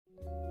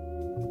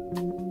All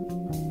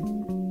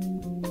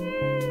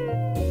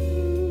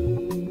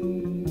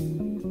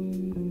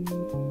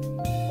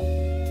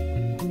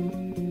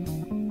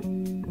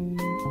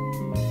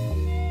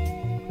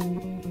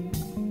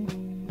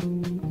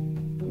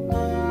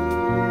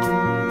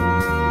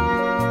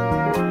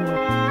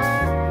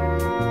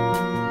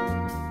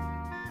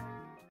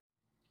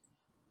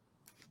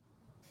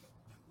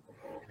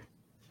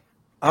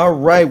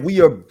right,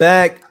 we are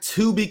back.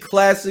 Tubi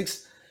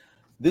Classics.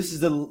 This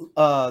is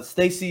the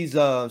Stacy's.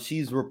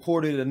 She's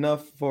reported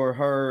enough for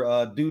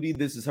her duty.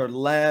 This is her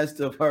last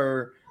of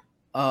her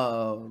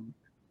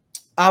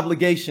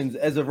obligations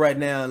as of right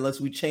now,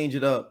 unless we change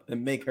it up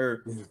and make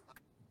her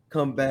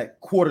come back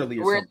quarterly.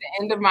 We're at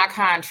the end of my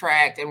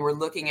contract, and we're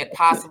looking at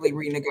possibly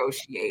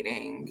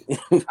renegotiating.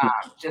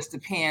 Just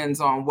depends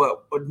on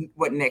what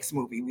next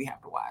movie we have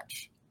to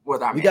watch.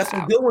 We got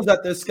some good ones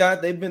out there,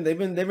 Scott. They've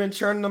been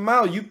churning them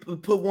out. You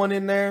put one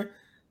in there.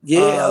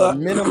 Yeah,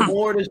 Menace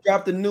just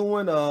dropped a new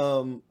one.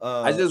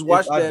 I just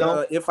watched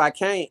that. If I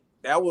Can't,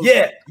 that was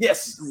that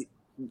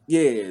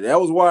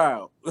was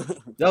wild.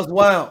 That was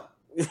wild.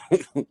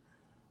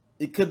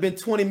 It could have been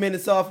 20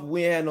 minutes off if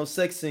we had no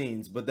sex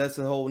scenes, but that's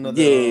a whole nother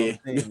thing.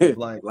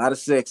 Like a lot of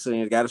sex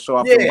scenes. Got to show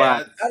off the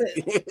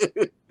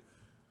body.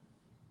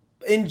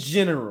 In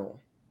general,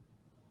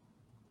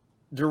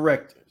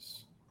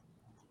 directors,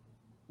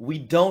 we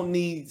don't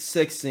need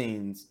sex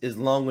scenes as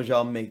long as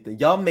y'all make them.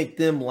 Y'all make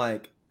them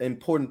like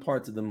important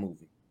parts of the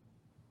movie.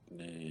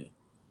 Yeah.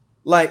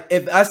 Like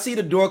if I see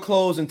the door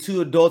closed and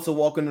two adults are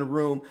walking in the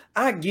room,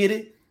 I get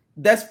it.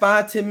 That's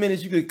 5-10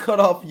 minutes you could cut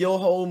off your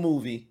whole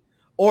movie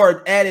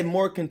or added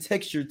more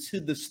contexture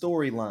to the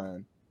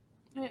storyline.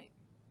 Right.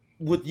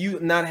 With you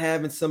not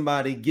having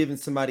somebody giving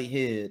somebody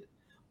head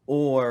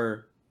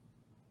or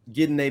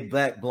getting their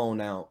back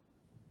blown out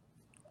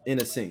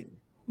in a scene.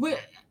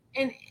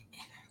 And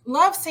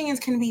love scenes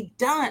can be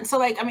done. So,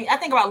 like, I mean, I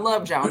think about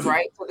Love Jones,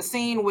 right? So the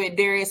scene with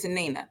Darius and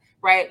Nina,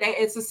 right?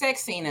 It's a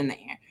sex scene in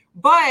there,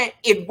 but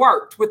it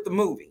worked with the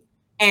movie,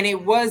 and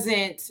it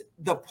wasn't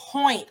the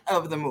point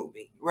of the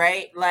movie,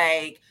 right?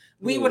 Like,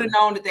 we would have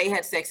known that they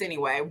had sex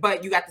anyway,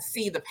 but you got to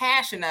see the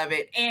passion of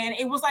it, and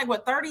it was like,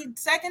 what, 30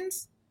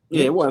 seconds?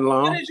 Yeah, it wasn't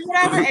long.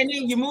 Whatever, and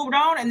then you moved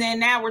on, and then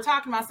now we're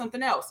talking about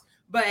something else.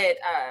 But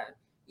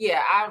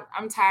yeah,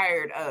 I'm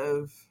tired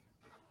of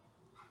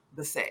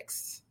the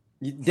sex.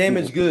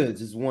 Damaged Goods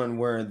is one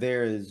where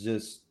there is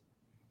just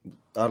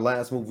our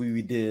last movie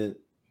we did.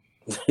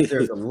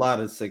 There's a lot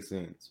of sex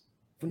scenes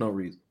for no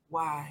reason.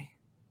 Why?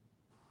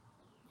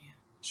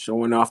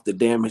 Showing off the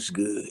damaged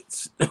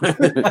goods. That's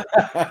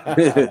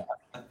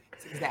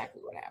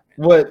exactly what happened.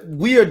 What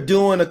we are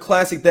doing a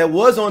classic that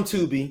was on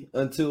Tubi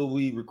until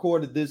we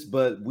recorded this,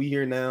 but we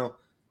here now.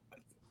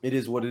 It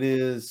is what it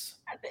is.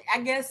 I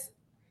guess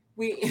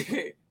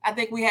I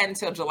think we had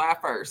until July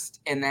 1st,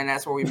 and then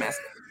that's where we messed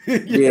up.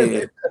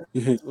 Yeah,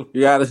 you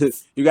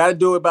gotta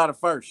do it by the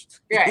 1st.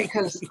 Yeah,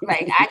 because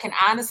like I can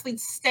honestly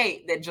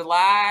state that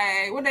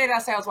July. What day did I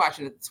say I was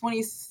watching it? The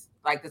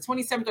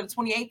 27th or the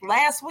 28th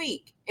last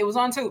week. It was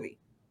on Tubi.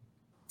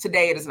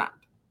 Today it is not.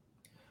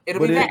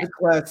 It'll be back. It's a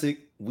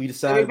classic. We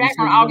decided it'll be back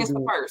on August the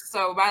 1st.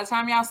 So by the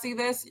time y'all see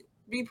this,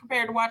 be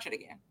prepared to watch it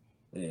again.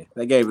 Yeah,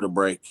 they gave it a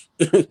break.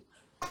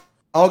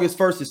 August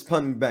 1st is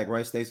punting back,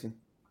 right, Stacey?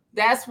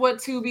 That's what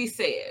Tubi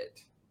said.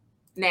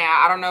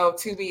 Now, I don't know if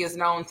Tubi is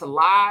known to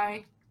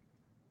lie.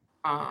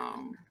 I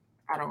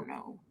don't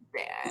know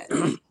that.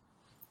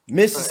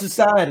 Mr.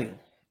 Society,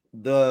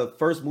 the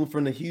first movie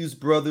from the Hughes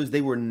brothers.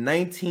 They were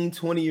 19,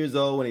 20 years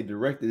old when they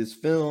directed this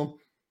film.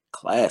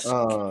 Classic.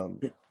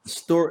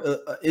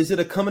 Is it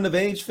a coming of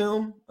age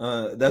film?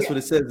 That's what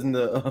it says in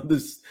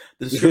the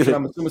description.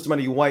 I'm assuming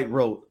somebody white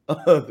wrote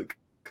the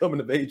coming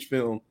of age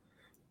film.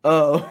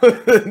 I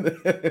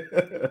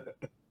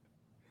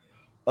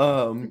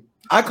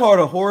call it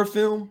a horror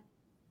film.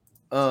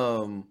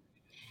 A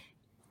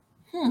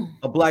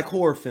black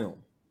horror film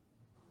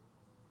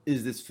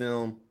is this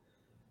film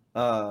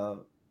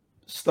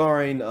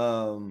starring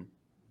hold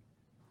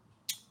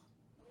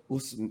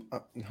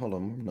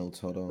on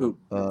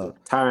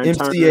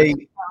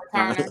MCA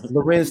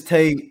Lorenz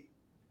Tate,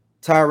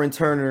 Tyron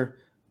Turner,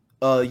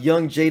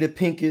 young Jada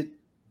Pinkett,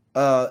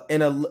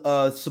 and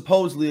a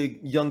supposedly a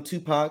young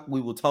Tupac. We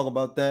will talk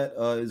about that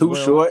as Too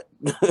well. short.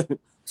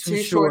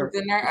 Too short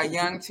in there. A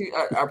young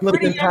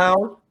Clifton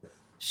Powell.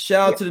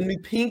 Shout out to the new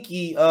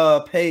Pinky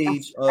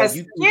page.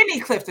 Skinny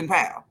Clifton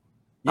Powell.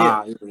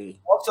 Yeah.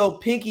 Also,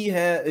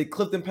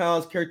 Clifton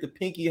Powell's character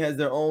Pinky has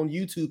their own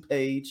YouTube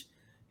page.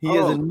 He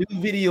has a new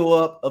video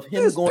up of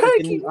him going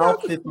in the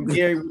outfit from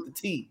Gary with the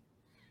T.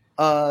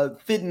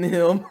 Fitting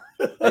him.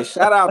 Hey,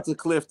 shout out to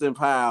Clifton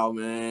Powell,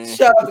 man.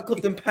 Shout out to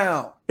Clifton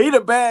Powell. He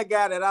the bad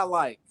guy that I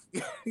like.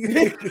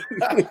 Hey,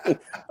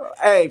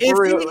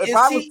 for real. If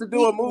I was to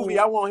do a movie,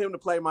 I want him to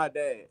play my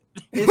dad.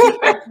 Is he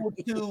equal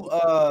to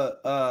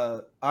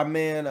our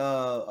man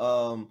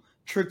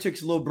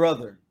Trick's little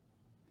brother?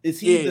 Is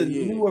he the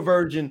newer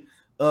version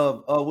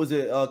of was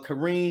it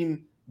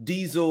Kareem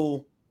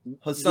Diesel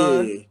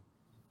Hassan?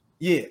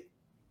 Yeah.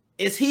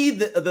 Is he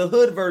the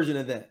hood version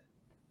of that?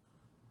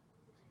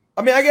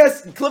 I mean, I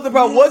guess Clifton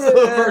Brown was a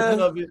hood version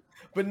of it,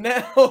 but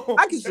now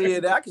I can see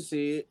it. I can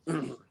see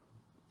it.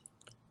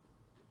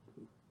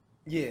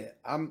 Yeah,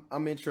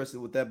 I'm interested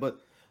with that,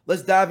 but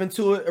let's dive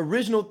into it.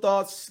 Original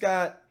thoughts,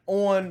 Scott,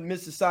 on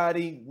Miss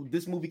Society.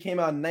 This movie came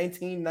out in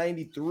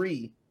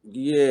 1993.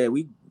 Yeah,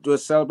 we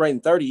just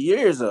celebrating 30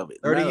 years of it.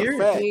 30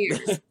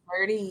 years.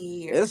 30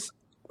 years.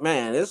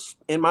 It's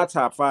in my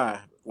top 5.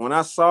 When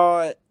I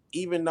saw it,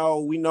 even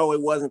though we know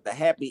it wasn't the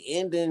happy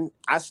ending,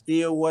 I was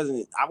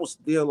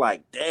still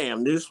like,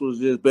 damn, this was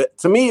just, but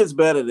to me, it's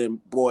better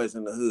than Boys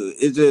in the Hood.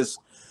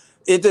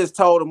 It just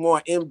told a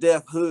more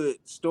in-depth hood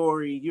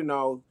story. You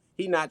know,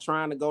 he not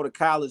trying to go to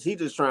college. He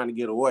just trying to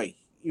get away,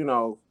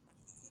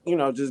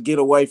 just get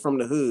away from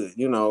the hood,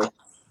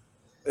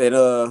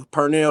 and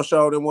Purnell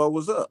showed him what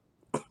was up.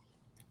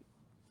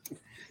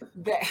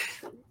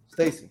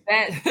 Stacey.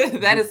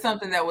 That is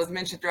something that was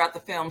mentioned throughout the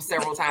film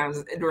several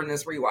times during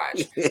this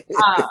rewatch.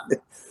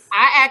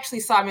 I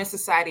actually saw Miss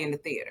Society in the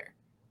theater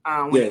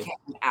when it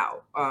came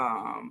out.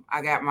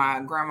 I got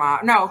my grandma.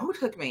 No, who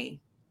took me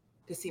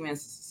to see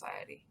Miss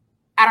Society?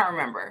 I don't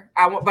remember.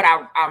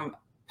 I'm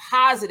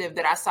positive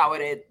that I saw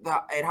it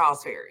at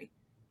Halls Ferry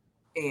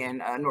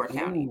in North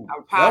County.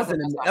 I'm positive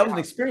that was an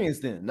experience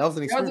then. That was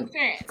an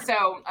experience.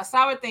 So I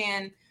saw it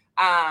then.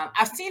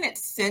 I've seen it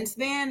since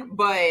then,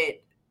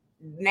 but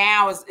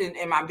now is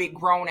in my big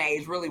grown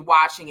age, really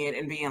watching it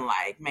and being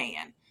like,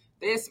 man,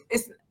 it's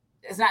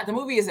not, the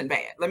movie isn't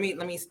bad. Let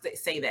me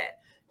say that.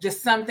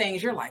 Just some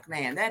things you're like,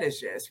 man, that is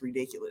just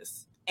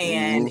ridiculous.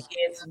 And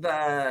it's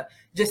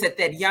just at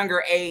that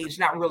younger age,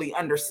 not really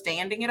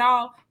understanding it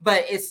all,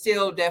 but it's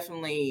still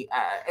definitely,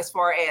 as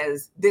far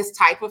as this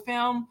type of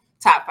film,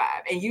 top 5.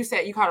 And you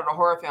said you called it a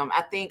horror film.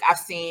 I think I've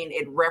seen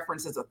it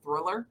referenced as a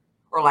thriller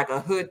or like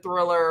a hood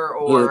thriller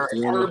or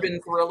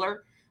urban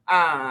thriller.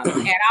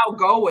 And I'll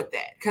go with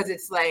that because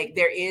it's like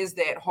there is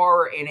that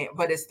horror in it,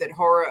 but it's that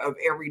horror of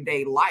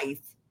everyday life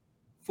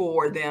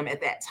for them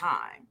at that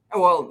time.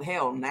 Well,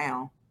 hell,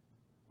 now.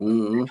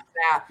 Mm-hmm.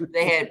 Now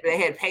they had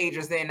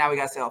pagers then. Now we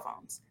got cell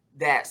phones.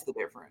 That's the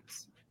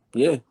difference.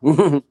 Yeah,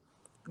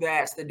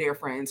 that's the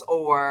difference.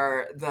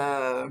 Or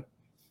the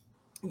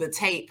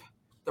tape,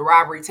 the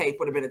robbery tape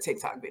would have been a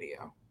TikTok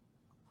video.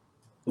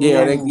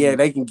 Yeah,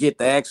 they can get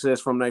the access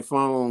from their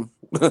phone.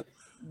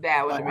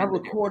 That would have been. I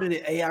recorded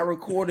it. Hey, I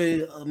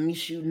recorded me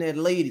shooting that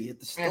lady at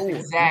the store.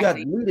 Exactly. You got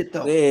to read it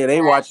though. Yeah,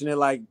 they watching it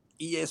like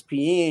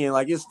ESPN,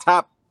 like it's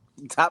top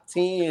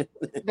 10.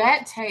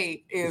 That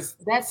tape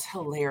that's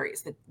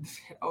hilarious.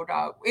 Oh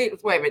dog. Wait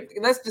a minute.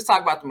 Let's just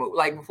talk about the movie.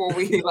 Like before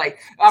we before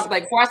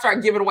I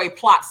start giving away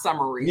plot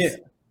summaries. Yeah.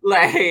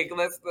 Like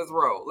let's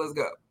roll. Let's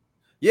go.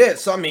 Yeah,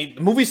 so I mean,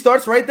 the movie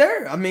starts right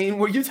there. I mean,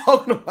 what are you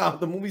talking about?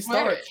 The movie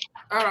starts.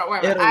 Wait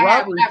a minute. I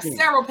have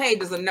several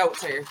pages of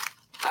notes here.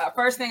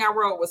 First thing I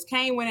wrote was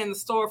Kane went in the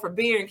store for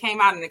beer and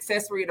came out an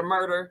accessory to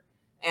murder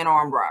and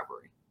armed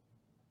robbery.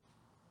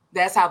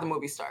 That's how the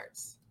movie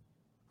starts,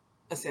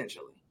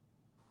 essentially.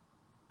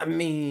 I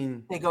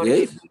mean, they go to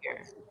get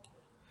beer.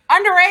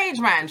 Underage,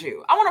 mind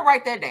you. I want to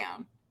write that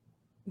down.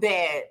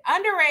 That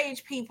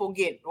underage people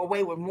get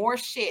away with more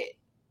shit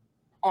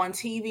on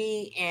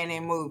TV and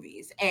in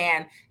movies.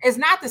 And it's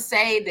not to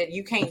say that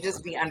you can't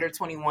just be under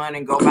 21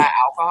 and go buy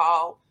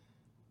alcohol,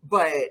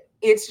 but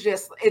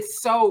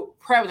it's so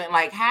prevalent.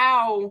 Like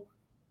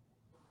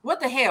what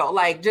the hell?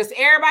 Like just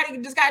everybody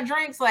just got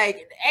drinks.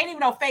 Like ain't even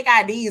no fake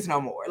IDs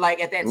no more.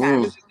 Like at that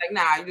time, it's just like,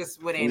 nah, you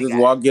just went in. You just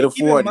walk, get a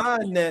 40. Keep in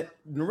mind that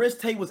Lorenz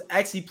Tate was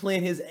actually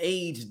playing his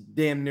age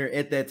damn near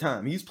at that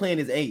time. He was playing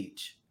his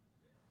age.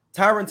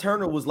 Tyron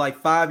Turner was like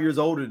 5 years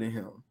older than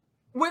him.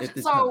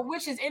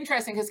 Which is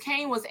interesting because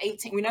Kane was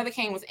 18. We know that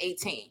Kane was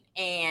 18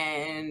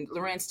 and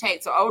Lorenz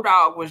Tate. So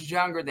O-Dog was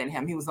younger than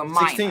him. He was a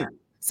minor. 16.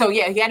 So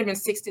yeah, he had to been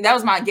 16. That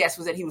was my guess,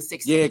 was that he was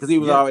 16. Yeah, because he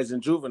was always in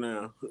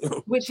juvenile.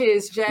 Which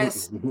is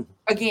just,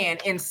 again,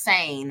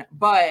 insane.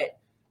 But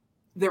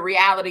the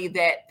reality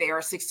that there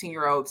are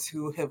 16-year-olds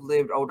who have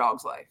lived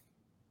O-Dog's life.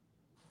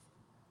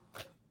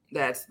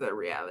 That's the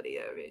reality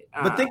of it.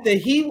 But think that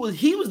he was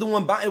the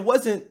one it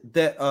wasn't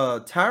that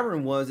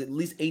Tyron was at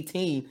least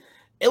 18.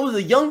 It was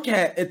a young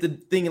cat at the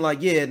thing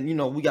like,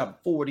 we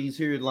got 40s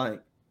here,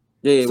 like.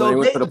 Yeah, so when they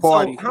went to the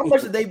party. So how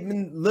much have they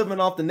been living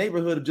off the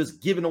neighborhood of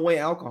just giving away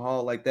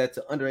alcohol like that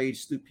to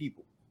underage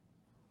people?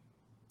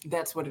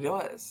 That's what it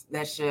was.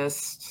 That's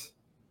just,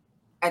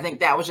 I think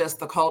that was just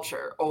the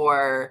culture.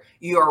 Or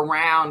you're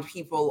around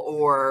people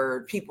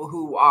or people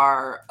who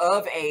are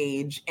of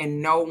age and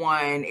no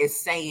one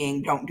is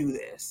saying, don't do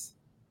this.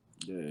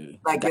 Yeah,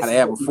 like gotta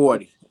have a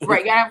 40. Right,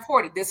 you gotta have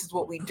 40. This is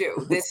what we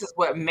do. This is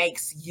what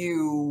makes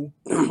you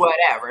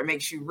whatever. It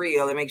makes you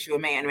real. It makes you a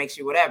man. It makes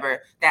you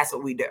whatever. That's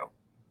what we do.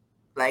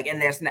 Like,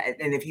 and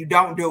if you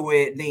don't do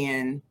it,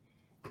 then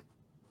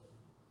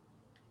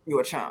you're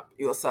a chump,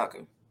 you're a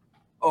sucker.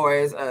 Or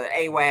as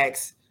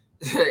AWACS,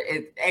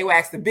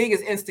 AWACS, the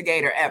biggest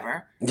instigator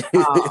ever.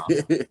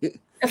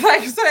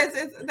 Like, so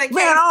it's like,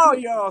 man, all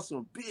y'all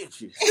some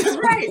bitches.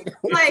 Right.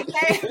 Like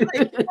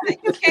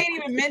Kane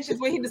even mentions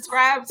when he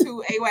describes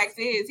who AWACS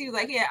is. He was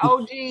like, yeah,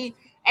 OG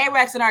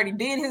A-Wax already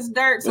did his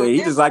dirt. So he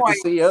just like to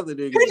see other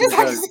niggas. He just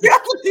like to see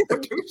other people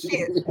do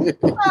shit.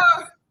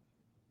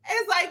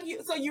 It's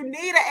like you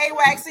need an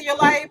A-Wax in your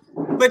life,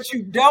 but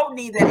you don't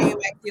need that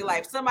A-Wax in your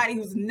life. Somebody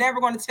who's never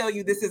going to tell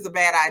you this is a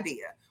bad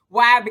idea.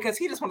 Why? Because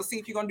he just want to see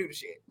if you're going to do the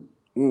shit.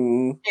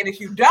 Mm-hmm. And if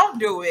you don't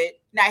do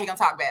it, now he's going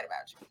to talk bad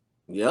about you.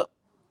 Yep.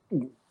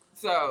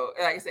 So,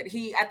 like I said,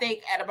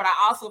 but I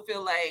also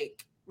feel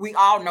like we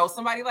all know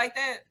somebody like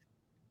that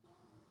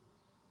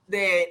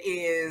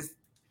is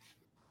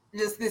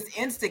just this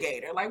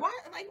instigator. Like, why?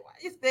 Like,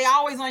 they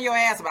always on your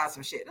ass about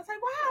some shit. It's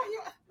like, why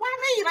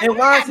me? Like, and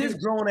why is his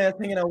grown ass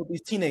hanging out with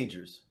these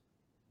teenagers?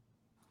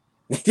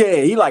 Yeah,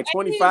 he like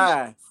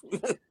 25.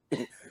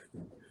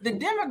 The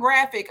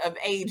demographic of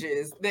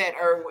ages that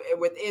are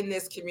within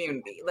this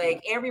community,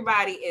 like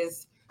everybody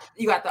is.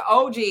 You got the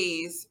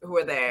OGs who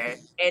are there,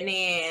 and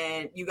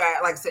then you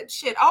got, like I said,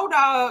 shit, old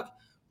dog.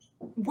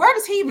 Where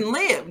does he even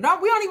live? No,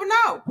 we don't even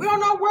know. We don't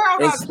know where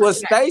old dog. Well,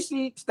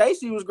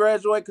 Stacy was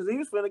graduating because he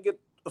was finna get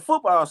a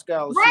football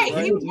scholarship. Right,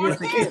 he was one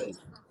kid.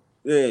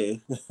 Yeah.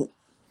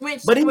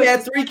 But he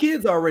had 3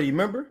 kids already.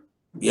 Remember?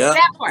 Yeah.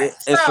 That part. And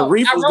so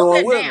Sharif was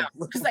going with him.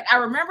 Because like I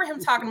remember him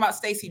talking about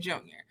Stacy Jr.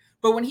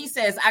 But when he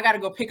says I got to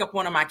go pick up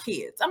one of my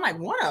kids, I'm like,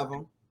 one of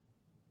them.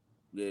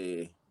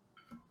 Yeah.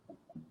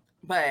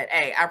 But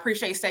hey, I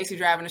appreciate Stacy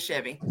driving a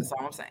Chevy. That's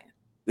all I'm saying.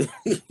 That's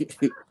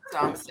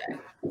all I'm saying.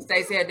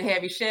 Stacy had the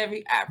heavy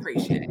Chevy. I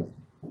appreciate it.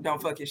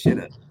 Don't fuck your shit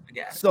up.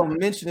 So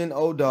mentioning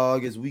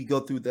O-Dog as we go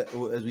through that,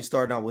 as we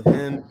start out with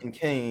him and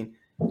Kane,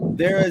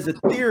 there is a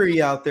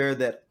theory out there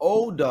that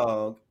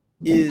O-Dog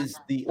is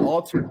the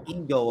alter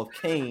ego of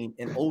Kane,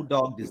 and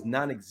O-Dog does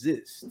not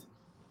exist.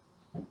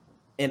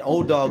 And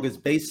O-Dog is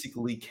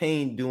basically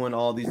Kane doing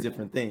all these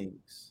different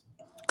things.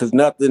 Because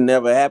nothing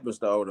never happens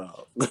to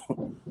O-Dog.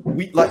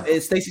 We, like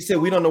as Stacey said,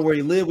 we don't know where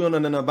he lives. We don't know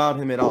nothing about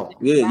him at all.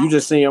 Yeah, you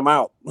just see him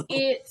out.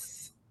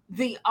 It's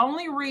the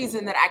only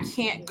reason that I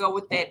can't go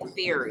with that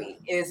theory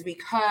is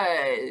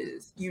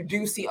because you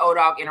do see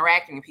O-Dog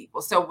interacting with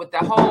people. So with the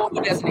whole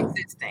he doesn't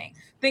exist thing,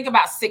 think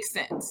about Sixth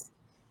Sense.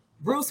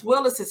 Bruce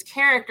Willis's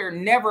character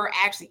never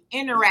actually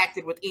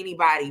interacted with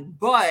anybody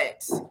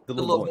but the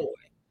little boy.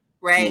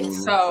 Right? Mm.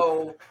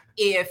 So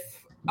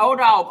if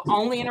O-Dog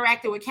only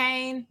interacted with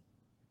Kane,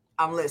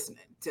 I'm listening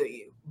to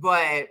you.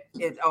 But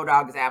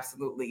O-Dog is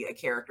absolutely a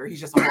character.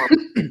 He's just a horrible.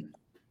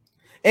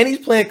 And he's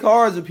playing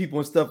cards with people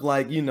and stuff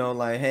like,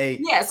 like, hey.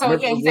 Yeah, so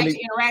yeah, he's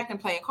actually interacting,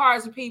 playing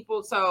cards with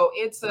people. So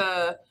it's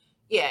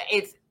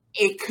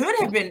it could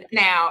have been,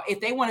 now, if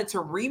they wanted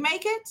to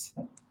remake it,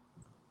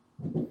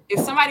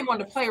 if somebody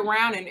wanted to play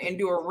around and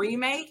do a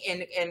remake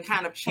and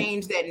kind of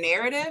change that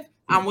narrative,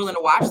 I'm willing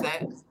to watch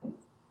that.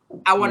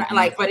 I want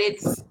to but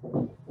it's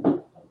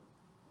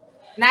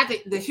not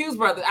the Hughes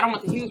brothers. I don't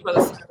want the Hughes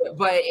brothers,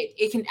 but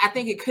it can. I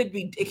think it could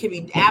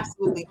be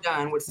absolutely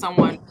done with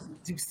someone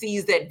who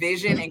sees that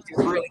vision and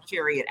can really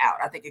carry it out.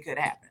 I think it could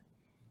happen.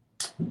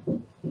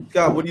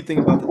 God, what do you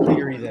think about the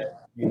theory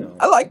that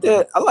I like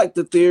that. I like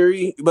the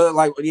theory, but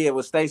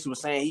what Stacey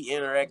was saying, he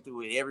interacted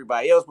with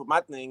everybody else. But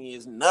my thing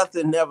is,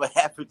 nothing never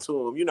happened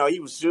to him. He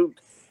was shooting.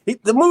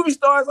 The movie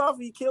starts off,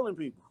 he killing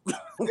people.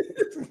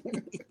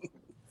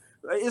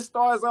 It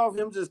starts off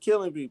him just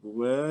killing people,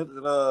 man.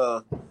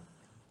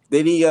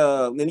 Then he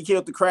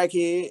killed the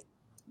crackhead.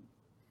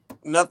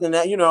 Nothing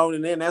that,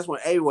 and then that's when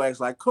A-Wax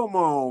like, come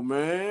on,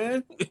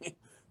 man.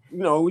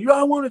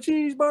 Y'all want a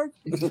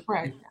cheeseburger?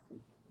 Right.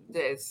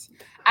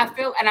 I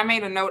feel, and I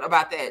made a note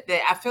about that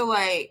I feel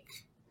like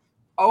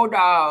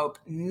O-Dog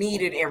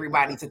needed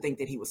everybody to think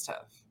that he was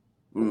tough.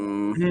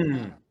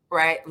 Mm-hmm.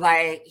 Right?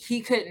 Like, he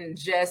couldn't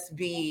just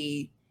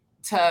be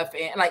tough.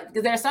 And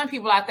because there are some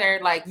people out there,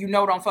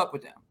 don't fuck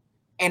with them.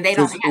 And they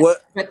don't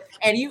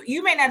and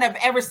you may not have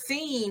ever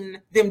seen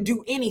them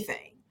do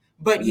anything,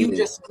 but you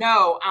just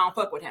know I don't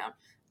fuck with him.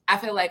 I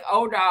feel like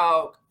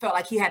O-Dog felt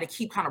like he had to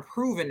keep kind of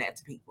proving that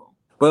to people.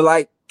 But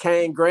like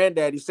Kane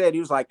granddaddy said, he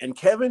was like, and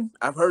Kevin,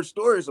 I've heard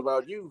stories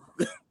about you.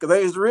 Because that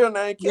is his real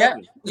name,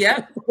 Kevin.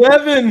 Yep.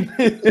 Kevin.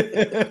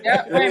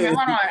 Yep. Wait a minute,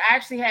 hold on. I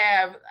actually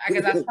have,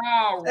 because I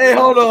saw. Hey,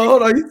 hold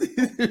on.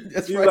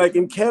 That's right. Like,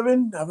 and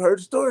Kevin, I've heard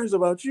stories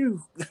about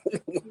you.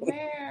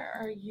 Where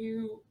are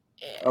you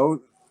at?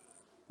 Oh.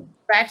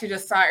 I actually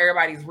just saw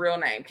everybody's real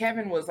name.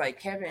 Kevin was like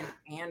Kevin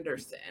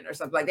Anderson or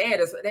something. Like they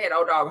had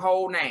O-Dog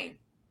whole name.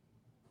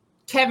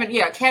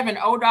 Kevin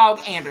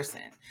O-Dog Anderson.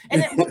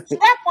 And then to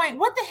that point,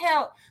 what the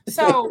hell?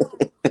 So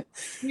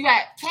you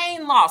got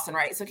Kane Lawson,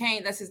 right? So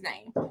Kane, that's his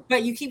name.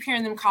 But you keep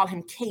hearing them call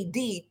him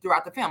KD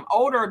throughout the film.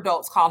 Older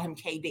adults call him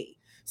KD.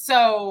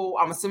 So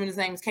I'm assuming his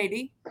name is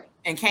KD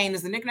and Kane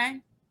is the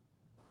nickname.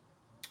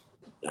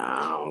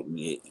 Oh,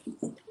 yeah.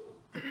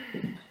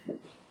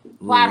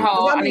 Plot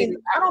hole.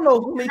 I don't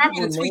know who many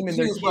people naming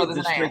their kid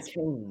just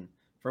Kane.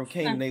 From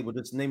Cain and Abel,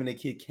 just naming their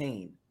kid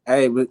Kane.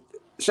 Hey, but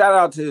shout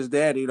out to his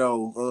daddy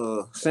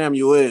though,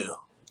 Samuel.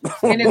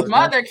 And his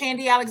mother,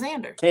 Candy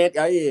Alexander.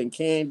 And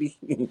Candy.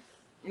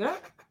 Yeah.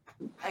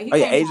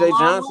 AJ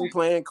Johnson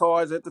playing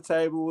cards at the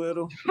table with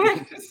him.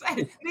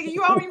 Nigga,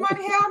 you owe me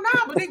money? Hell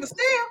no, but nigga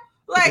still.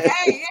 Like,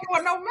 hey, it ain't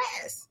want no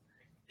mess.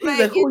 He's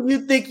like, who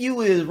you think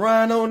you is,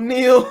 Ryan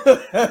O'Neal?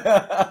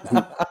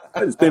 I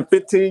just spent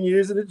 15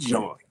 years in the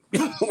joint.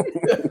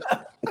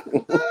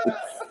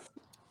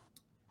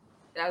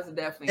 That was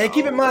definitely. And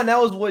keep in mind, that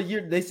was what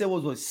year they said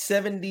was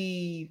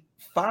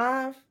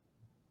 75?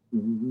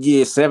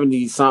 Yeah,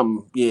 70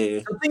 something. Yeah.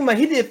 So think about,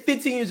 he did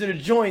 15 years in the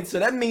joint, so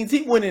that means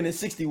he went in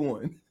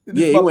 61.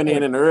 Yeah, he went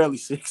in the early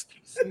 60s.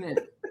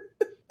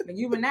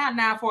 You went out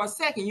now for a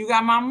second. You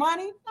got my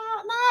money?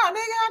 No, nigga,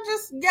 I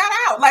just got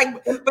out.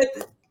 Like,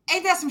 but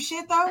ain't that some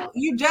shit though?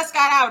 You just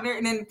got out there,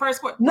 and then the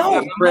first question,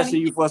 no, pressure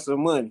you for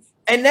some money,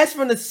 and that's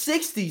from the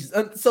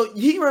 60s. So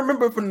he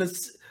remember from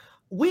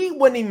we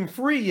wasn't even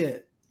free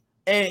yet,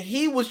 and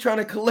he was trying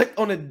to collect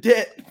on a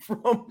debt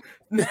from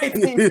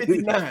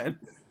 1959.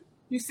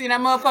 You see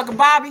that motherfucker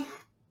Bobby?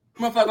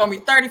 Motherfucker gonna be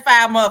 $35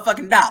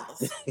 motherfucking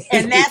dollars,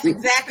 and that's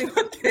exactly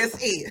what this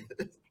is.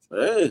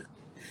 Hey.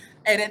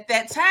 And at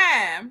that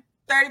time,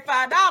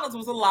 $35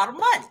 was a lot of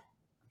money.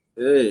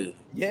 Hey.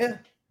 Yeah.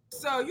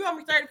 So you owe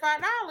me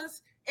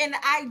 $35, and the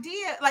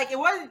idea, like, it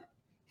wasn't.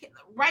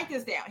 Write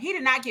this down. He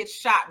did not get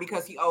shot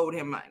because he owed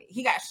him money.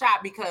 He got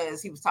shot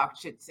because he was talking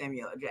shit to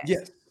Samuel L. Jackson.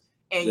 Yes.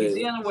 And you're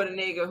dealing with a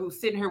nigga who's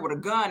sitting here with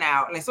a gun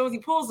out, and as soon as he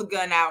pulls the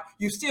gun out,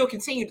 you still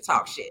continue to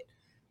talk shit.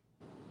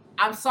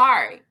 I'm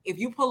sorry. If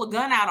you pull a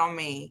gun out on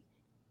me,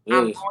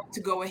 I'm going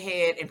to go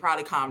ahead and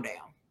probably calm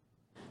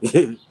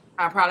down.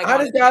 I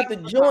just got the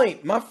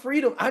joint. My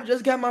freedom. I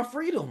just got my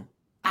freedom.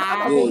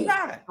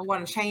 I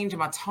want to change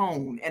my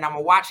tone, and I'm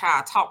going to watch how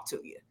I talk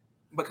to you.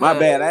 Because my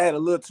bad. I had a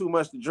little too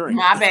much to drink.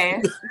 My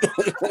bad.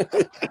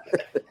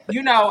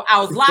 You know,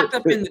 I was locked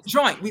up in the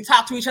joint. We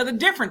talk to each other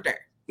different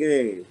there.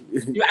 Yeah.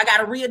 I got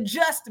to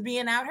readjust to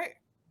being out here.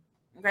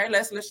 Okay,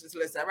 let's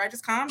all right,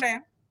 just calm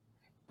down.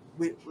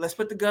 Let's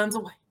put the guns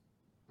away.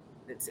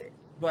 That's it.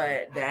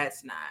 But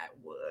that's not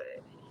what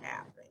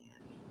happened.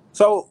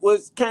 So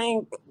was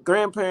Kane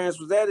grandparents,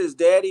 was that his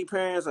daddy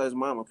parents or his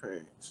mama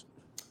parents?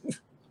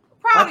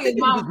 Probably his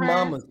mama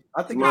parents.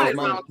 I think it was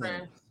mama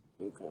parents.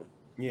 Okay.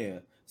 Yeah.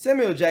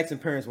 Samuel Jackson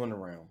parents went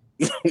around.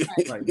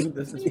 Like,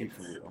 this is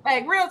for real.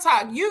 Like, real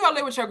talk, you go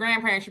live with your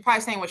grandparents, you're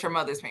probably staying with your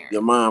mother's parents.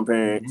 Your mom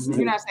parents.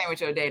 You're not staying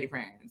with your daddy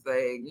parents.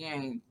 Like, you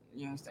ain't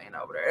staying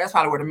over there. That's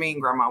probably where the mean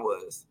grandma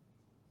was.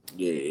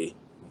 Yeah.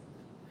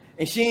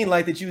 And she ain't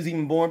like that you was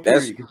even born,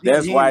 period.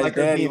 That's why his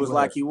daddy was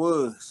like he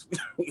was.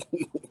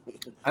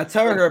 I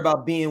told her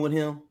about being with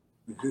him.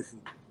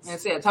 And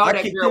said,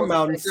 I kicked him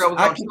out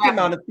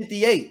in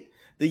 58.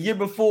 The year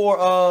before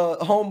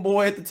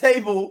homeboy at the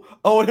table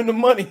owed him the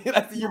money.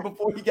 That's the year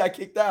before he got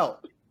kicked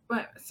out.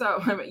 But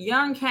so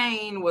young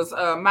Kane was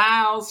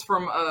Miles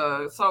from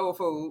Soul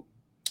Food.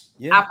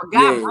 Yeah. I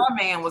forgot Bruh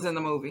Man was in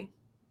the movie.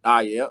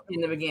 Yeah.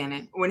 In the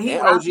beginning. When he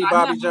OG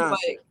Bobby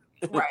Johnson.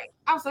 Like, right.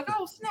 I was like,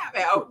 oh snap.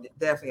 Oh,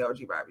 definitely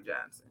OG Bobby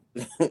Johnson.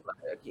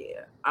 Like,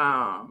 yeah.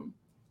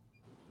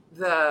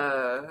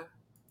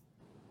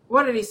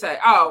 What did he say?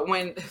 Oh,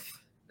 when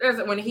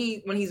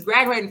he's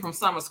graduating from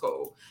summer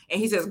school, and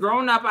he says,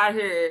 growing up out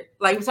here,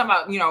 like he's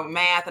talking about,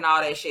 math and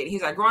all that shit.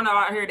 He's like, growing up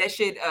out here, that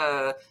shit,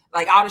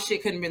 like all the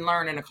shit couldn't been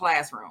learned in a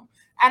classroom.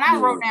 And I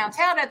wrote down,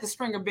 tell that to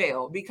Stringer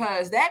Bell,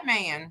 because that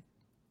man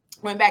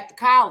went back to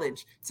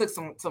college, took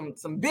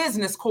some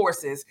business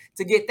courses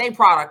to get their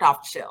product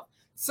off the shelf.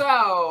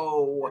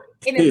 So,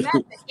 and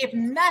if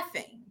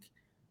nothing,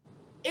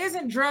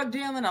 isn't drug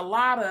dealing a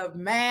lot of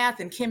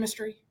math and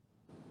chemistry?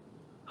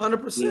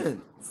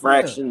 100%.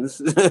 Fractions.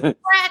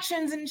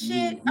 Fractions and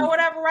shit or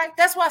whatever, right?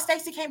 That's why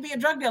Stacey can't be a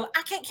drug dealer.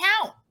 I can't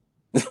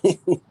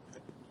count.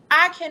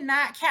 I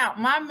cannot count.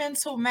 My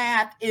mental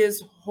math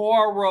is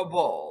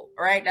horrible,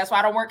 right? That's why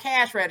I don't work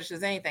cash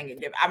registers, anything.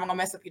 I'm going to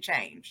mess up your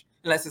change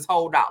unless it's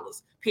whole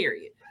dollars,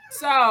 period.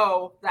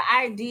 So the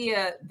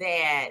idea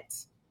that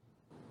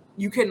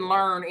you can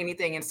learn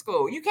anything in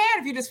school, you can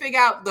if you just figure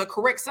out the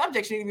correct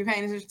subjects you need to be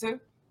paying attention to.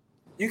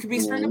 You could be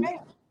Stringer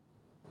Bell.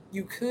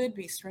 You could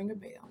be Stringer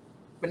Bell.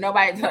 But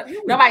nobody tells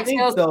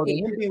me.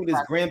 Him being with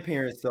his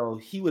grandparents, though,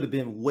 he would have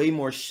been way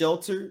more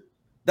sheltered.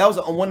 That was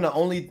one of the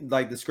only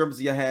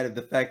discrepancy I had of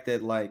the fact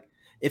that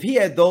if he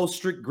had those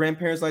strict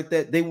grandparents like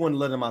that, they wouldn't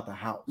let him out the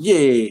house.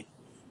 Yeah,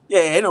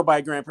 ain't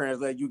nobody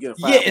grandparents let you get a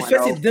 5.0. Yeah,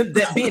 especially them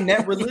that being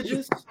that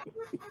religious,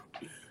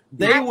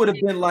 they would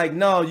have been like,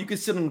 no, you can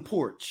sit on the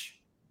porch.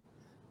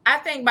 I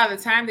think by the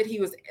time that he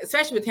was,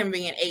 especially with him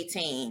being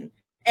 18,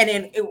 and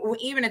then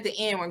even at the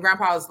end when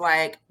Grandpa was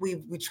like,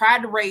 we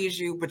tried to raise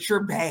you, but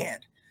you're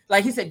bad.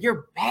 Like he said,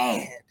 you're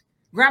bad.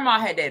 Grandma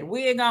had that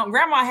wig on.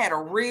 Grandma had a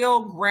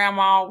real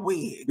grandma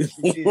wig.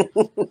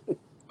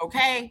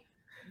 Okay.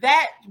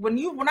 That when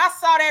I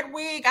saw that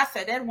wig, I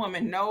said that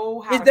woman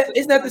know how.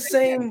 Isn't that the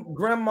same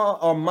grandma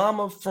or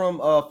mama from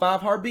 5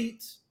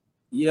 Heartbeats?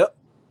 Yep.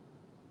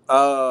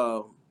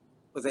 Was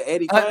it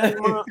Eddie Kane?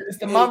 It's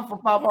the mama from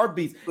 5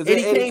 Heartbeats. Was it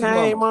Eddie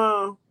Kane,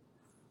 mom?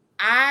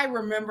 I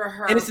remember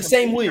her. And it's the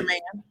same wig.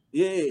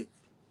 Yeah.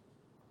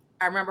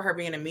 I remember her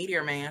being a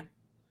Meteor Man.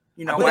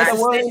 She brought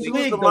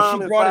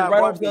it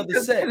right off the other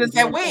set. It's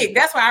that wig.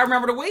 That's why I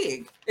remember the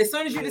wig. As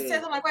soon as you just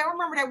said, I'm like, wait, I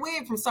remember that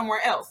wig from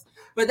somewhere else.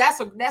 But that's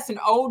an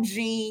OG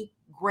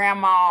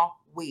grandma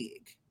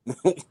wig.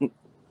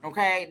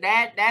 Okay,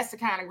 that's the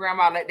kind of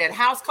grandma that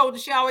house coat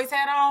that she always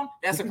had on.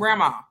 That's a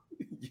grandma.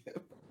 Yeah.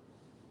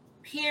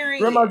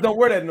 Period. Grandmas don't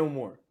wear that no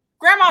more.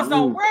 Grandmas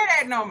don't wear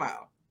that no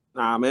more.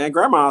 Nah, man,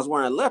 grandma's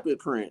wearing leopard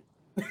print.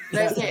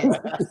 That's it.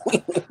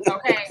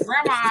 Okay,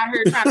 grandma out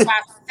here trying to buy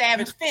some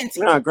Savage Fenty.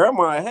 Nah,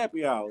 grandma at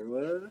happy hour,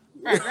 man.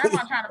 Right,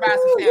 grandma trying to buy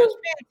some Savage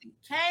Fenty.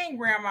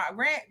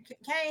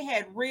 Kane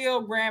had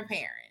real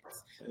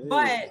grandparents,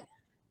 but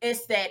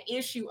it's that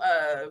issue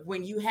of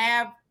when you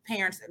have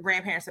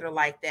grandparents that are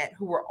like that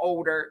who were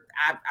older.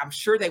 I'm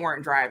sure they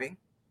weren't driving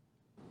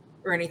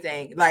or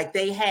anything. Like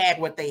they had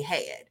what they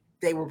had.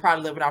 They were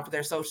probably living off of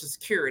their Social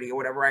Security or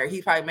whatever, right?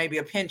 He probably maybe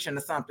a pension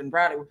or something.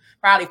 Probably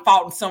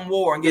fought in some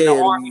war and getting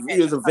an army pension.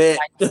 He was a vet.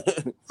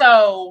 Like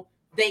so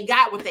they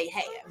got what they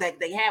had. Like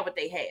they had what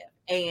they had.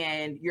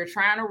 And you're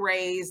trying to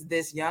raise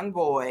this young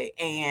boy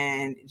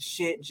and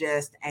shit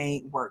just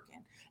ain't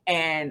working.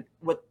 And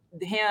with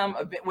them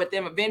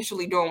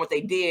eventually doing what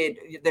they did,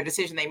 the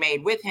decision they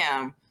made with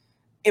him,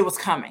 it was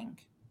coming.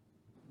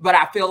 But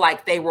I feel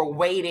like they were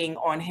waiting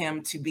on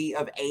him to be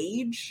of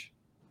age.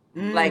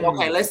 Like,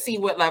 okay, let's see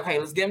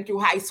let's get him through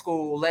high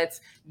school.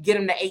 Let's get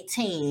him to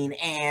 18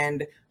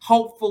 and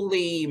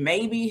hopefully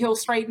maybe he'll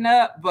straighten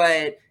up.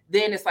 But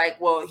then it's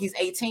like, well, he's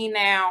 18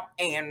 now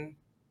and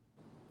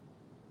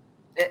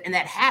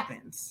that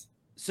happens.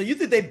 So you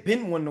think they've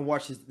been wanting to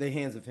wash their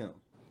hands of him?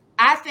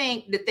 I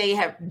think that they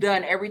have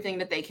done everything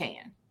that they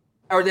can,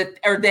 or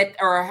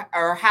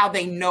how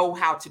they know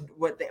how to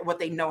what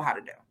they know how to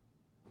do.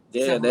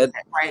 Yeah,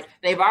 right.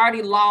 They've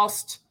already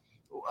lost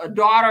a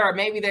daughter or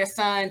maybe their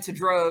son to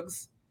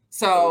drugs.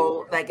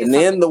 So like, and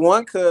then the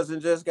one cousin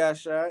just got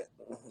shot.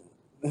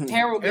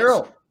 Harold.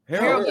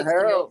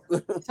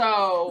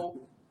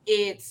 So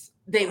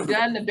they've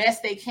done the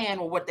best they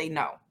can with what they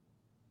know.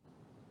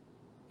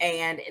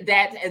 And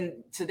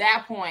to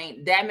that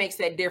point, that makes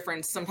that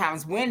difference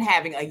sometimes when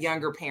having a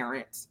younger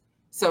parent.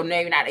 So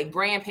maybe not a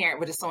grandparent,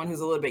 but just someone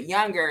who's a little bit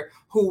younger,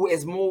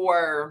 whose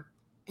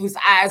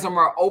eyes are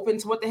more open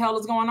to what the hell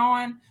is going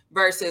on,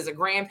 versus a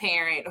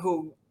grandparent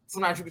who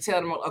sometimes you can tell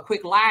them a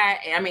quick lie.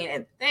 I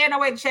mean, they had no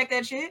way to check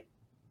that shit.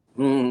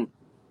 At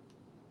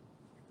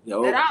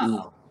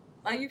all.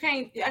 Like I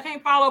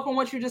can't follow up on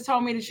what you just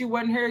told me that you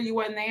wasn't here, you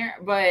wasn't there.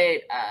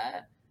 But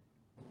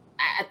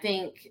I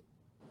think,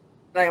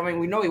 like, I mean,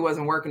 we know he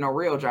wasn't working a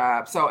real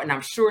job. So, and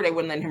I'm sure they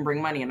wouldn't let him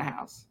bring money in the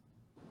house.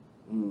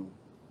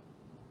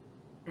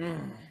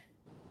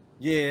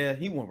 Yeah,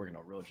 he wasn't working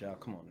a real job.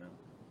 Come on now.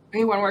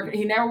 He wasn't working.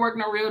 He never worked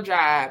a real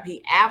job.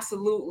 He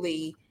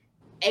absolutely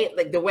ate,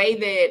 like the way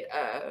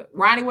that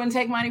Ronnie wouldn't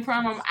take money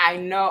from him. I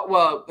know.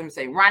 Well, let me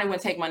say Ronnie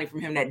wouldn't take money from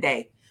him that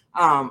day.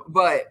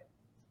 But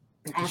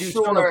I'm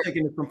sure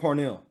taking it from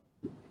Parnell.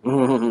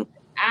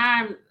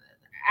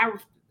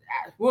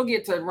 We'll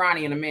get to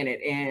Ronnie in a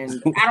minute,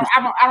 and I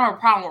don't have a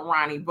problem with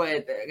Ronnie,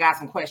 but I got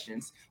some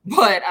questions.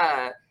 But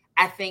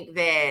I think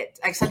that,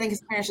 I think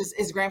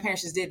his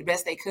grandparents just did the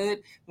best they could.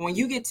 When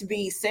you get to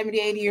be 70,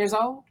 80 years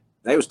old,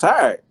 they was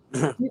tired.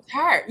 You're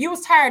tired. You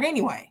was tired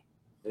anyway.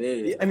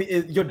 Yeah. I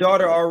mean, your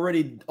daughter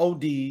already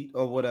OD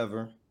or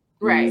whatever,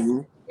 right?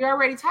 Mm-hmm. You're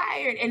already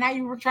tired, and now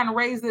you were trying to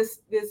raise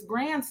this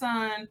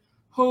grandson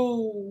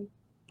who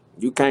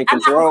you can't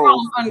control. I'm not gonna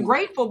call him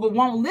ungrateful, but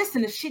won't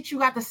listen to shit you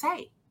got to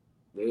say.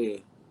 Yeah.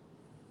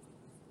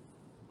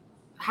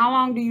 How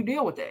long do you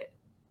deal with that?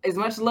 As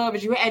much love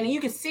as you had, and you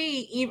can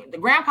see even the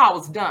grandpa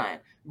was done.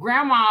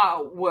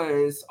 Grandma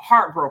was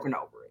heartbroken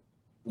over it.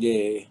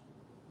 Yeah.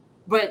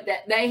 But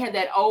that they had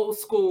that old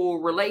school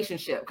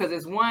relationship, because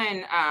it's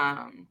one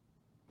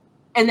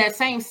in that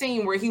same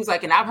scene where he was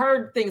like, and I've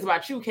heard things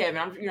about you, Kevin.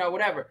 I'm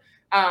whatever.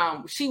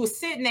 She was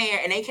sitting there,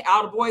 and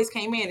all the boys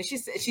came in, and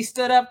she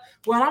stood up.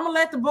 Well, I'm gonna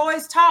let the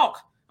boys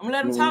talk. I'm gonna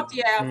let them talk to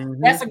you out.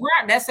 Mm-hmm.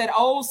 That's that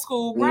old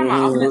school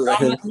grandma. I'm gonna let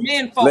the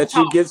men folk let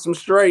talk. You get some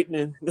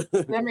straightening.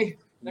 let me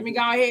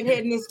go ahead and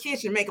head in this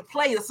kitchen, make a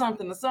plate or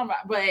something to somebody.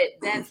 But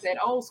that's that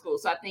old school.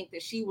 So I think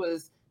that she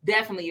was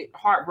definitely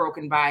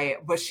heartbroken by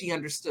it, but she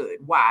understood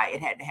why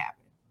it had to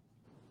happen.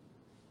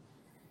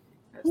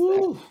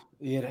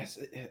 Yeah, that's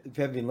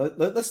Kevin.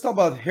 Let's talk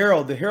about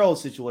the Harold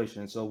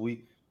situation. So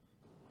we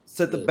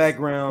set the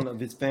background of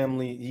his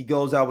family. He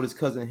goes out with his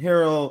cousin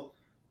Harold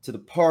to the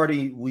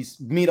party. We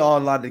meet a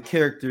lot of the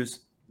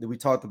characters that we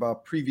talked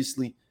about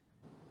previously.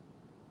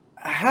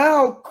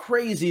 How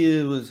crazy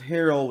it was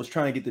Harold was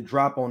trying to get the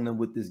drop on them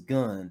with this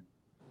gun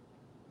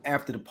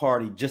after the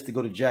party just to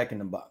go to Jack in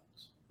the Box.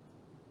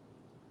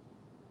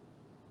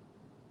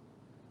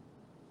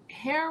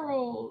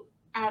 Harold,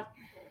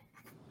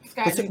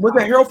 was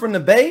that Harold from the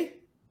Bay?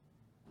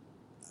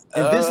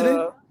 And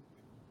visiting?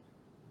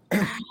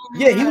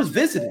 Yeah, he was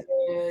visiting.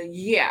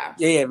 Yeah,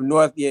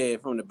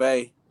 from the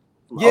Bay.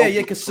 Yeah,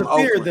 because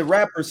Saphir, the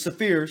rapper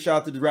Saphir, shout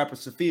out to the rapper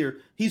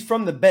Saphir, he's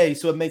from the Bay,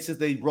 so it makes sense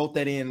they wrote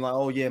that in like,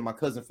 oh yeah, my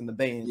cousin from the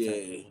Bay.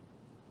 Yeah.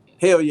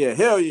 Hell yeah.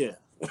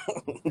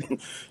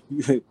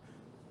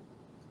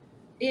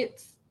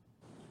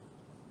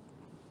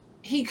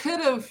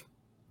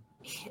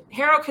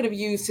 Harold could have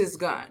used his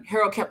gun.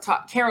 Harold kept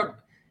talking.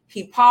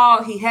 He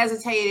paused, he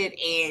hesitated,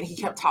 and he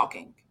kept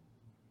talking.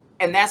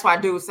 and that's why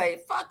dudes say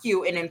 "fuck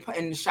you" and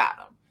then shot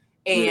him.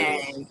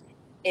 And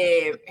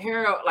if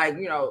Harold, like,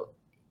 you know,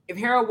 if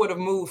Harold would have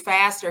moved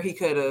faster, he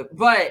could have.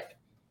 But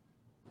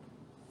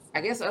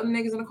I guess other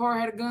niggas in the car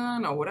had a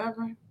gun or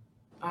whatever.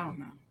 I don't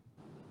know.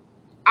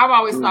 I've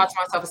always thought to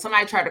myself, if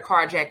somebody tried to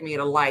carjack me at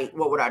a light,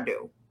 what would I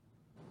do?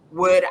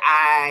 Would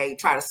I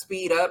try to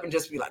speed up and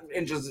just be like,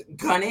 and just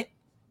gun it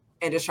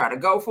and just try to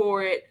go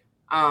for it?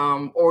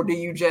 Or do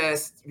you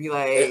just be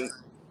like,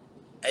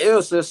 it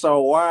was just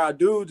so wild.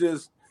 Dude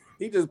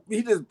he just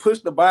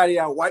pushed the body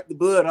out, wiped the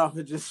blood off,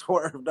 and just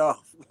swerved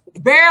off.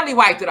 Barely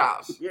wiped it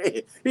off.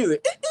 Yeah. He's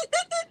like,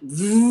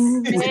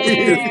 barely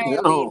wiped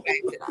it off.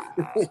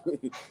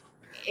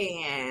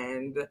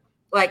 And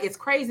like, it's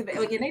crazy that,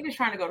 like, and they just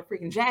trying to go to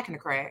freaking Jack in the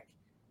Crack.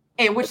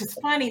 And which is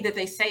funny that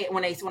they say it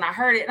when I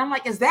heard it, and I'm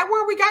like, is that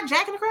where we got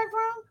Jack in the Crack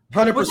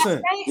from?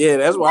 100%. Yeah,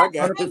 that's where I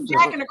got it.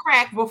 Jack in the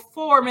Crack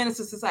before Menace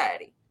to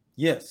Society.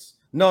 Yes.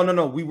 No.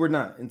 We were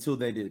not until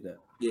they did that.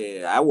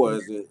 Yeah, I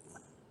wasn't.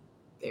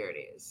 There it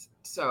is.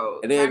 So,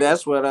 and then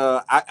that's what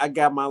I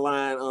got my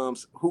line.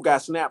 Who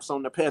got snaps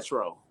on the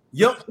petrol?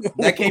 Yep,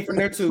 that came from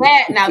there too.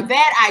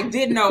 That I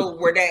did know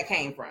where that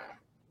came from.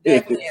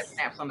 Definitely had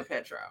snaps on the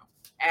petrol.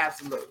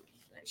 Absolutely.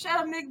 Shut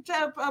up, nigga.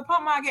 Shut up,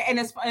 pump my gas.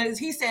 And as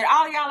he said,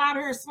 all y'all out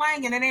here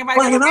slanging, and anybody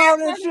slanging all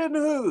that shit in the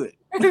hood.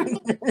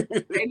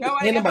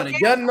 Ain't nobody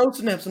got no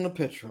snaps on the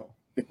petrol.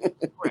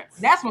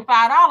 That's when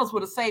 $5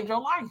 would have saved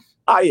your life.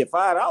 Oh yeah,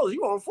 $5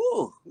 you on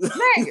full.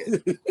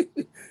 Nigga.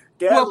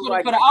 Well,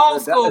 for the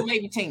old school,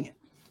 maybe 10.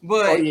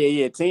 But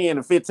 10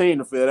 and 15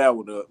 to fill that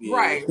one up. Yeah.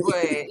 Right,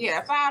 but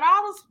yeah,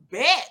 $5,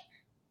 bet.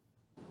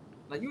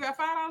 Like, you got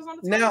 $5 on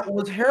the table. Now,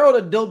 was Harold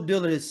a dope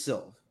dealer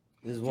himself?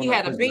 He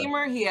had a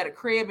Beamer, he had a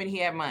crib, and he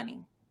had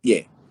money.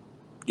 Yeah,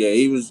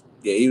 he was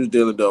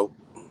dealing dope.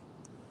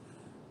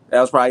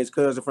 That was probably his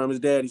cousin from his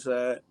daddy's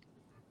side.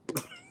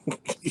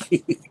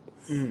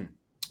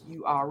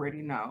 You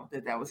already know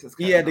that was his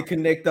cousin. He had to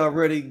connect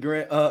already.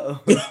 Good.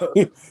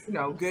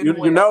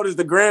 You notice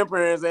the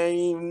grandparents ain't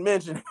even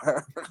mentioned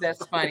her.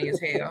 That's funny as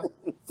hell.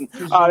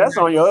 Oh, that's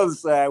on your other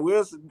side.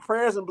 Wilson,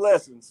 prayers and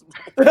blessings.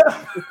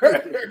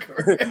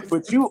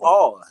 But you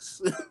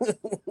ours.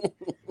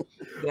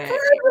 Prayers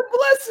and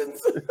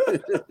blessings.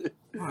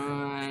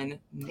 Funny.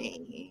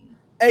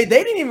 Hey,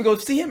 they didn't even go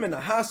see him in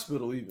the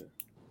hospital even.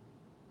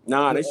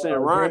 Nah, they sent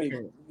Ronnie.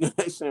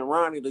 They sent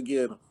Ronnie to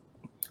get him.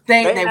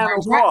 They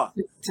were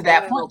to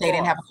that point. They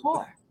didn't have a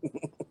car.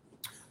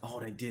 Oh,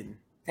 they didn't.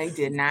 They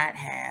did not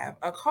have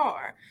a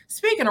car.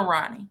 Speaking of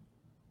Ronnie,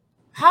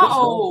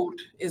 how old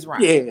is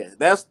Ronnie?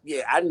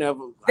 I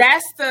never.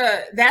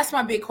 That's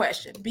my big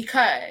question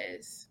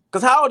because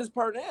how old is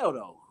Purnell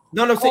though?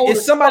 No,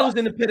 it's somebody who's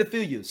in the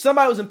pedophilia.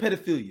 Somebody was in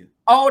pedophilia.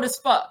 Old as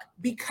fuck.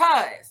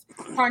 Because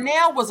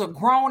Purnell was a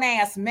grown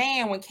ass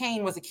man when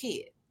Kane was a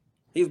kid.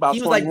 He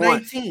was like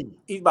 19.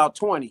 He's about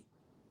 20.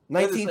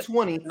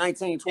 1920.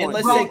 1920. And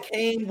let's say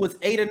Kane was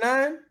 8 or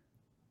 9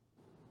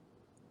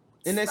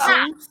 in that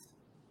series.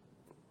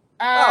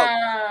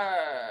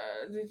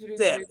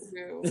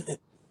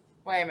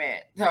 Wait a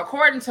minute. So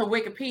according to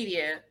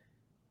Wikipedia,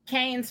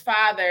 Kane's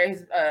father,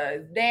 his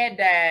dad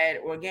died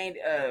or gained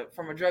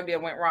from a drug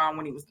deal went wrong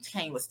when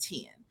Kane was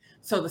 10.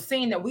 So the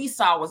scene that we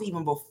saw was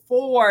even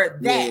before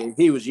that. Yeah,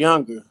 he was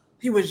younger.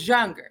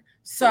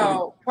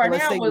 So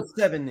Purnell was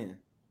 7 then.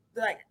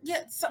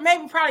 So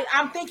maybe probably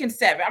I'm thinking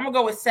 7. I'm gonna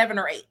go with 7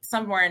 or 8,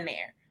 somewhere in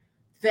there.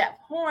 That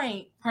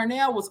point,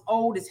 Purnell was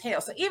old as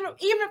hell. So even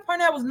if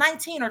Purnell was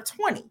 19 or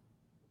 20,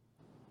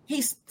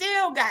 he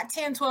still got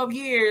 10, 12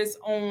 years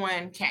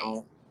on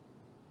Kane.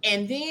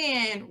 And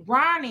then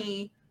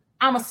Ronnie,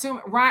 I'm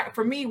assuming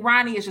for me,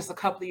 Ronnie is just a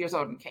couple of years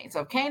older than Kane.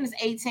 So if Kane is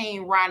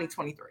 18, Ronnie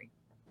 23.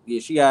 Yeah,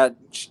 she got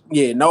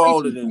no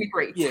older than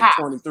 23.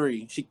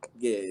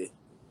 23.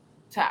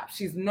 Top.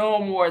 She's no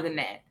more than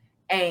that.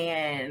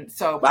 And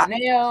so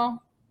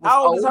Purnell.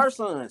 How old is her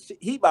son?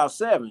 He about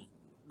 7.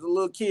 The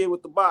little kid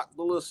with the box,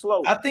 the little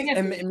slope. I think,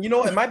 and you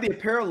know, it might be a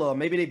parallel.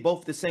 Maybe they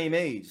both the same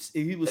age.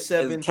 If he was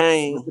 7 at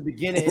the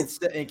beginning,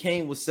 and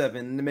Kane was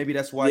 7, maybe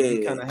that's why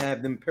he kind of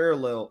have them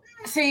parallel.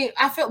 See,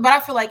 I feel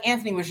like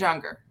Anthony was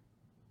younger.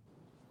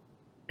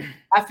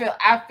 I feel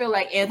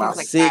like Anthony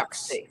was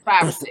like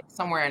 5 or 6,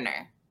 somewhere in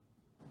there.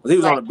 He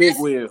was on a big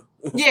wheel.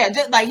 Yeah,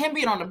 just like him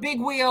being on the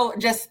big wheel,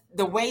 just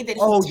the way that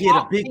he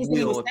the big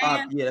wheel.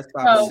 That's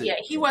 5 or 6. Yeah,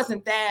 he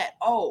wasn't that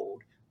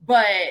old,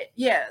 but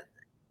yeah,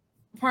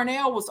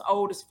 Purnell was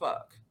old as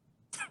fuck.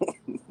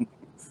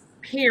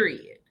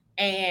 Period.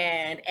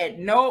 And at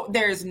no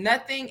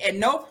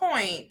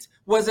point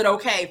was it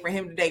okay for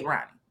him to date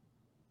Ronnie.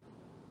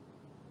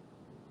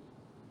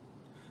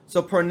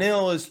 So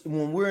Purnell is,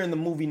 when we're in the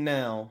movie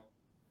now,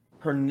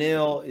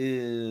 Purnell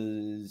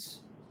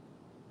is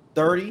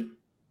 30.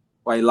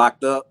 Why he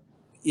locked up?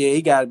 Yeah,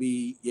 he got to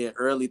be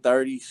early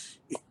 30s.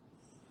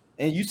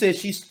 And you said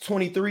she's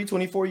 23,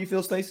 24, you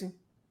feel, Stacey?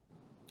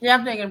 Yeah,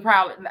 I'm thinking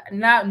probably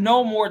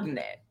no more than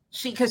that.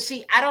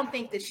 I don't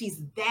think that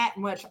she's that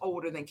much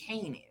older than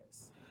Kane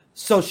is.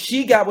 So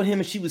she got with him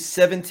and she was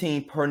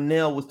 17.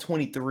 Purnell was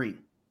 23.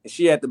 And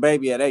she had the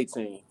baby at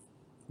 18.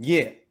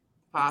 Yeah.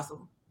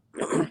 Possible.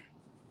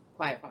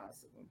 Quite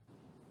possible.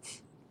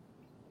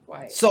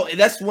 Quite. So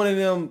that's one of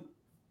them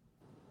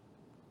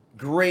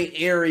gray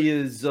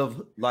areas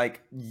of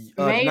like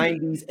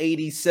 90s,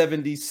 80s,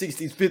 70s,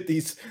 60s,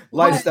 50s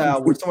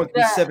lifestyle where someone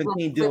can be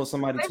 17 dealing with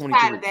somebody 23.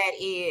 Side of that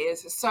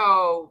is,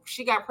 so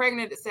she got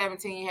pregnant at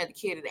 17, had the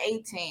kid at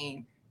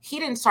 18. He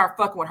didn't start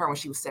fucking with her when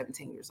she was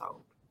 17 years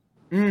old.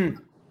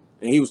 And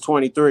he was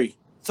 23.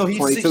 So she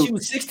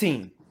was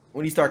 16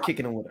 when he started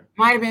kicking him with her.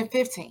 Might have been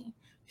 15.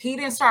 He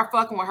didn't start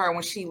fucking with her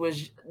when she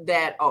was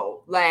that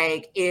old.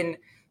 Like in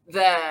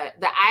the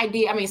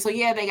idea, I mean, so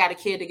yeah, they got a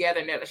kid together,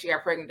 and she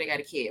got pregnant, they got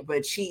a kid,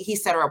 but he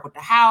set her up with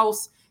the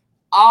house,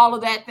 all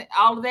of that.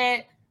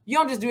 You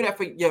don't just do that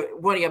for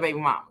one of your baby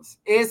mamas.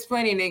 There's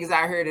plenty of niggas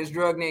out here that's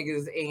drug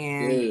niggas,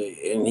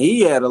 and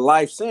he had a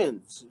life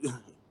sentence.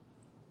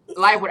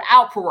 Life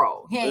without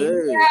parole. He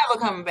ain't never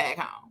coming back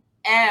home.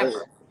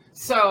 Ever.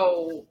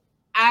 So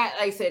like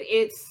I said,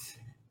 it's,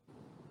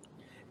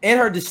 and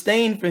her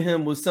disdain for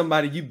him was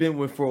somebody you've been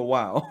with for a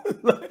while.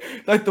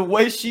 Like the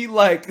way she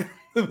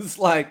it was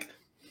like,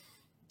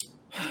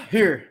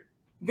 here.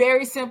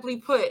 Very simply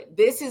put,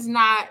 this is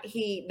not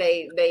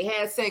they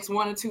had sex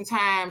 1 or 2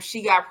 times.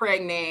 She got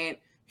pregnant.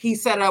 He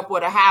set up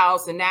with a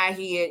house, and now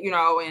he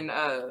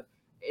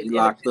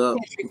locked up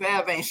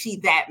forever, and she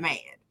that mad.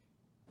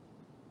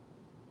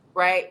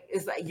 Right?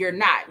 It's like you're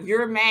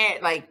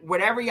mad. Like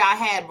whatever y'all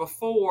had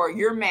before,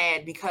 you're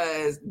mad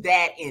because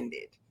that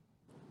ended.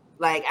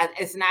 Like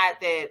it's not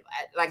that.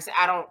 Like I said,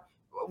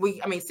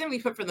 simply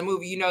put, for the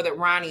movie, you know that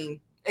Ronnie.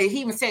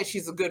 He even said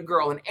she's a good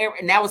girl, and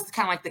that was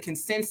kind of like the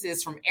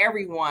consensus from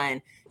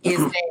everyone is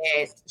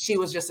that she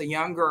was just a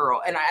young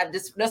girl, and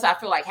that's what I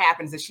feel like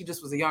happens, that she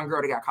just was a young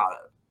girl that got caught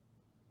up.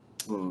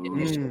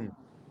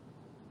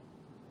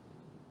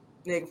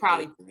 Nigga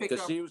probably picked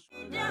up. She was.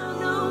 And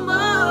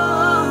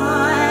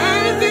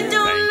if you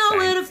don't know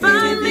where to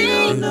find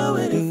me,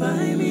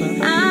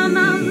 I'm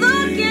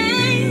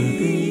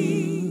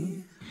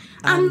looking.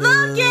 I'm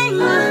looking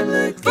for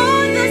the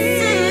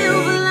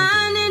silver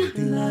lining.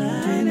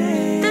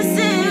 The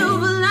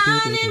silver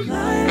lining.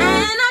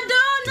 And I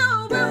don't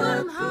know where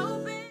I'm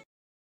hoping.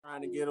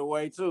 Trying to get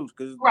away too,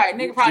 because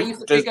nigga probably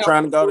used to just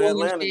trying to go to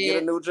Atlanta,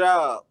 get a new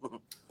job.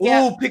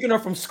 Ooh, picking her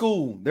from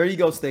school. There you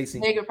go, Stacey.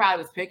 Nigga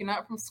probably was picking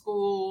up from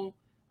school.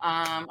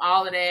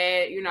 All of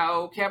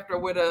that, kept her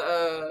with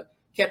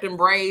kept them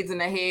braids in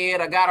the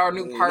head. I got her a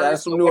new purse, got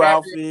some new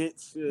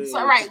outfits,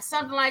 so, right?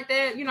 Something like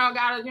that.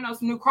 Got her,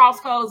 some new cross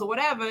colors or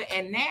whatever.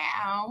 And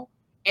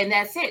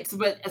that's it. So,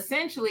 but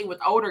essentially, with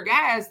older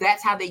guys,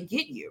 that's how they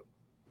get you.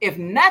 If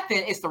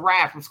nothing, it's the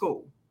ride from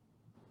school.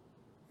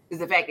 Is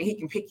the fact that he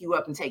can pick you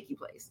up and take you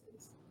places.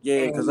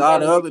 Yeah, because all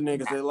the other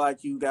niggas that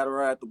like you got to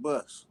ride the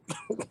bus.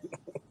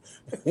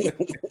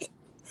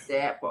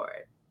 That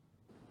part.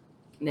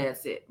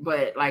 That's it.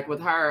 But like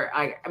with her,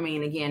 I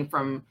mean, again,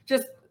 from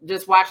just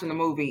watching the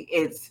movie,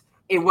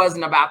 it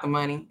wasn't about the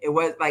money. It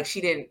was like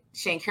she didn't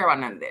care about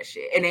none of that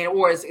shit. And then,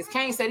 or as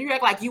Kane said, you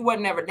act like you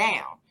wasn't ever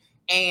down.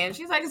 And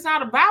she's like, it's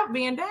not about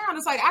being down.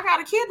 It's like, I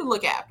got a kid to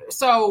look after.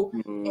 So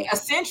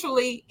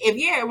essentially,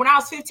 when I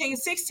was 15,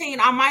 16,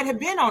 I might have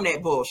been on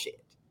that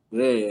bullshit.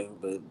 Yeah,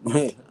 but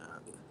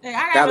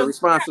I got a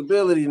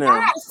responsibility now. I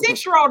got a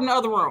 6-year-old in the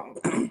other room.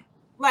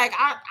 Like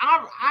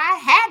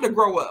I had to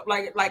grow up.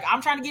 Like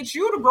I'm trying to get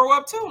you to grow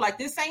up too. Like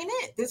this ain't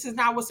it. This is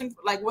not what's in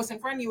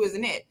front of you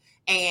isn't it.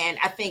 And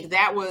I think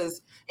that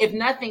was, if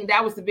nothing,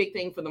 that was the big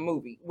thing for the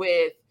movie.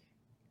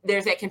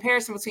 There's that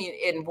comparison between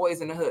it and Boys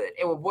in the Hood.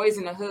 And with Boys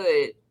in the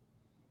Hood,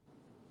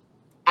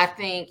 I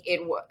think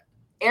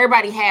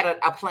everybody had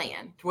a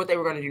plan to what they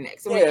were going to do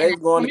next. They were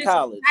going to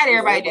college. Not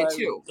everybody did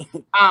too.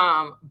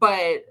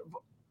 But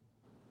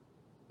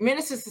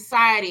Menace to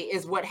Society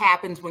is what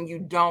happens when you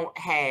don't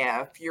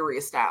have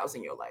Furious Styles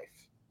in your life.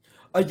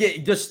 Yeah,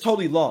 just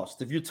totally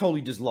lost. If you're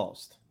totally just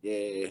lost.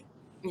 Yeah.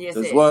 Yes,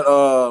 that's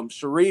what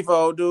Sharif,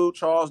 old dude,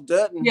 Charles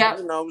Dutton,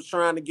 was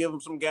trying to give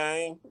him some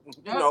game.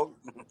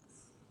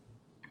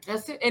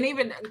 That's it. And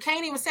even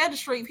Kane even said to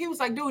Sharif, he was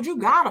like, dude, you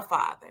got a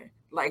father.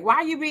 Like,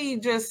 why you be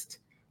just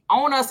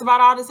on us about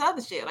all this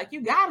other shit? Like,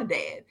 you got a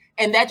dad.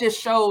 And that just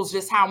shows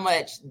just how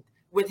much,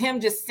 with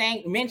him just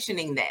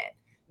mentioning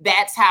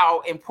that's how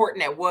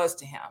important that was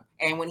to him.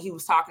 And when he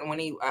was talking, when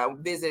he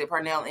visited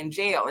Parnell in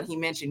jail, and he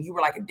mentioned, you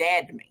were like a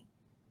dad to me.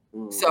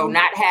 Mm-hmm. So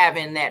not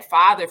having that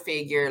father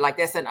figure, like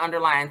that's an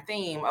underlying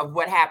theme of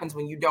what happens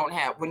when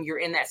when you're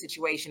in that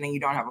situation and you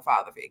don't have a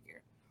father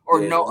figure or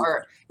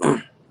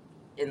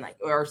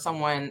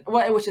someone.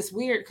 Well, it was just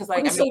weird because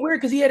it's so weird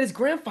because he had his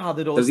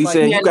grandfather though. Because he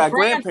said you got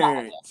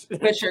grandparents,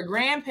 but your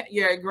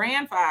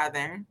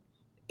grandfather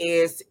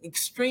is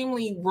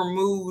extremely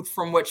removed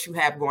from what you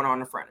have going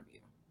on in front of you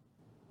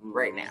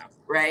right now,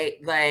 right?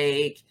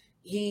 Like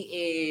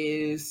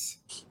he is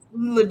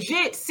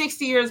legit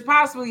 60 years,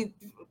 possibly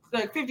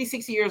like 50,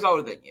 60 years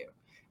older than you.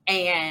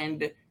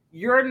 And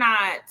you're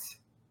not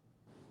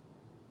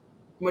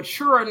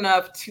mature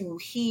enough to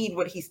heed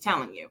what he's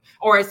telling you.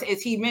 Or as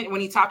he meant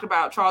when he talked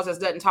about Charles S.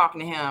 Dutton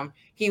talking to him,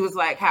 he was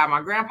like, how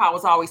my grandpa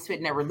was always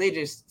spitting that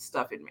religious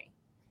stuff in me.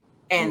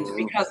 And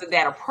because of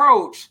that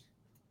approach,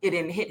 it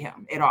didn't hit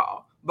him at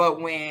all.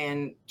 But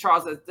when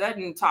Charles S.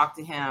 Dutton talked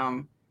to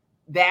him,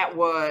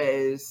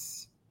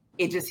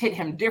 it just hit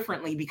him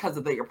differently because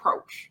of the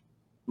approach.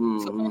 So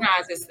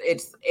sometimes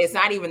it's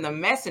not even the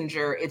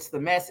messenger, it's the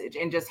message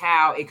and just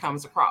how it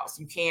comes across.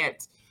 You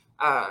can't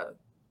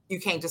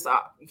just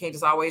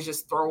always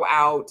just throw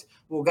out,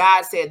 well,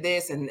 God said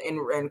this and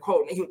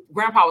quote.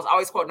 Grandpa was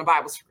always quoting the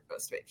Bible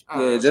speech.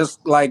 Yeah,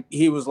 just like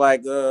he was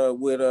like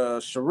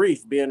with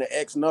Sharif being an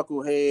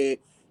ex-knucklehead,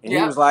 and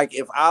he was like,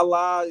 if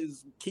Allah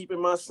is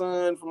keeping my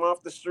son from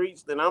off the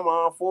streets, then I'm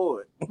all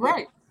for it.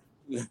 Right.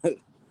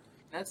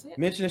 That's it.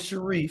 Mentioning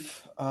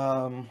Sharif,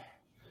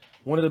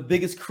 one of the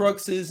biggest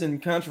cruxes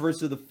and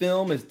controversy of the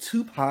film is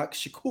Tupac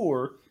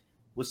Shakur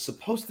was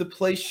supposed to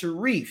play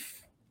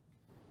Sharif.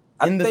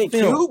 I think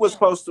Q was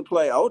supposed to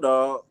play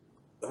O-Dog,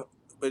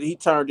 but he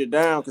turned it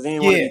down because he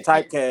didn't want to be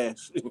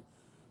typecast.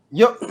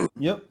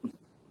 Yep.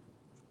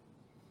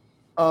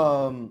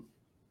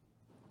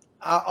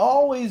 I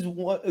always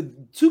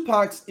want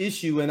Tupac's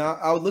issue, and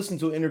I would listen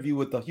to an interview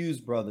with the Hughes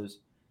brothers,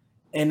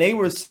 and they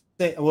were saying,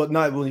 he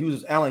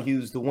was Alan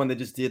Hughes, the one that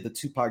just did the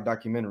Tupac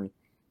documentary.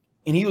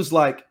 And he was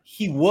like,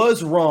 he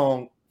was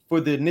wrong for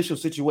the initial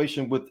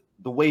situation with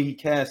the way he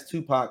cast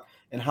Tupac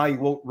and how he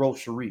wrote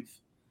Sharif.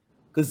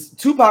 Because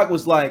Tupac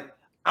was like,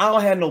 I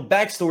don't have no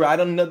backstory. I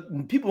don't know.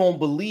 People won't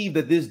believe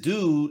that this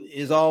dude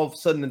is all of a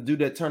sudden a dude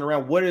that turned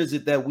around. What is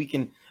it that we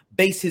can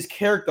base his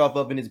character off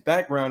of in his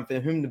background for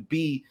him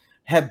to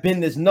have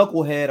been this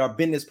knucklehead or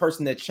been this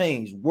person that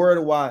changed? Where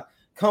do I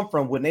come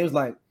from? When they was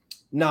like,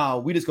 nah,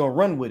 we just gonna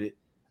run with it.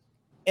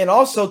 And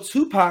also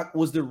Tupac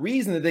was the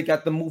reason that they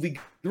got the movie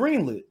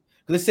greenlit.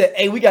 Because they said,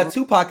 hey, we got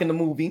Tupac in the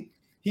movie.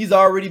 He's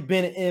already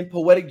been in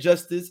Poetic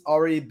Justice,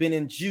 already been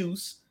in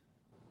Juice.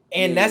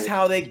 And that's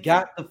how they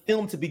got the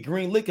film to be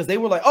greenlit, because they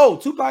were like, oh,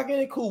 Tupac in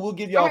it? Cool, we'll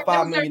give y'all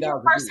 $5 million.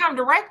 First-time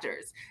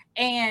directors.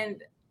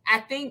 And I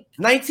think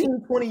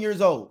 19, 20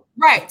 years old.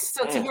 Right.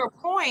 So to your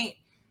point,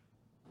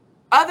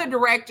 other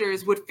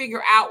directors would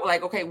figure out,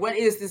 like, okay, what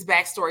is this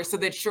backstory so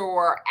that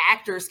your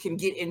actors can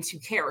get into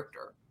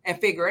character and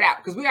figure it out.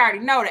 Because we already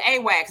know that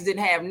AWACS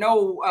didn't have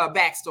no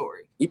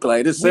backstory. He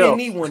played himself.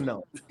 He didn't need one,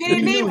 though. He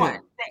didn't need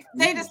one.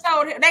 They just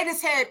told him, they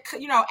just had,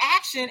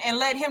 action and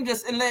let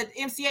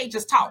MCA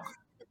just talk.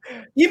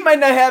 He might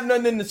not have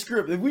nothing in the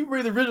script. If we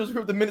read the original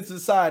script of Menace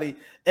Society,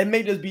 it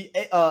may just be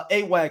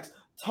AWACS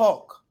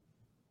talk.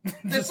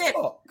 Just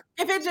talk.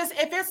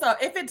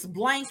 If it's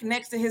blank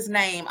next to his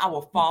name, I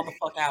will fall the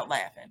fuck out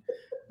laughing.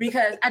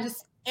 Because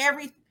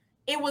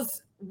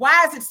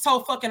why is it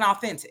so fucking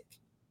authentic?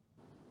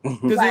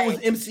 Because it was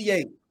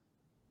MCA.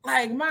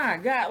 Like, my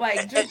God,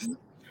 like just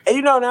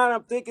and now that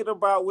I'm thinking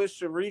about with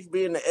Sharif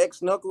being the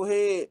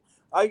ex-knucklehead,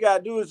 all you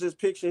gotta do is just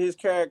picture his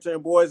character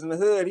in Boys in the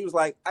Hood. He was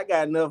like, I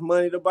got enough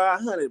money to buy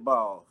 100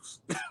 balls.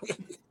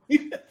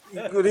 when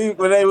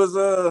they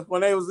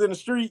was in the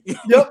street.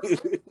 Yep.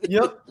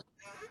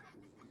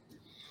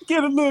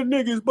 Get a little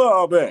nigga's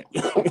ball back.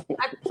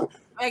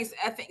 I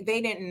think they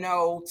didn't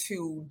know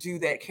to do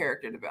that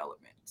character development.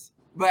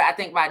 But I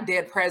think by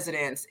Dead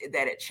Presidents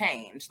that it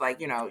changed. Like,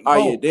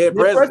 Dead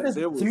Presidents.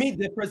 To me,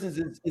 Dead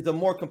Presidents is a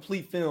more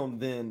complete film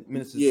than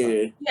Menace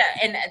Society. Yeah,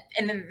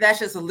 and that's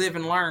just a live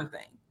and learn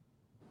thing.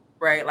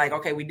 Right? Like,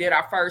 okay, we did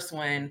our first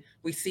one.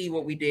 We see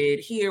what we did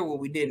here, what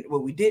we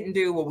didn't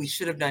do, what we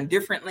should have done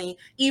differently,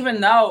 even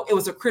though it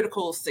was a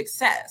critical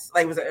success.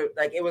 Like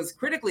it was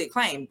critically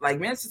acclaimed. Like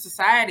Menace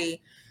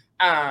Society,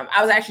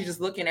 I was actually just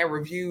looking at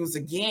reviews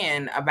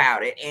again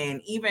about it.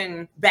 And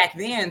even back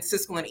then,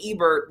 Siskel and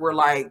Ebert were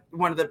like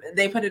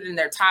they put it in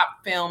their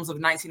top films of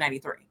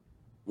 1993.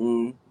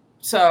 Mm.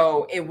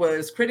 So it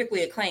was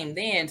critically acclaimed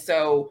then.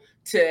 So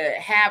to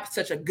have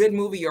such a good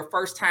movie your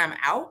first time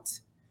out,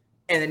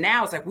 and then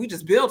now it's like, we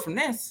just build from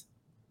this.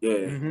 Yeah.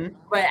 Mm-hmm.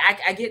 But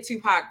I get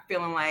Tupac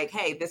feeling like,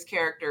 hey, this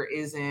character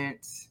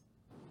isn't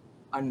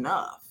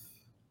enough.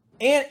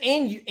 And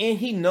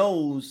he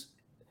knows,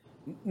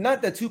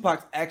 not that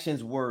Tupac's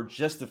actions were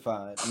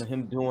justified,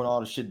 him doing all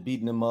the shit,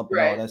 beating him up and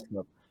all that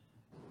stuff.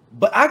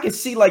 But I can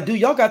see, like, dude,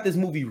 y'all got this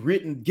movie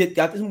written,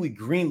 got this movie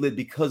greenlit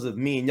because of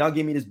me, and y'all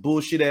give me this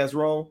bullshit ass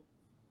role.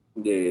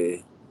 Yeah.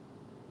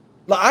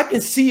 Like, I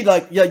can see,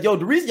 like, the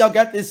reason y'all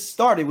got this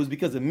started was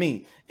because of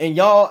me. And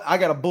I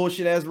got a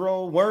bullshit ass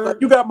role. Word.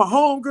 You got my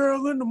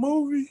homegirl in the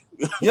movie.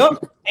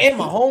 Yep. And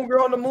my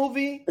homegirl in the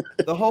movie.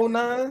 The whole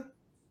nine.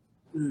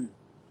 Mm.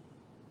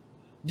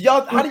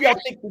 How do y'all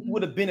think this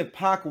would have been if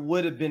Pac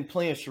would have been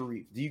playing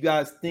Sharif? Do you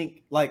guys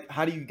think,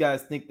 how do you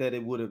guys think that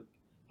it would have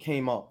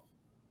came off?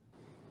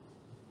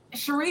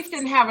 Sharif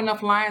didn't have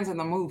enough lines in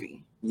the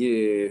movie.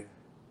 Yeah.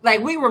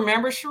 Like, we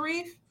remember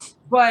Sharif,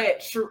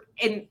 but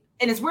and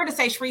it's weird to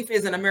say Sharif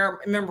isn't a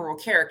memorable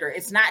character.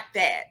 It's not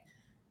that.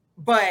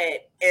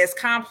 But as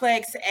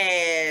complex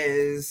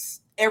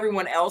as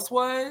everyone else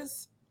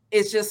was,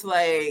 it's just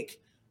like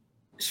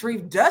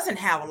Sharif doesn't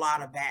have a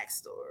lot of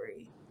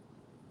backstory.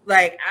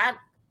 Like,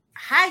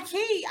 high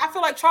key, I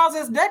feel like Charles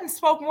S. Dutton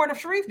spoke more than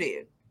Sharif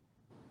did.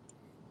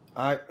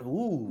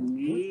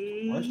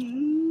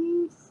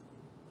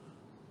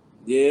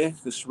 Yeah,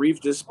 the Sharif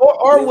just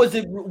or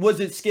was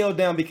it scaled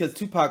down because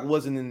Tupac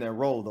wasn't in that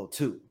role though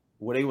too,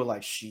 where they were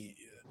like, shit,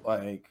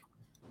 like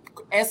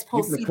Es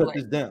we can cut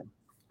this posible. down.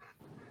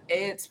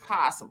 It's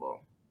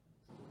possible.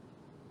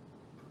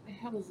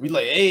 We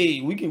like, hey,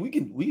 we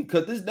can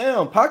cut this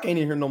down. Pac ain't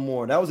in here no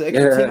more. That was an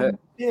extra 10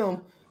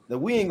 film that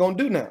we ain't gonna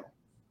do now.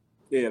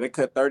 Yeah, they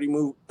cut 30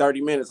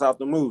 minutes off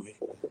the movie.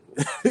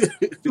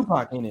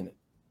 Tupac ain't in it.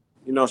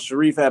 You know,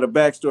 Sharif had a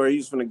backstory. He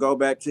was gonna go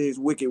back to his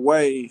wicked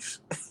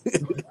ways.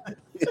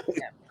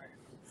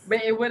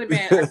 But it would have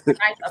been a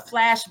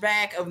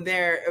flashback of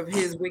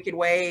his wicked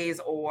ways,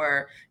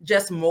 or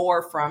just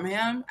more from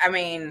him. I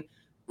mean,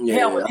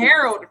 hell, with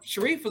Harold,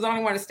 Sharif was the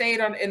only one that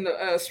stayed in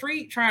the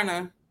street trying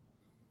to.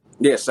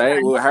 Yeah,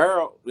 same with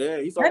Harold.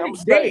 Yeah, he's like, I'm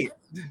staying.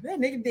 That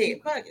nigga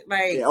dead. Fuck it.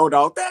 Like, yeah, hold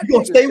on, you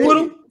gonna stay with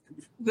him?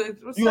 You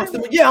gonna stay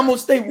with him? Yeah, I'm gonna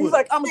stay with him. He's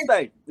like, I'm gonna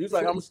stay. He's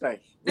like, I'm gonna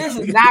stay. This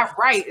is not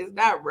right. It's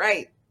not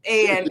right.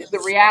 And the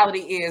reality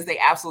is, they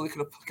absolutely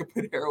could have fucking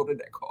put Harold in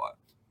that car.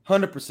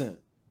 100%.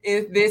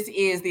 If this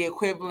is the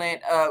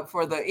equivalent of,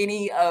 for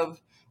any of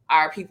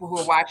our people who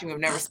are watching who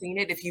have never seen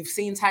it, if you've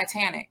seen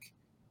Titanic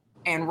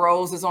and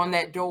Rose is on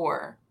that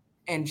door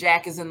and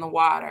Jack is in the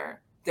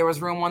water, there was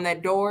room on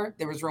that door,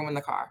 there was room in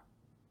the car.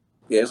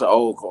 Yeah, it's an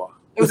old car.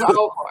 It was an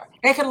old car.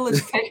 They could have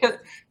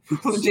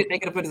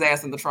put his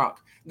ass in the trunk.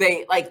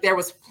 There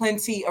was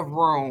plenty of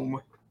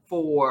room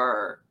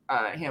for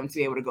him to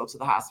be able to go to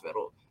the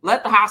hospital.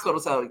 Let the hospital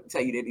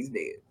tell you that he's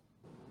dead.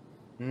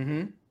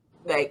 Mm-hmm.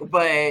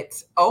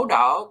 But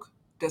O-Dog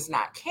does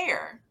not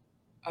care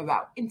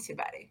about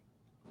anybody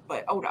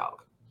but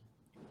O-Dog.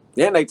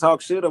 Then they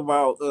talk shit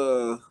about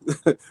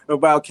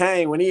about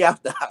Kane when he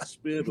out the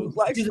hospital.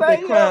 Like,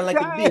 stay crying like a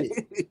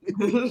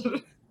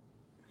bitch.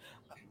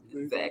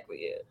 Exactly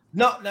it.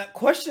 No,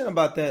 question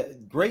about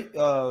that. Great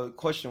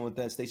question with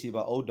that, Stacey,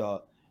 about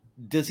O-Dog.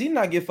 Does he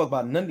not give a fuck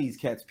about none of these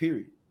cats?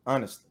 Period.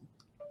 Honestly.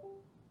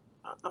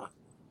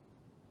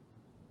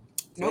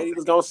 Nope. He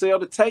was gonna sell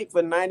the tape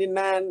for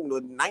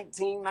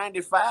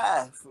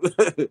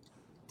 $19.95.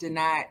 Did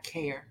not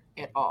care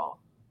at all.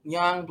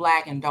 Young,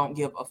 black, and don't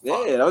give a fuck.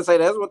 Yeah, I would say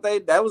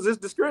that was his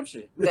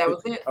description. That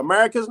was it.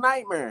 America's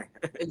nightmare.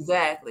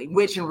 Exactly.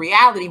 Which in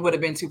reality would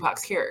have been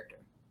Tupac's character.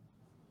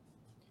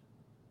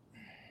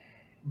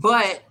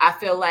 But I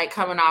feel like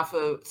coming off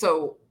of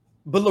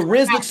But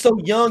Lorenz looks so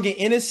young and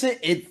innocent,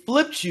 it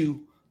flips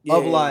you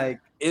of like,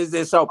 is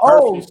this so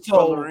perfect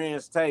for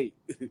Lorenz tape?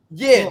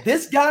 Yeah,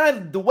 this guy,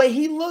 the way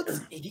he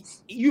looks,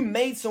 you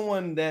made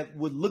someone that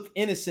would look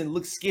innocent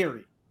look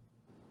scary.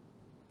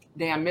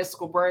 Damn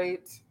mystical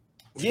braids.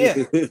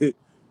 Yeah. Because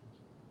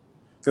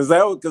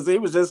he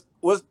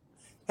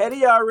had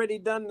he already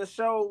done the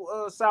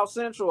show South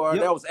Central, or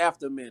that was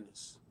after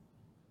Menace?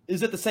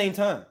 Is it the same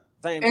time?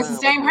 It's the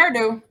same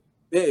hairdo.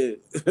 Yeah.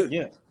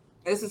 Yeah.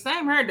 It's the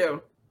same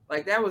hairdo.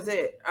 Like, that was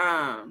it.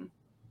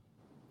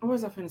 What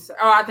was I finna say?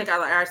 Oh, I think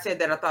I said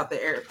that I thought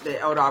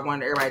the O-Dog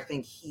wanted everybody to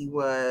think he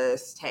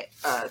was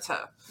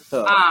tough.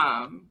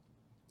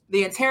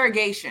 The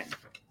interrogation.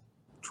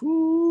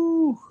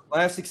 Woo.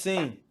 Classic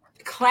scene.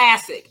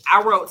 Classic.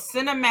 I wrote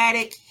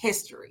cinematic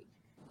history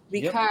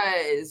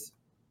because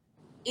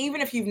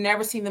even if you've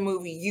never seen the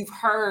movie, you've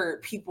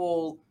heard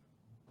people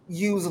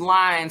use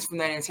lines from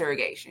that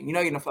interrogation. You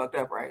know you're fucked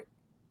up, right?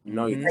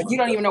 No, you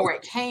don't even know where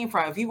it came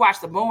from. If you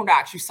watched the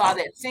Boondocks, you saw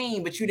that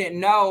scene, but you didn't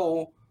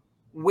know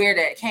where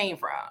that came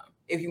from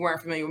if you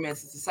weren't familiar with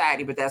Menace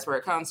Society, but that's where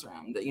it comes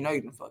from. That you know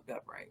you done fucked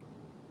up, right?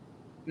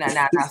 Now,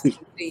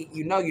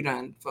 you know you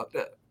done fucked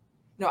up.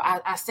 No,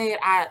 I said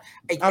I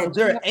was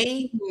there at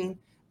 8?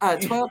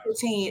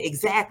 12:15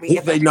 exactly. He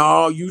said,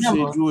 no, you said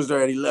you was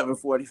there at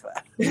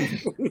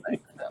 11:45.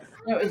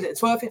 No, is it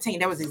 12:15?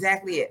 That was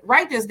exactly it.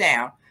 Write this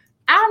down.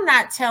 I'm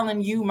not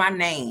telling you my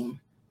name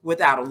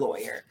without a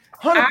lawyer.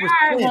 100%.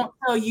 I won't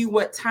tell you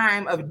what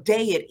time of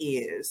day it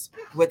is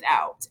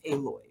without a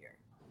lawyer.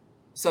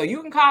 So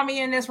you can call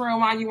me in this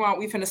room all you want.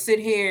 We finna sit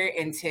here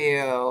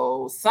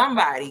until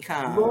somebody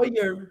comes.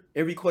 Lawyer.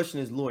 Every question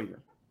is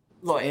lawyer.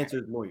 Lawyer. Answer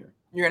is lawyer.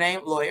 Your name?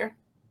 Lawyer.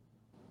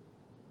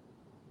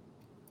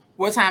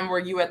 What time were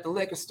you at the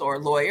liquor store?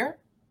 Lawyer.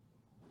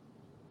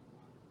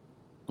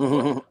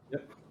 Yep.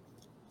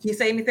 Can you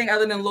say anything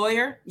other than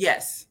lawyer?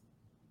 Yes.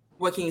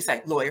 What can you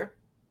say? Lawyer.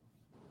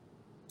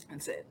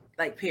 That's it.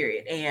 Like,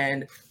 period.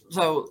 And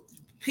so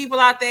people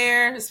out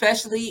there,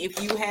 especially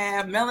if you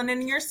have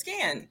melanin in your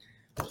skin,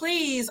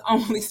 please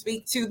only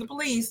speak to the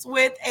police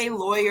with a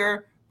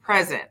lawyer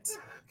present.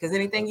 Because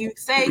anything you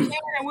say can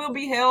and will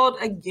be held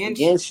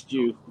against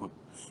you.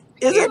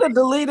 Is it a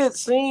deleted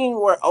scene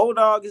where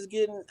O-Dog is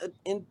getting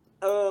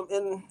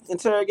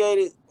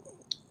interrogated?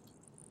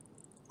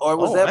 Or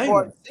was that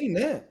part? I ain't seen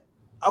that.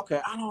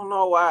 Okay, I don't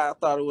know why I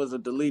thought it was a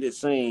deleted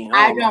scene.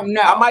 I don't know.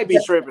 I might be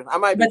tripping.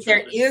 But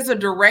there is a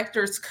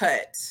director's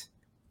cut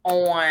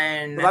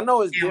on. I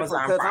know it's different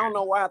because I don't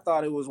know why I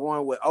thought it was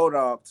one with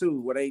O-Dog too,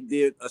 where they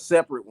did a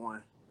separate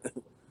one.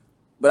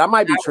 But I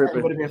might be tripping.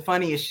 It would have been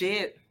funny as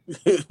shit.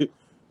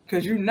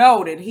 Because you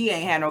know that he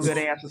ain't had no good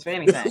answers for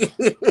anything.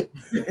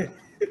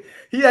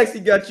 He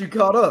actually got you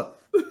caught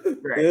up.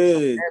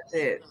 Right. That's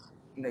it.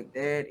 Like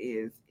that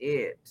is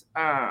it.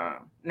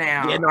 Now,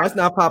 yeah, no, it's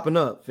not popping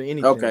up for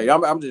anything. Okay,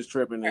 I'm just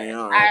tripping.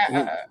 All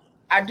right.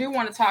 I do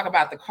want to talk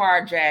about the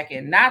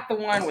carjacking, not the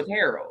one with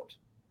Harold,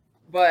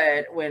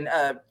 but when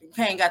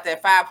Kane got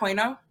that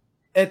 5.0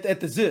 at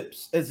the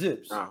Zips, at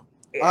Zips. Oh.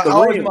 He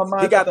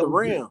got the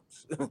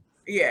rims.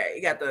 Yeah,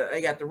 he got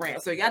the rim.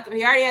 So he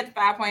already had the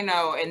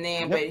 5.0, and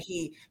then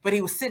but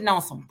he was sitting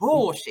on some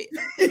bullshit.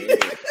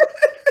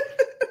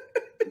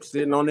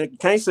 Sitting on that,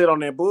 can't sit on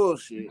that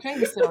bullshit. You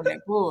can't sit on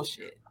that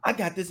bullshit. I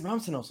got this, but I'm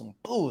sitting on some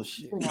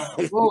bullshit.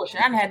 I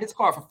done had this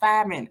car for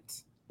 5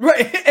 minutes.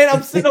 Right, and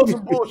I'm sitting on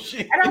some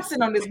bullshit. And I'm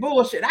sitting on this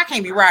bullshit. I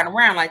can't be riding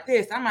around like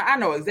this. I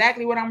know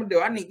exactly what I'm gonna do.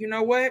 I need, you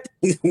know what?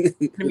 Let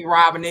me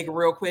rob a nigga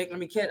real quick. Let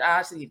me catch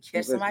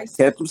somebody.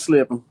 Catch them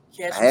slipping.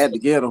 I had to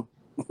get them.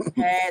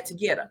 Had to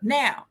get them.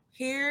 Now,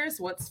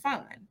 here's what's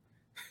fun.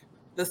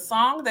 The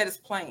song that is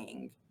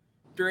playing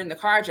during the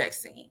carjack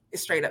scene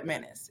is straight up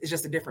Menace. It's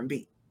just a different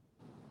beat.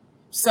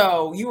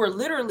 So you are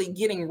literally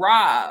getting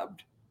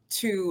robbed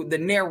to the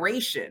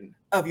narration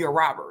of your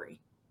robbery.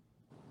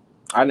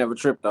 I never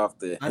tripped off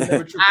that.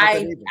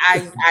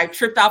 I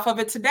tripped off of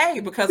it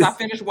today because I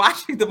finished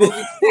watching the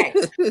movie today.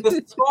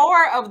 The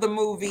score of the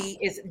movie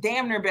is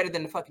damn near better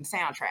than the fucking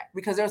soundtrack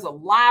because there's a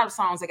lot of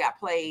songs that got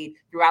played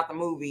throughout the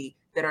movie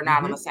that are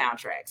not on the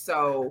soundtrack.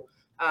 So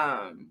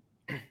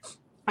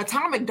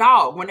Atomic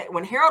Dog,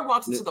 when Harold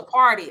walks into the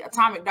party,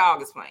 Atomic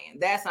Dog is playing.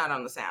 That's not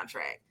on the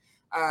soundtrack.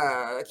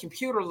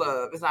 Computer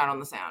Love is not on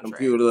the soundtrack.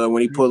 Computer Love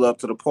when he pull up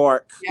to the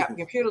park. Yeah,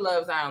 Computer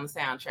Love is not on the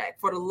soundtrack.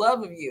 For the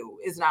Love of You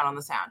is not on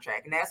the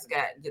soundtrack, and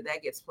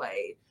that gets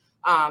played.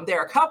 There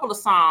are a couple of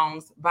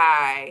songs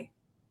by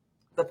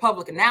the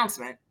Public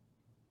Announcement.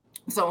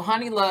 So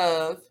Honey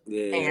Love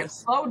and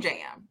Slow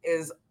Jam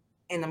is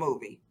in the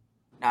movie,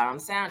 not on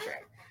the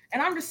soundtrack.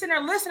 And I'm just sitting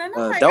there listening.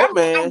 I'm Dope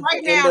Man,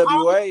 right now.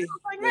 NWA.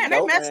 Like, man,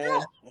 they messed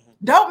up.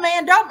 Dope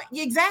Man.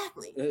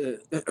 Exactly.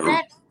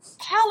 That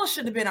hella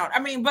should have been on. I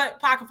mean,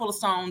 but Pocket Full of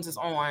Stones is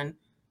on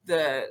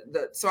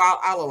the so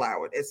I'll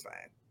allow it. It's fine.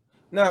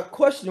 Now,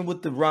 question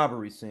with the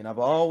robbery scene. I've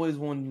always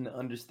wanted to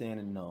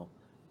understand and know.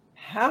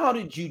 How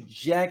did you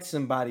jack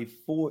somebody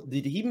for?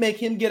 Did he make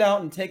him get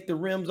out and take the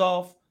rims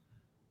off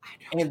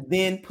and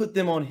then put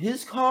them on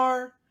his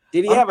car?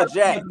 Did he have a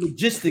jack? The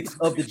logistics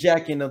of the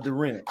jacking of the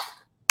rims.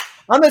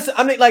 I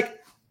mean, like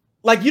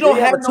you don't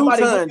have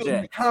nobody with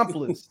an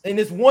accomplice, and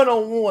it's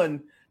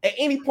one-on-one. At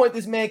any point,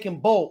 this man can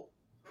bolt.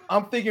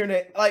 I'm figuring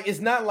that like it's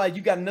not like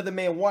you got another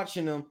man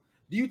watching him.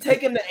 Do you take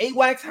him to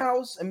AWAC's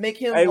house and make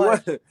him? Hey,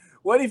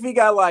 what if he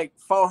got like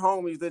 4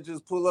 homies that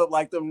just pull up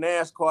like them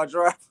NASCAR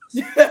drivers?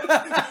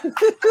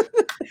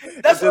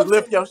 That's just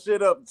lift your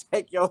shit up,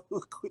 take your.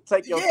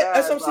 Yeah,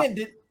 that's what I'm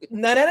saying.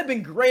 Now that'd have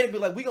been great. It'd be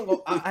like we gonna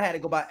go. I had to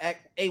go by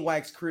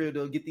AWAC's crib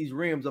to get these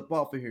rims up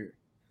off of here.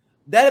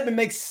 That even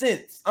makes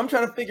sense. I'm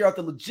trying to figure out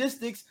the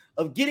logistics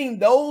of getting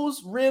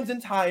those rims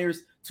and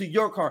tires to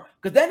your car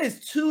because that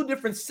is 2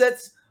 different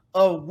sets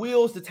of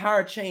wheels to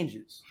tire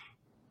changes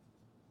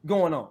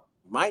going on.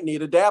 Might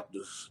need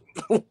adapters.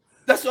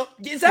 That's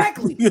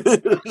exactly.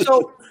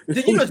 So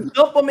did you just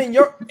dump them in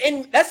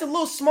and that's a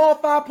little small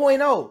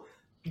 5.0.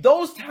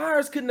 Those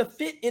tires couldn't have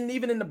fit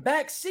even in the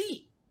back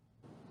seat.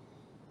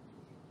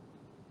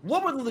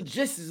 What were the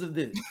logistics of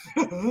this?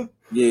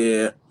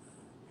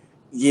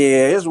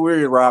 Yeah, it's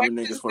weird robbing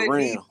niggas for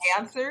real.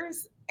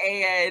 Answers,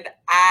 and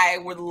I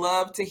would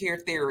love to hear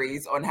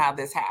theories on how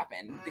this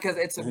happened because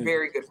it's a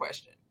very good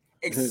question.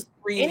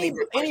 Extremely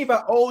good question. Any of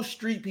our old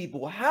street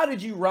people, how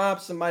did you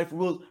rob somebody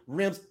for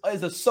rims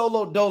as a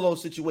solo dolo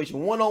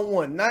situation,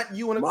 one-on-one, not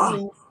you and a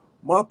crew?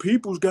 My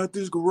people's got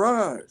this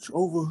garage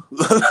over.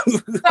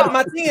 So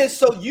my thing is,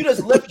 so you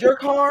just left your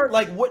car?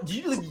 Like, what? Do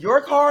you leave your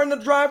car in the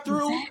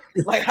drive-through?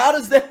 Like, how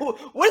does that?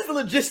 What is the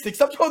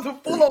logistics? I'm talking to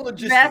full-on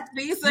logistics.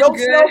 No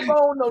cell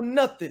phone, no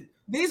nothing.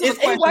 Is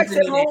AWACS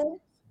at home?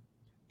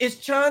 Is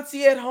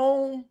Chauncey at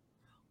home?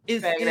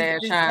 Is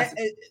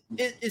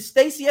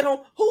Stacy at home?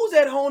 Who's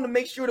at home to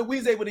make sure that we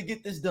was able to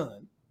get this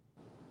done?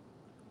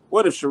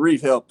 What if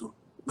Sharif helped him?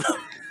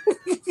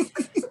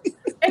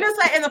 And it's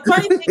like, and the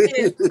funny thing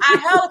is, I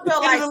hella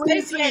feel like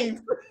Stacy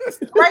ain't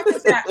write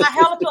this down. I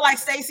hella feel like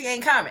Stacy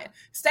ain't coming.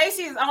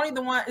 Stacy is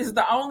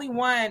the only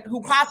one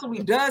who possibly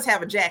does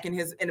have a jack in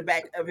the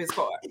back of his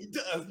car. He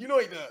does. You know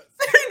he does.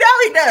 You know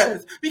he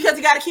does because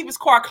he got to keep his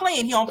car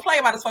clean. He don't play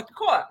about his fucking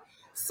car.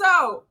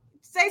 So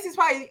Stacy's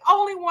probably the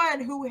only one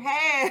who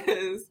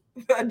has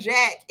a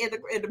jack in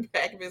the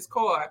back of his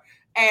car,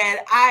 and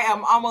I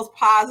am almost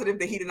positive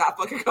that he did not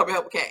fucking come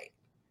help Kane.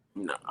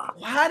 No.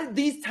 How did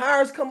these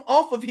tires come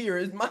off of here?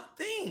 Is my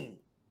thing.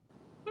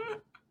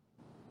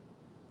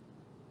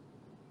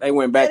 They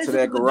went back to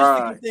that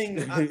garage.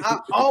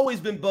 I've always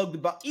been bugged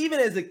about. Even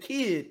as a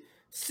kid,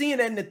 seeing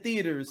that in the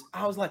theaters,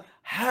 I was like,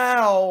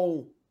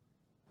 how?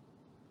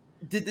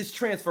 did this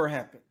transfer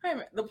happen? Wait a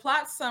minute. The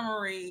plot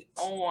summary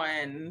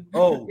on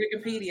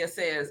Wikipedia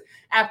says,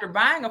 after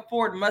buying a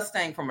Ford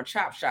Mustang from a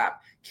chop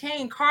shop,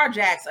 Kane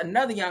carjacks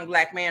another young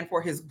black man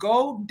for his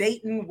gold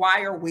Dayton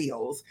wire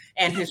wheels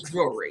and his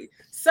jewelry.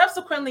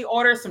 Subsequently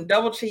orders some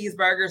double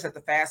cheeseburgers at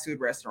the fast food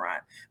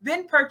restaurant.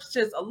 Then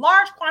purchases a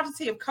large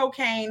quantity of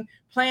cocaine,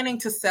 planning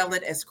to sell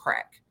it as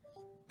crack.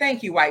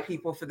 Thank you, white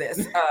people, for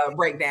this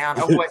breakdown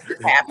of what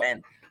just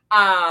happened.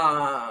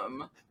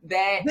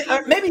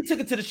 That maybe he took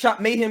it to the shop,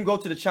 made him go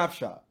to the chop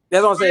shop.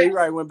 That's what I'm saying. He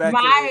right went back.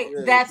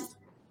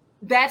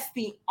 That's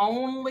the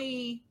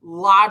only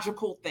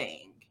logical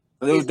thing.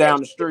 It was down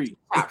the street.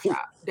 Chop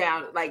shop,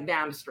 down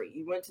the street.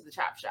 You went to the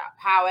chop shop.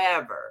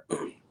 However,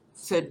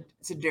 to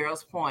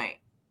Daryl's point,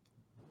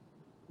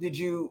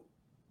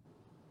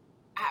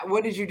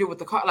 what did you do with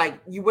the car?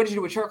 What did you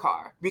do with your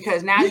car?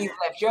 Because now you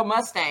left your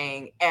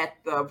Mustang at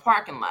the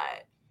parking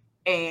lot.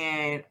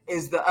 And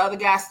is the other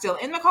guy still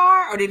in the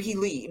car, or did he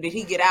leave? Did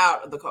he get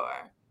out of the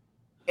car?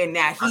 And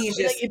now he's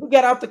just... If you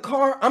get out the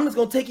car, I'm just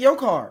going to take your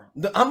car.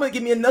 I'm going to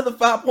give me another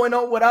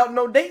 5.0 without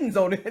no Dayton's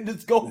on it and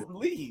just go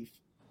leave.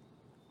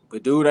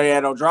 But dude, they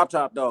had no drop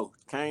top, though.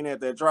 Kane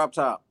had that drop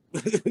top.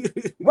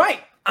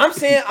 Right. I'm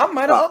saying I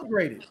might have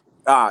upgraded.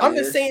 I'm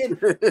just saying,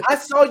 I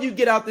saw you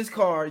get out this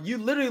car. You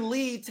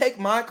literally take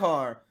my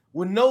car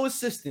with no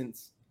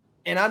assistance,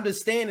 and I'm just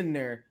standing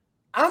there.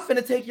 I'm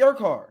finna take your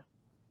car.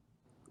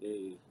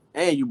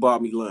 And you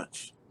bought me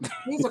lunch.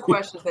 These are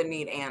questions that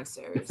need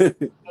answers.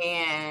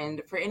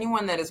 And for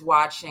anyone that is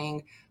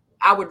watching,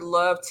 I would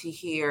love to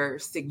hear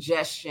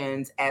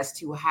suggestions as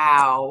to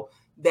how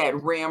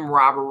that rim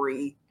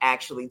robbery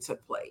actually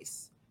took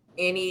place.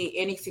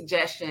 Any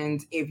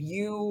suggestions? If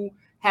you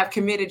have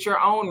committed your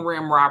own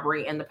rim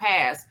robbery in the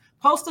past,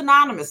 post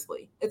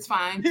anonymously. It's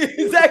fine.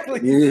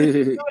 Exactly.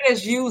 Do it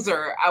as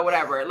user or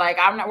whatever.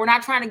 We're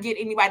not trying to get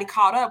anybody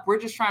caught up. We're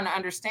just trying to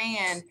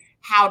understand,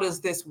 how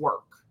does this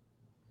work?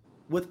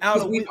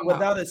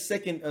 Without a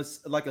second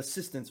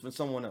assistance from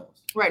someone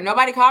else. Right.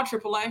 Nobody called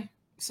AAA.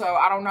 So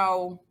I don't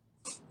know.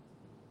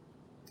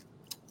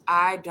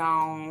 I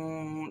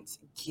don't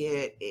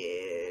get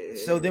it.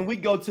 So then we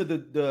go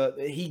to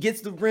he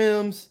gets the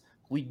rims.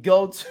 We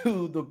go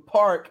to the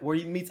park where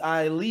he meets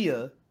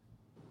Alina.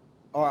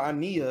 At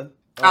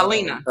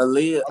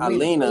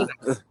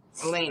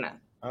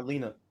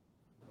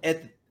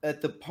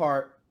the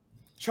park.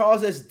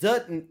 Charles S.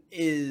 Dutton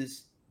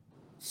is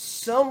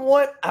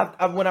somewhat.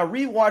 When I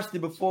rewatched it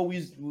before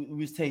we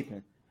was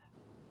taping,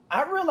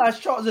 I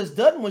realized Charles S.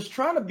 Dutton was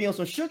trying to be on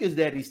some Sugar's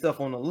Daddy stuff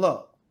on the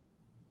low.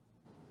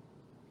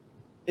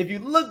 If you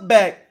look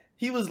back,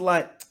 he was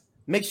like,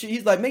 make sure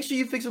you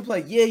fix a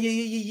plate.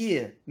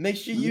 Yeah. Make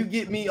sure you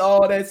get me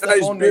all that stuff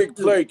nice on there. Big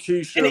plate,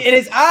 Keisha. And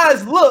his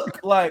eyes look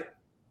like,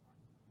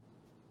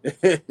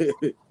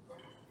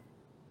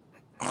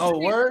 oh,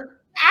 word.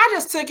 I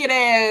just took it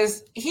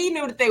as he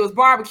knew that they was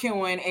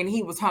barbecuing and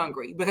he was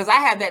hungry, because I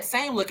had that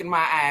same look in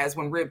my eyes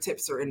when rib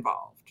tips are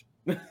involved.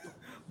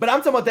 But I'm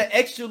talking about that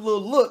extra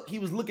little look. He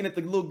was looking at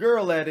the little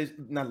girl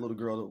not little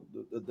girl,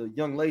 the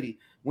young lady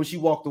when she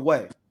walked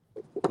away.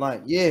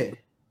 Like, yeah,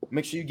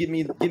 make sure you give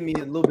me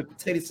a little bit of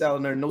potato salad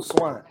in there, no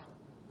swine.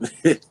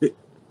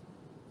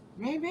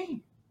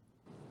 Maybe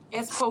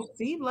it's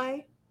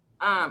possible.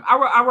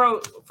 I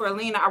wrote for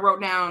Alina. I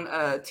wrote down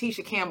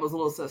Tisha Campbell's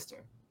little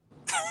sister.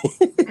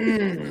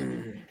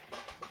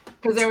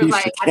 Because there was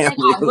I think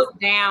I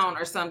looked down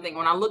or something.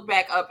 When I look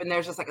back up, and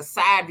there's just a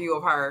side view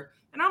of her,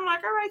 and I'm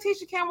like, all right,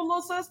 Tisha Campbell,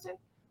 little sister.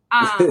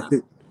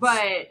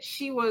 But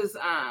she was,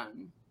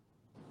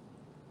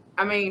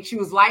 she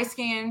was light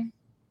skinned.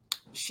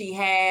 She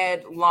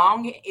had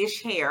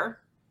long-ish hair,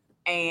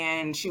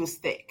 and she was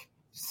thick.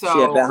 So she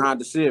had that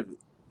Honda Civic.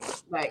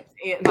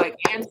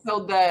 And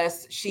so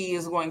thus she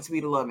is going to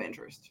be the love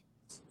interest.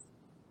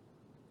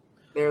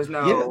 There's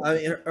no.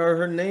 Yeah,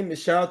 her name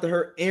is, shout out to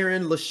her,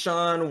 Erin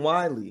LaShawn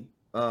Wiley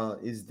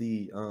is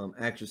the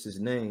actress's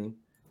name.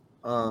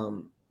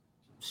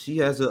 She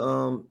has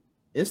a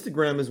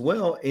Instagram as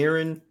well.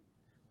 Erin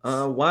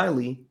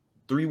Wiley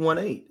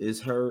 318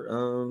 is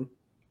her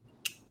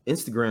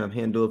Instagram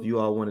handle. If you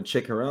all want to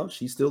check her out,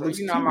 she still looks.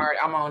 I'm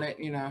on it.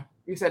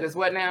 You said it's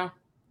what now?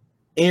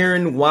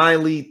 Erin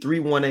Wiley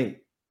 318.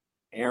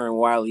 Erin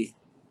Wiley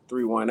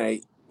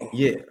 318.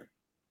 Yeah.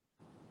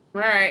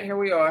 All right, here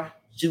we are.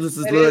 She looks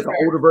like an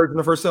older version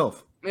of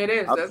herself. It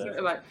is.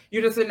 Okay. That's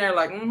you're just sitting there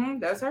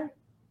that's her.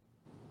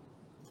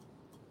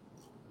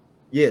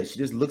 Yeah, she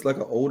just looks like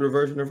an older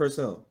version of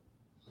herself.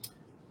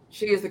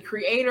 She is the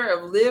creator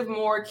of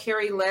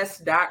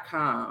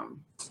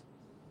LiveMoreCarryLess.com.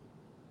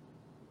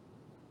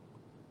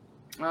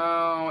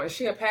 Oh, is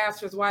she a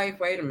pastor's wife?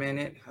 Wait a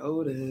minute.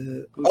 Hold up.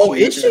 Oh,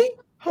 is she?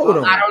 Hold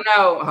on. I don't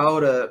know.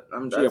 Hold up.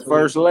 I'm just a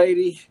first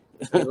lady.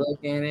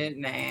 Looking it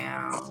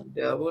now.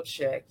 Double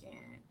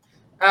checking.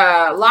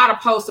 A lot of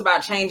posts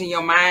about changing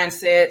your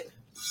mindset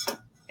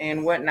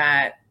and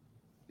whatnot.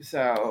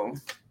 So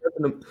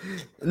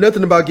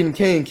nothing about getting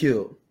Kane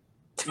killed.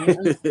 No.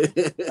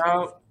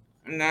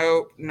 I'm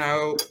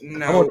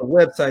on the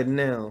website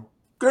now.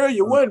 Girl,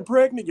 you wasn't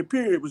pregnant. Your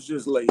period was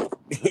just late.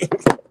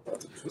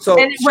 So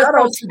shout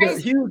out to the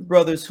Hughes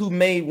brothers who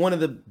made one of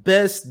the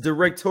best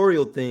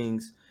directorial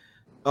things.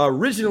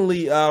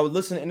 Originally, I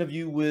listened to an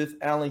interview with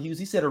Alan Hughes.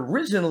 He said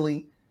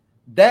originally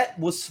that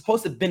was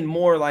supposed to have been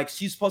more like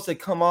she's supposed to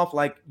come off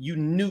like you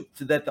knew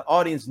that the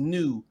audience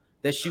knew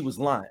that she was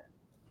lying.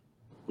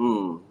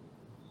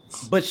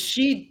 But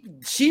she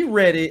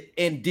read it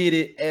and did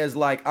it as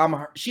like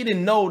she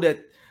didn't know that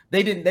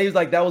they was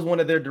like that was one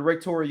of their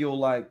directorial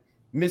like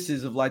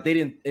misses of like they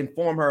didn't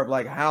inform her of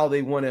like how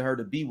they wanted her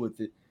to be with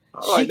it.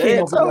 She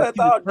came up with like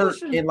she was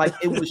hurt and like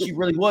it was she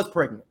really was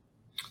pregnant.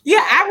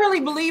 Yeah,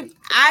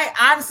 I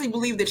honestly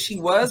believe that she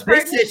was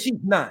pregnant. They said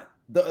she's not.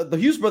 The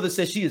Hughes brothers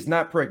said she is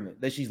not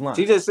pregnant, that she's lying.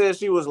 She just said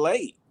she was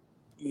late.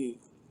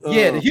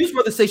 Yeah, the Hughes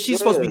brothers say she's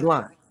supposed to be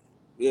lying.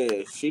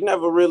 Yeah, she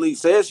never really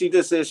said, she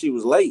just said she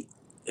was late.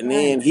 And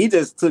then he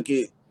just took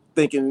it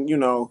thinking, you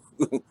know,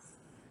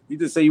 you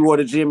just say you wore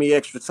the Jimmy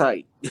extra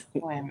tight.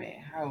 Wait a minute,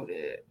 hold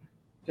it.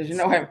 Because you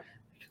know what?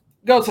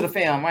 Go to the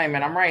film. Wait a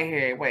minute, I'm right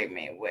here. Wait a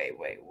minute, wait.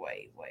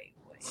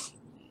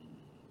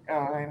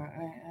 Oh,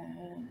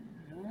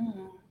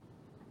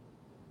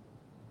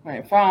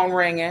 wait, phone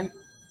ringing.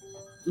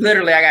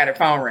 Literally, I got her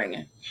phone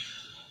ringing.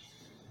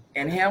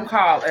 And her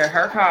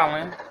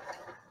calling.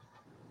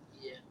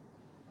 Yeah.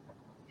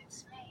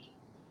 It's me.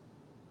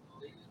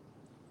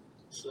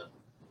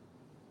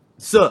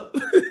 Sup?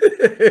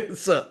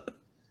 Sup?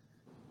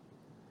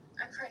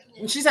 I'm pregnant.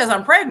 And she says,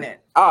 I'm pregnant.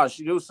 Oh,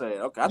 she do say it.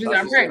 Okay, I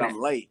thought she said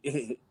I'm late.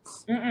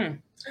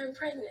 I'm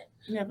pregnant.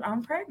 Yeah,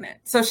 I'm pregnant.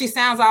 So she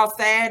sounds all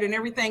sad and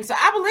everything. So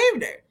I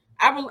believed her.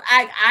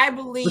 I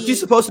believe. But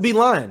she's supposed to be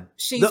lying.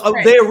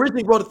 They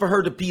originally wrote it for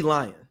her to be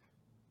lying.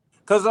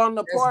 Because on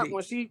the part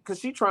when she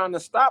trying to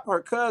stop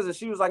her cousin,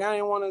 she was like, I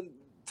didn't want to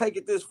take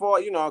it this far,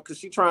 you know, because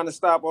she trying to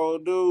stop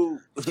old dude.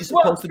 She's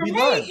supposed to be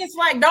lying. It's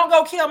like, don't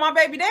go kill my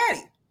baby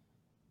daddy.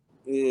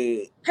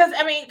 Yeah.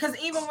 Because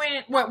even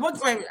when I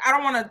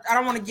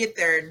don't want to get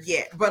there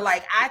yet, but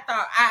like I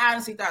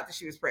honestly thought that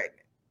she was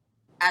pregnant.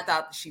 I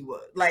thought that she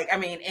would. Like, I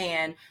mean,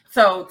 and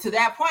so to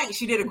that point,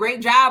 she did a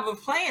great job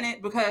of playing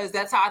it because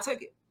that's how I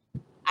took it.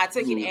 I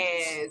took it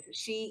as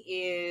she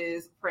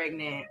is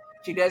pregnant.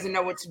 She doesn't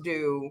know what to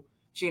do.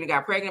 She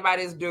got pregnant by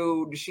this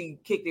dude. She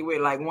kicked it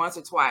with like once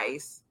or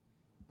twice.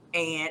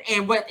 And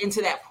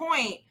to that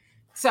point,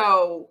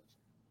 so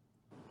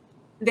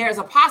there's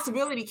a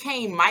possibility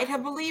Kane might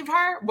have believed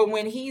her, but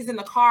when he's in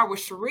the car with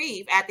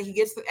Sharif after he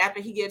gets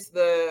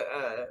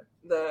the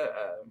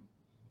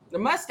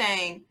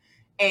Mustang,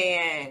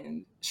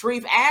 and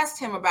Sharif asked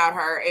him about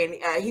her,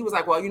 and he was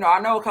like, "Well, you know,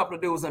 I know a couple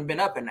of dudes have been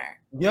up in there."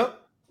 Yep.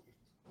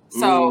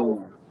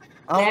 So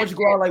I don't want you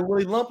to go out like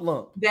Willie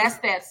Lump. That's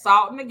that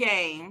salt in the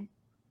game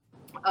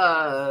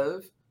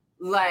of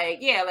like,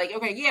 yeah, like,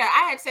 okay, yeah,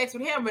 I had sex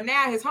with him, but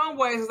now his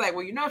homeboys is like,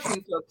 well, you know, she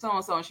can fuck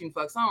so-and-so and she can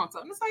fuck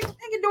so-and-so. And it's like,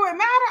 nigga, do it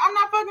matter? I'm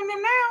not fucking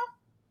them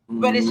now.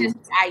 But it's just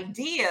the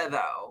idea,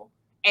 though.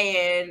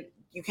 And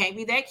you can't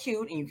be that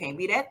cute and you can't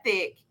be that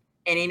thick.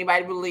 And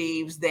anybody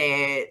believes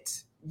that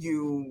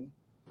you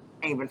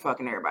ain't been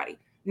fucking everybody.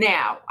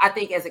 Now, I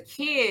think as a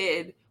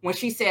kid, when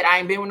she said, I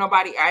ain't been with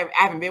nobody, I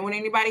haven't been with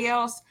anybody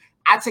else,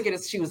 I took it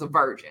as she was a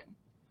virgin.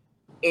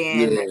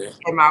 And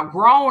at my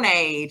grown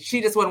age,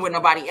 she just wasn't with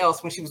nobody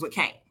else when she was with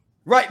Kane.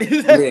 Right.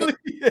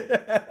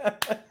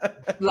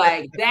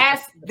 Like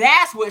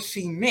that's what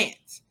she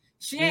meant.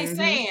 She ain't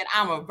saying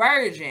I'm a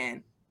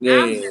virgin.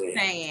 I'm just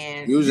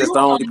saying you was just the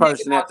only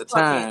person at the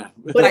time.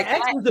 But like, it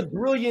actually was a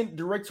brilliant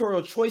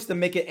directorial choice to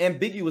make it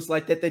ambiguous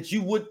like that. That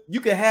you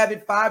could have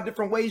it 5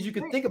 different ways you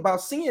could think about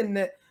seeing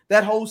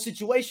that whole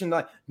situation.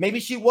 Like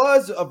maybe she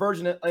was a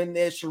virgin and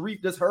that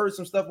Sharif just heard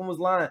some stuff and was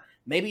lying.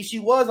 Maybe she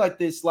was like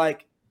this,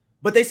 like.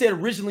 But they said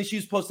originally she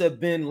was supposed to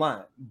have been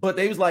lying. But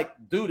they was like,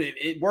 dude,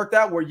 it worked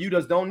out where you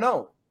just don't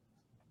know.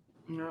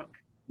 Yeah.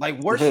 Like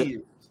where she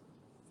is.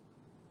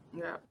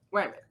 Yeah.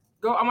 Wait a minute.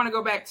 I want to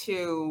go back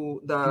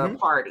to the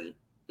party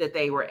that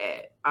they were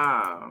at.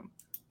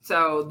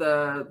 So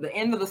the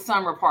end of the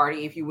summer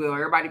party, if you will,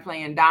 everybody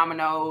playing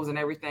dominoes and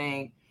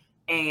everything.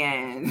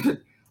 And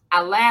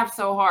I laughed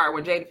so hard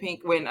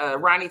when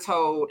Ronnie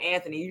told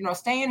Anthony, you know,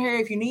 stay in here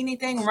if you need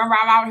anything. Remember,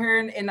 I'm out here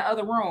in the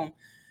other room.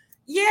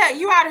 Yeah,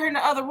 you out here in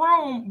the other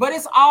room, but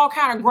it's all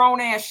kind of grown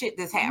ass shit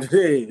that's happening.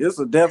 Hey, it's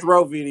a death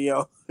row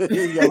video. And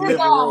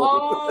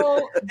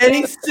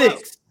he's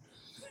 6.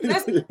 No,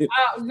 it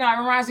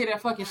reminds me of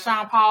that fucking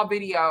Sean Paul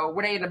video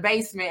where they in the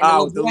basement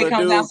and the boy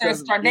comes downstairs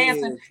and start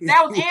dancing.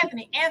 That was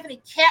Anthony.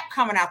 Anthony kept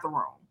coming out the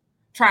room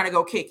trying to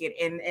go kick it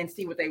and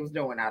see what they was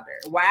doing out there.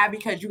 Why?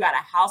 Because you got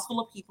a house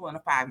full of people and a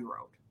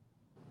 5-year-old.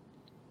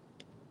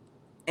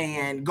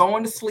 And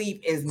going to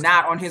sleep is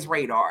not on his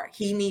radar.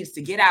 He needs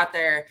to get out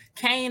there.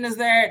 Kane is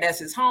there. That's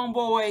his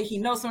homeboy. He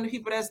knows so many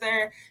people that's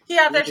there. He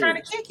out there trying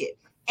to kick it.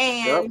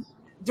 And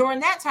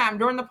during that time,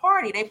 during the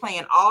party, they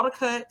playing all the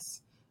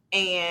cuts.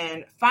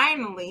 And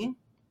finally,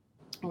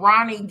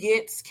 Ronnie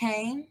gets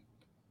Kane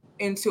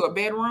into a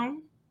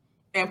bedroom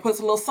and puts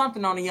a little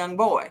something on the young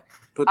boy.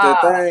 Put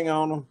that thing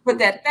on them. Put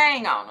that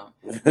thing on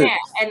them. Yeah,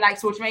 and like,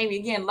 so which made me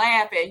again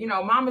laugh at, you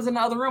know, Mama's in the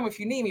other room if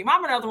you need me.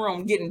 Mama in the other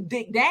room getting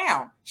dick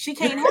down. She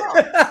can't help.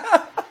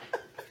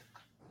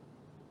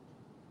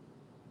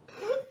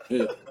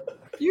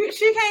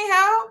 She can't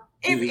help.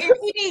 If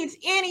he needs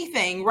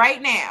anything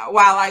right now,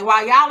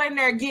 while y'all in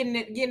there getting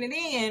it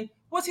in,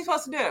 what's he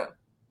supposed to do?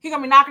 He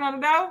gonna be knocking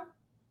on the door?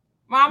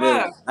 Mama,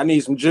 yeah, I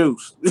need some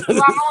juice.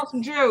 Mama, I want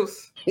some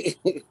juice.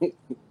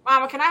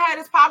 Mama, can I have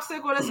this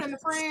popsicle that's in the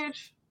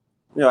fridge?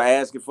 You know,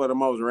 asking for the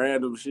most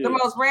random shit. The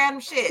most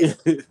random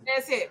shit.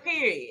 That's it,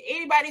 period.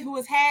 Anybody who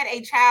has had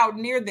a child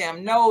near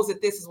them knows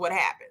that this is what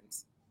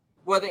happens.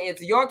 Whether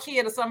it's your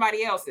kid or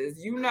somebody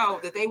else's, you know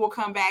that they will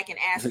come back and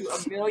ask you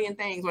a million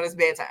things when it's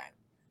bedtime.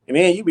 And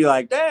then you be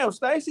like, damn,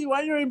 Stacy,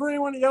 why you ain't bring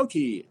one of your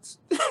kids?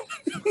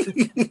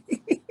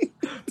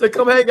 To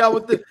come hang out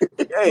with the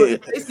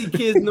Stacy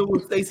kids knew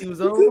what Stacy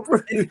was on.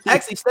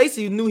 Actually,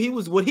 Stacy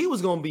knew what he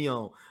was gonna be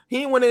on.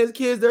 He ain't one of his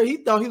kids there. He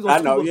thought he was gonna.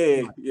 I know,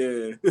 yeah.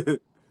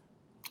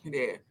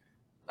 Yeah.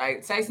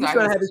 Like Stacy's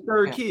trying to have his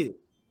third kid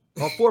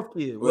or fourth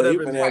kid,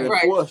 whatever.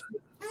 Right.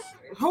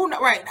 Who know?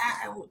 Right.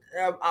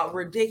 A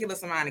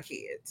ridiculous amount of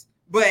kids.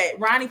 But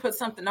Ronnie put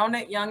something on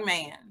that young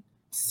man,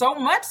 so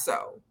much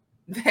so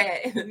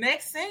that in the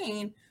next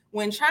scene,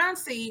 when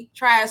Chauncey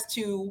tries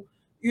to,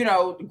 you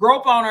know,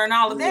 grope on her and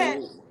all of that,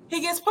 he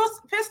gets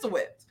pistol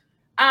whipped.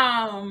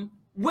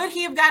 Would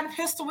he have gotten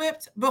pistol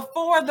whipped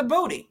before the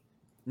booty?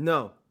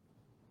 No,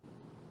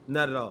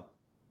 not at all.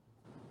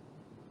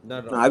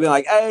 Not at all. I'd be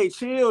like, hey,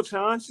 chill,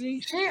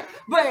 Chauncey. Chill.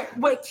 But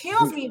what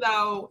kills me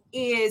though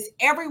is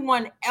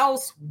everyone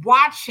else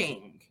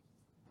watching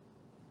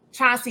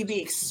Chauncey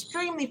be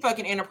extremely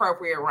fucking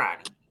inappropriate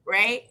Ronnie,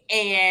 right?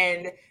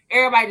 And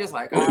everybody just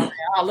like, oh,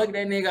 look at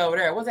that nigga over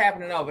there. What's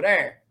happening over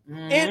there?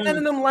 Mm-hmm. And none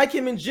of them like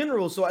him in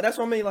general. So that's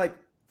what I mean. Like,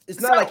 it's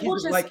not like he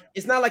was like,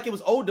 it's not like it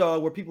was Old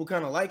Dog where people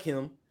kind of like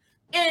him.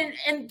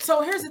 And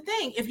so here's the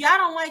thing: if y'all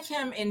don't like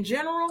him in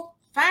general,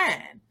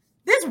 fine.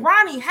 This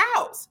Ronnie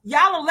house,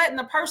 y'all are letting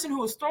the person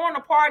who is throwing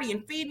a party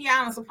and feeding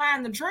y'all and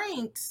supplying the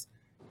drinks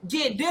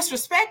get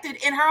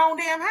disrespected in her own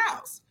damn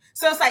house.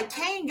 So it's like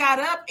Kane got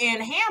up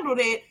and handled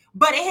it,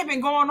 but it had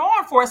been going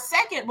on for a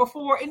second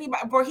before he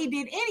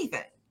did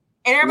anything,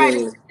 and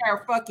everybody just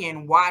there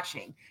fucking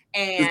watching.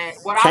 And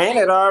what Kane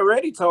had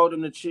already told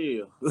him to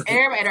chill.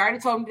 Everybody had already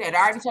told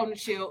him to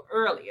chill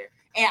earlier.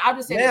 And I'll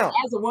just say now, this,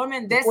 as a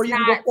woman, that's before you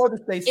not. Go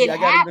further, Stacey,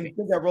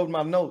 I wrote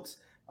my notes.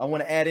 I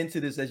want to add into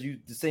this as you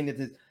saying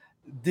that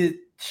did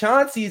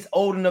Chauncey's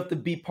old enough to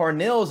be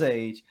Parnell's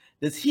age?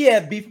 Does he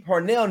have beef with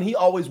Parnell, and he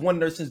always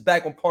wanted her since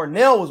back when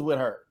Parnell was with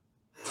her?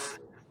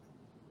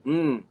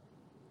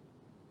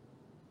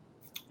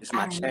 It's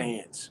my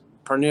chance.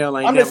 Parnell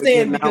ain't. I'm just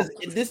saying because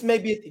this may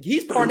be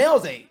he's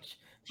Parnell's age.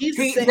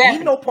 He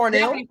know Parnell.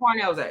 Definitely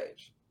Parnell's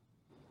age.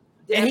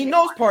 Definitely. And he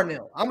knows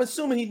Parnell. I'm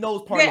assuming he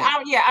knows Parnell.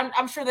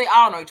 I'm sure they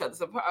all know each other.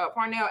 So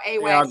Parnell,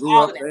 AWAX,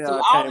 all of them.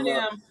 So all of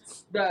them,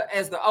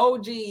 as the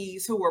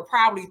OGs who were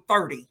probably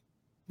 30,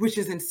 which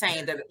is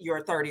insane that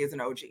you're 30 as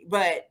an OG.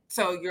 But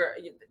so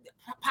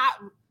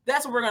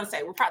that's what we're gonna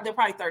say. They're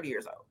probably 30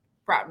 years old.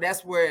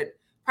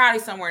 Probably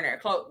somewhere in there,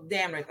 close,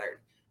 damn near 30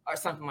 or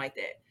something like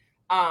that.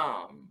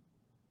 I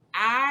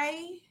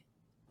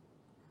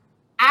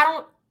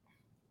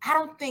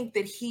don't think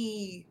that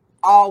he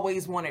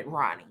always wanted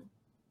Ronnie.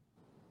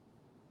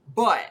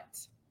 But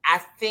I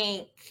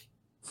think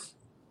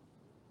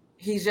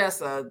he's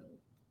just a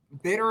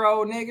bitter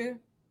old nigga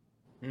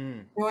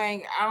who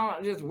ain't,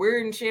 just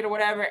weird and shit or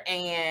whatever,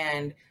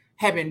 and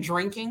have been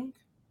drinking.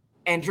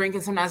 And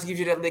drinking sometimes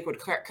gives you that liquid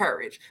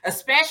courage,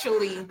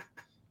 especially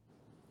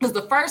because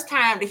the first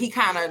time that he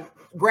kind of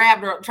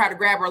tried to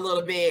grab her a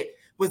little bit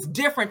was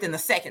different than the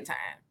second time.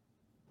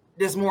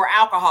 There's more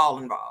alcohol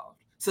involved.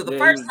 So the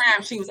first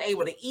time she was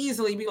able to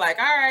easily be like,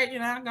 all right,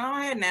 go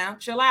ahead now,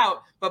 chill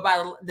out. But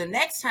by the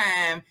next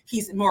time,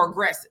 he's more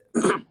aggressive.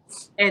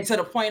 And to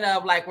the point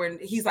of like when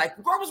he's like,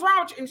 what was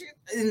wrong with you?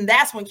 And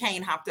that's when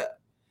Kane hopped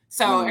up.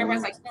 So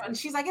everybody's like, and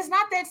she's like, it's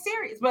not that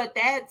serious. But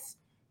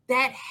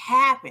that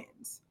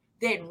happens.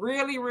 That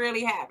really,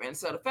 really happens.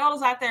 So the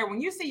fellas out there,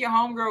 when you see your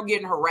homegirl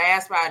getting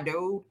harassed by a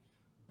dude,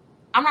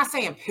 I'm not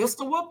saying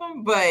pistol whoop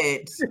him,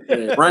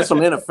 but run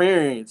some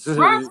interference. Or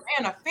something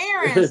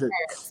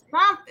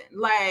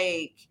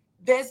like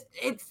this.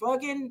 It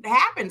fucking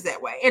happens that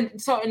way.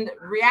 And so, and the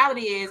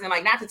reality is, and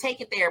like not to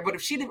take it there, but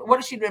what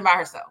if she'd been by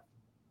herself?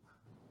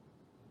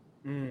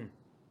 I'm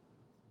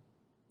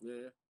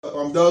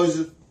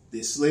Doja.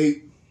 They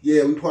sleep.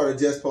 Yeah, we part of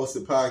Just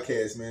Posted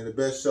Podcast, man. The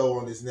best show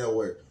on this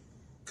network.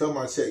 Come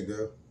on, check,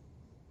 girl.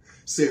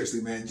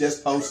 Seriously, man.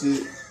 Just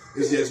Posted.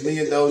 It's just me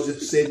and Doja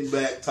sitting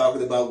back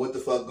talking about what the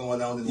fuck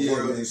going on in the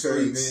world and the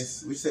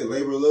streets. We said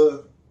labor of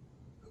love.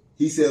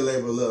 He said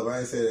labor of love. I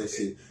ain't say that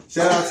shit.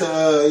 Shout out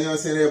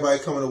to everybody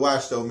coming to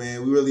watch though,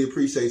 man. We really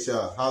appreciate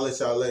y'all. Holla at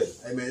y'all later.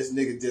 Hey man, this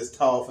nigga just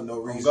tall for no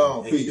reason. I'm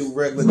gone. And he do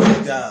regular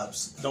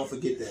jobs. Don't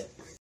forget that.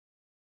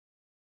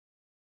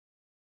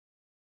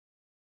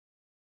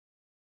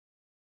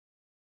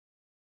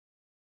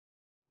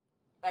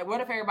 Like,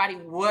 what if everybody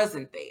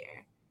wasn't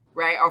there?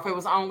 right? Or if it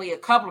was only a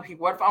couple of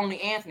people, what if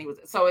only Anthony was?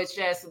 So it's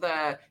just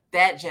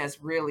that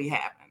just really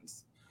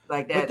happens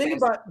like that. But think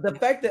about the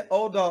fact that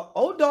old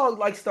dog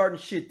like starting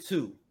shit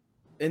too.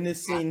 In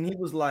this scene, he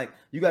was like,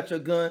 "You got your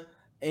gun,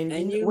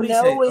 and you what do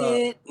you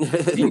say?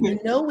 it. You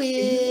know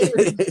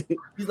it."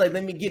 He's like,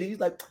 "Let me get it." He's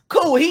like,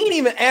 "Cool." He didn't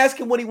even ask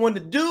him what he wanted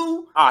to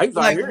do. He's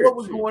like here. what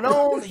was going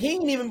on. He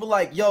didn't even be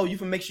like, "Yo, you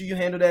can make sure you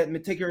handle that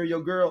and take care of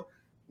your girl."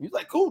 He's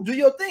like, "Cool, do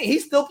your thing."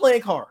 He's still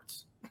playing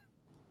cards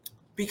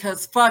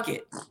because fuck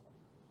it.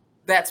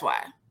 That's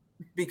why.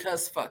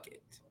 Because fuck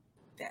it.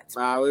 That's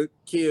why. It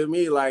killed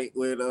me like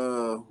with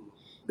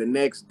the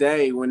next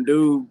day when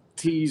dude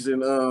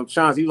teasing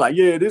Chauncey. He's like,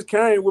 "Yeah, this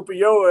Kane whooping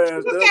your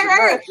ass." All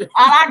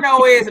I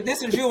know is if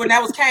this was you and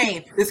that was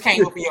Kane, this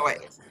Kane whooping your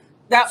ass.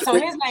 So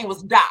his name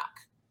was Doc.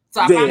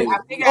 So I figured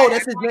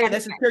that's his name.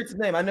 That's his character's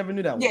name. I never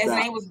knew that one. Yeah, his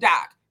name was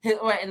Doc.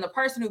 And the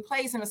person who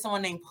plays him is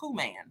someone named Pooh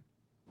Man.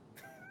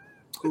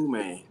 Pooh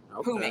Man.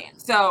 Okay. Pooh Man.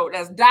 So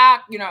that's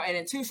Doc, and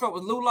then Too Short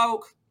was Lou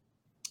Loke.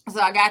 So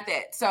I got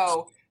that.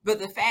 So, but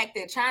the fact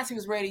that Chauncey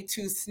was ready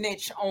to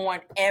snitch on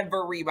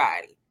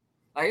everybody.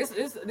 Like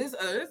this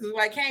is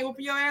like Kane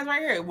whooping your ass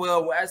right here.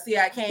 Well, I see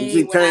I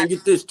can't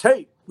get this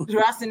tape.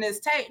 Drossing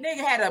this tape. Nigga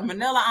had a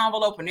manila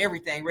envelope and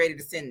everything ready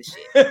to send the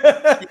shit.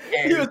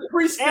 He was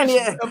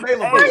pre-snitching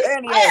available.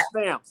 And he had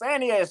stamps.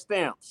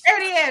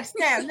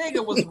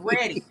 Nigga was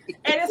ready.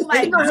 And it's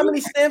like, you know how many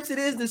stamps it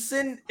is to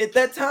send at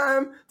that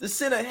time to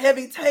send a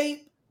heavy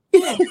tape?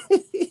 You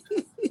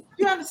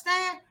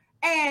understand?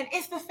 And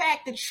it's the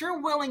fact that you're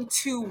willing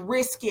to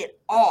risk it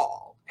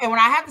all. And when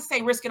I have to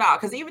say risk it all,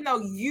 because even though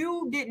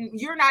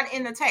you're not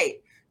in the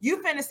tape, you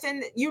finna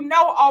send it,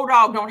 old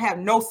dog don't have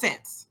no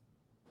sense.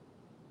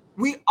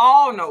 We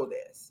all know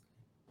this.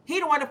 He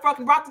the one that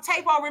fucking brought the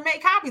tape over and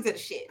made copies of the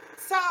shit.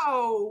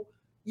 So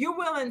you're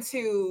willing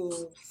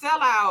to sell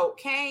out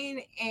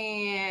Kane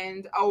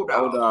and old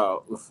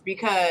dog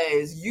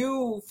because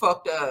you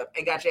fucked up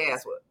and got your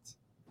ass whooped.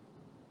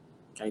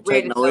 Can't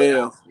take no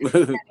L.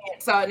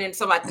 So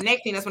like the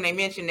next thing, that's when they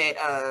mentioned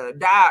that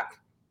Doc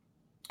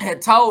had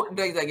told,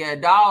 he's like, yeah,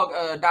 Doc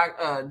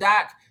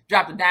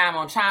dropped a dime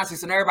on Chauncey,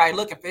 so everybody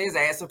looking for his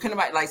ass. So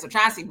so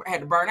Chauncey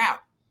had to burn out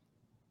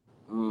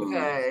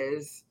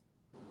because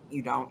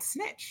you don't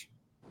snitch.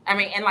 I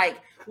mean, and like,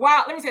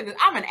 well, let me say this: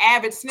 I'm an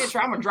avid snitcher.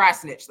 I'm a dry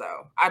snitch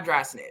though. I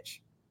dry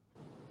snitch.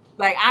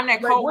 Like I'm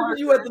that coworker. Were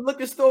you at the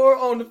liquor store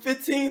on the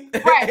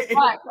 15th? Right.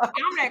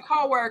 I'm that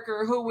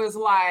coworker who was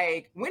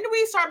like, when do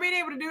we start being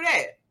able to do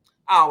that?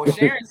 Oh, well,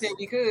 Sharon said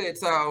we could,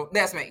 so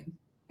that's me.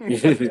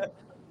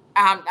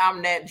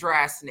 I'm that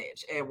dry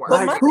snitch at work.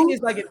 But my thing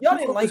is, like, if y'all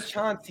didn't like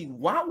Chauncey,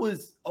 why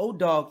was old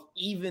dog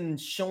even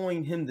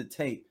showing him the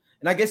tape?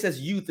 And I guess that's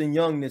youth and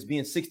youngness,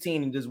 being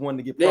 16 and just wanting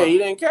to get proud. Yeah, he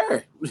didn't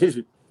care.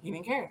 He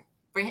didn't care.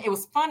 But it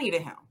was funny to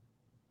him.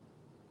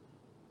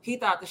 He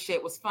thought the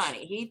shit was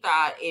funny. He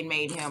thought it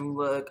made him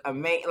look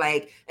amazing.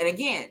 Like, and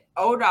again,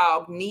 old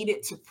dog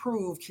needed to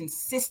prove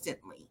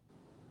consistently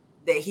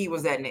that he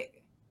was that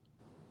nigga.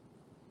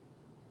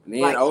 And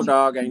then old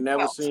dog ain't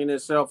never seen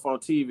himself on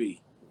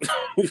TV.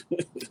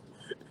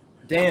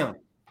 Damn. And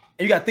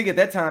you got to think at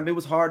that time, it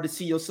was hard to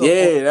see yourself.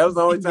 Yeah, that was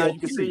the only time you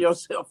could see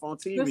yourself on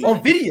TV.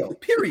 On video,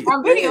 period.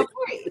 On video,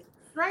 period.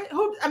 Right?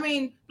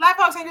 Black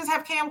folks ain't just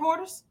have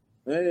camcorders.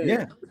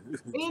 Yeah.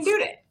 We didn't do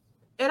that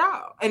at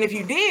all. And if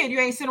you did, you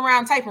ain't sitting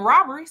around taping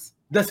robberies.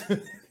 You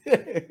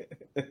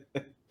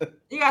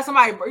got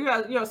somebody,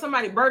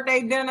 somebody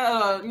birthday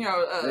dinner,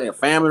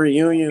 family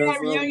reunion, or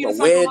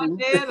something like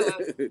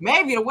that.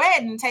 Maybe the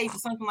wedding tape or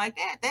something like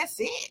that. That's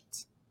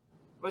it.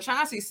 But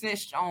Chauncey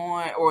snitched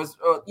on,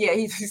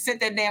 he sent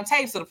that damn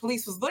tape, so the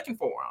police was looking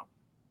for him.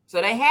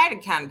 So they had to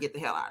kind of get the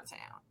hell out of town.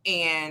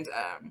 And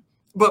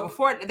but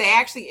before they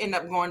actually end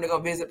up going to go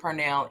visit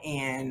Purnell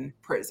in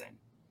prison.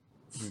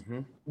 Mm-hmm.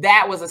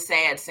 That was a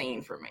sad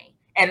scene for me.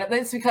 And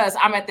that's because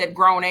I'm at that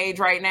grown age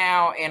right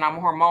now and I'm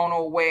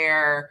hormonal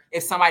where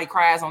if somebody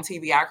cries on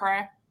TV, I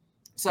cry.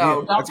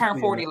 So don't turn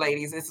 40,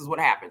 ladies. This is what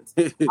happens.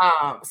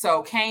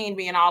 So Kane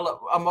being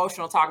all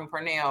emotional talking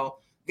Purnell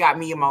got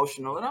me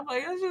emotional. And I'm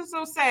like, it's just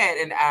so sad.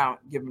 And I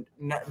don't give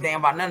a damn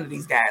about none of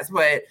these guys.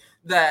 But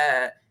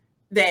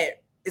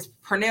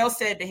Purnell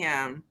said to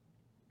him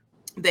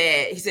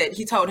that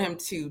he told him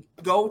to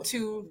go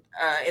to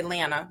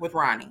Atlanta with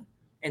Ronnie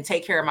and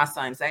take care of my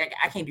son. He's like,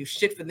 I can't do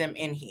shit for them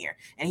in here.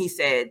 And he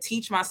said,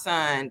 teach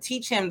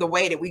him the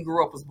way that we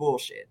grew up was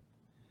bullshit,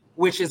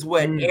 which is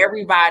what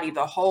everybody,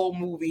 the whole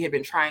movie had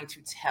been trying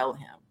to tell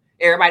him.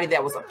 Everybody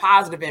that was a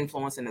positive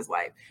influence in his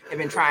life had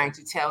been trying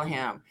to tell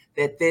him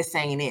that this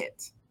ain't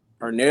it.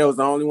 Purnell's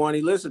the only one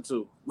he listened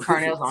to.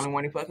 Purnell's the only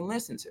one he fucking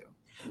listened to.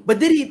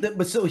 But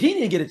so he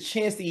didn't get a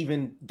chance to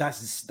even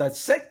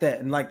dissect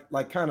that and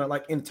like kind of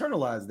like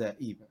internalize that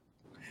even.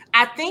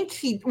 I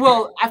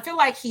feel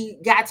like he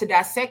got to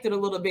dissect it a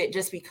little bit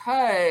just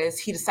because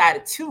he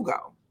decided to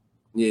go.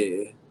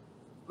 Yeah.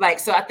 Like,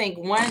 so I think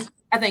once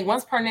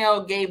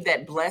Purnell gave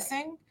that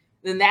blessing,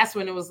 then that's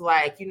when it was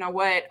like, you know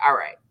what? All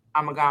right,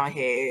 I'm gonna go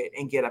ahead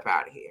and get up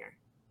out of here.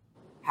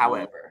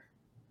 However,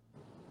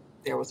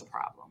 there was a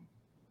problem.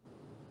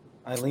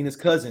 Eilena's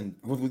cousin.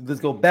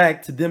 Let's go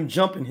back to them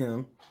jumping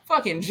him.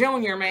 Fucking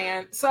Junior,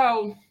 man.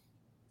 So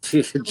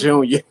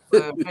Junior.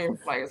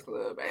 Players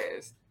Club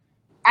ass.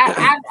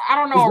 I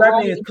don't know. His A rap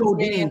role name is that he was in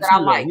Codeine that I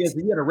too. liked.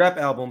 He had a rap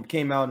album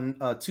came out in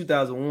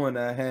 2001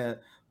 that I had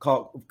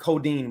called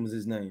Codeine was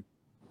his name.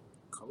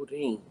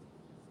 Codeine.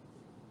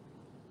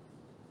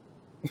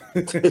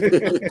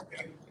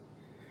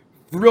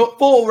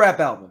 Full rap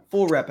album.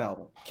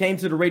 Came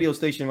to the radio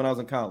station when I was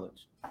in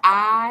college.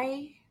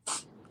 I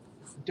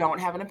don't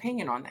have an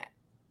opinion on that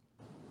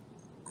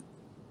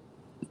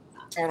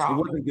at all. It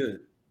wasn't good.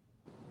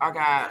 I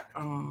got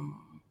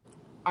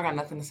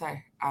nothing to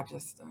say. I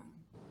just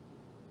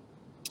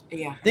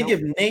yeah. I think if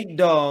Nate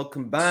Dogg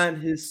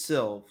combined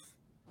himself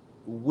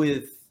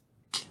with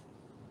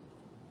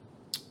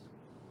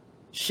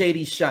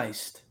Shady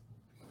Shiest,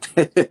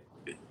 but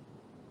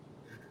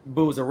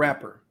was a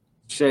rapper.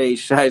 Shay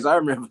Shiest. I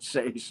remember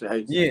Shay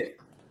Shiest. Yeah.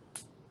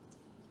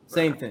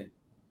 Same thing.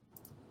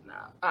 No.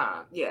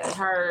 Yeah,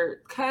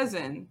 her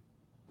cousin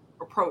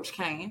approached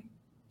Kane.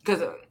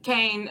 Because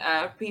Kane,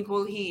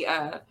 people, he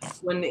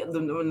when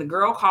the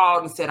girl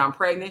called and said, I'm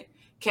pregnant,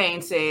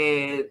 Kane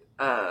said,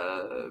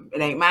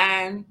 it ain't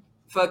mine,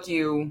 fuck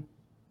you,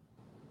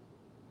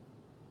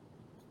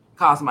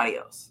 call somebody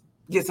else.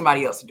 Get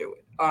somebody else to do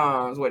it,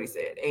 is what he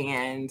said.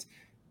 And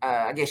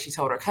I guess she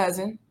told her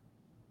cousin,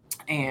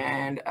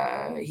 and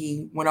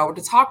he went over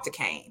to talk to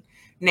Kane.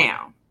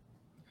 Now,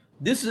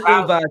 this is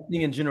ill-advised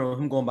thing in general,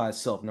 him going by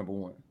himself, number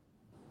one.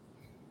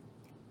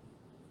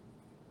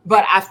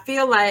 But I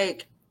feel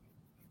like,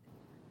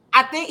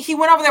 I think he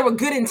went over there with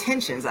good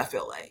intentions, I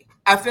feel like,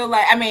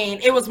 I mean,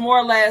 it was more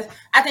or less,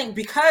 I think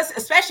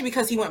especially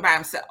because he went by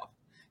himself.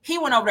 He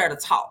went over there to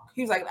talk.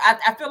 He was like,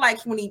 I feel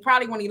like when he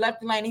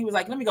left the lane, he was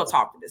like, let me go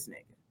talk to this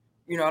nigga.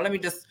 You know, let me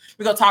go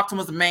talk to him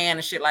as a man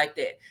and shit like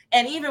that.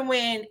 And even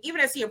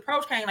as he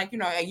approached Kane, like, you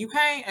know, hey, you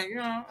Kane, you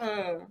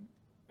know,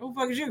 who the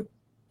fuck is you?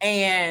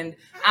 And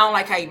I don't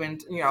like how you been,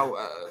 you know,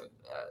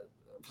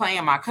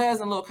 playing my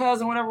little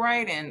cousin, whatever,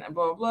 right? And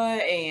blah, blah,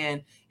 blah.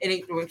 And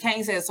when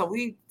Kane said, so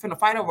we finna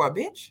fight over a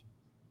bitch?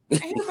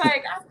 And he was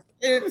like,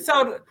 and the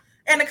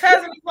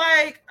cousin was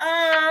like,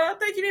 I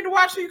think you need to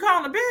watch who you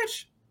calling a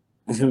bitch.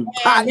 And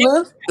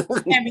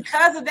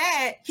because of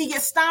that, he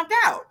gets stomped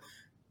out.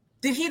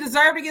 Did he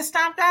deserve to get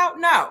stomped out?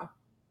 No.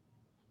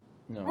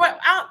 Well,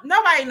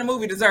 nobody in the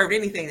movie deserved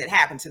anything that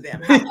happened to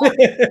them.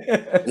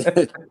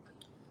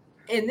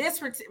 In this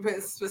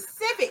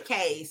specific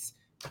case,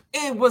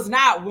 it was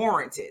not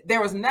warranted. There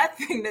was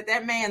nothing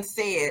that man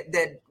said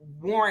that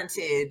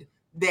warranted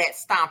that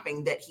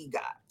stomping that he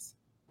got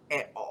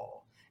at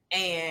all.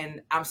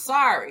 And I'm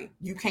sorry,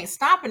 you can't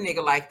stomp a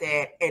nigga like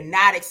that and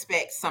not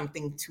expect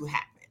something to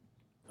happen.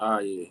 Oh,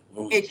 yeah.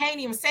 And Kane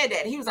even said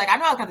that. He was like, I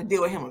know I got to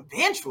deal with him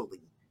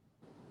eventually,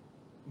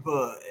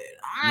 but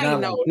I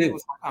didn't know he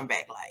was going to come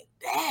back like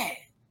that.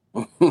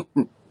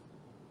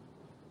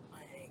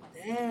 Like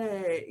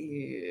that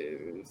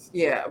is...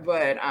 Yeah,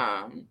 but...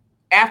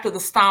 After the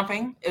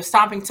stomping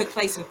took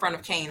place in front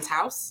of Kane's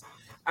house,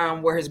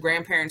 where his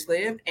grandparents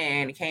lived,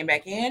 and he came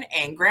back in,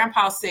 and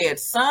Grandpa said,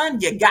 son,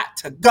 you got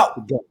to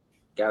go.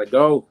 Gotta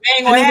go.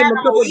 He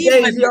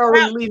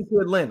already leaving to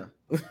Atlanta.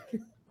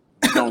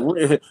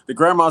 The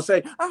grandma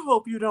say, I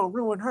hope you don't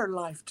ruin her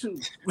life too.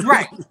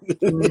 Right.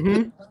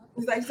 Mm-hmm.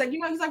 He's like,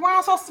 where am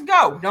I supposed to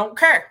go? Don't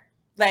care.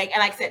 Like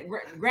I said,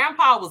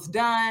 Grandpa was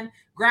done.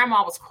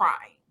 Grandma was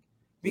crying.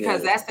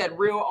 Because that's that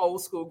real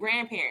old school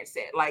grandparent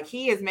said. Like,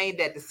 he has made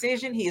that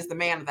decision. He is the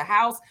man of the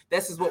house.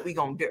 This is what we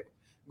gonna do.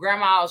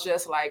 Grandma was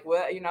just like,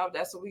 well, you know,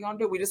 that's what we gonna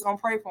do. We just gonna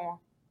pray for him.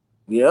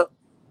 Yep.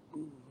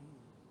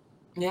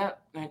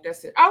 Yep. Like,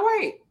 that's it. Oh,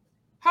 wait.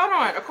 Hold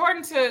on.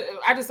 According to,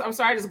 I just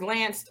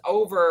glanced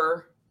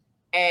over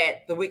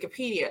at the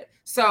Wikipedia.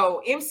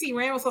 So MC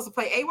Ren was supposed to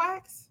play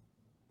AWACS?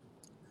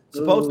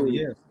 Supposedly,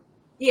 yeah.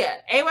 Yeah,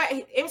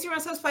 MC Ren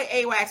was supposed to play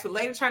AWACS, but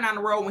later turned on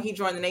the road when he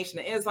joined the Nation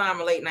of Islam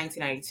in late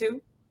 1992.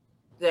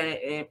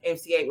 Then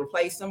MC8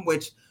 replaced him,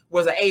 which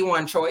was an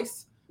A1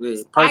 choice. Yeah,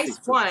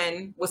 Spice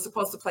One was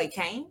supposed to play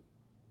Kane.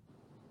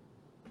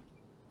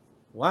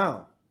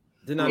 Wow.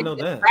 Did not know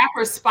that.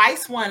 Rappers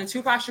Spice One and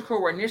Tupac Shakur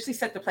were initially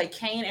set to play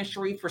Kane and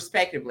Sharif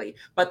respectively,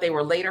 but they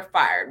were later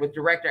fired, with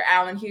director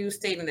Alan Hughes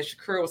stating that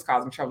Shakur was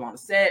causing trouble on the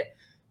set.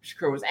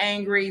 Shakur was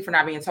angry for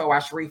not being told why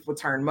Sharif would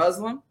turn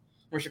Muslim.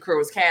 When Shakur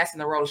was cast in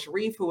the role of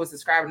Sharif, who was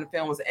described in the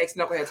film as an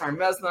ex-knucklehead turned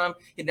Muslim,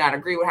 he did not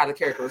agree with how the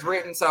character was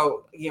written.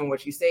 So, again,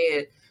 what you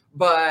said.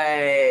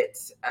 But,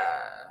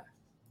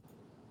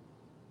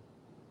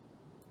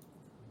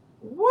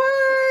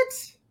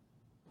 what?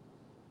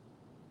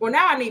 Well,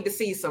 now I need to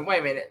see some, wait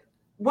a minute.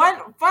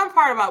 One fun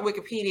part about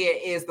Wikipedia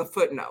is the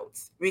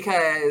footnotes,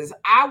 because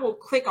I will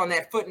click on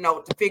that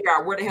footnote to figure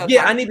out where the hell.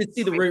 Yeah, I need to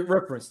see the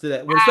reference to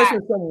that. Especially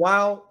when something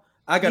wild,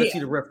 I got to see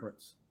the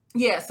reference.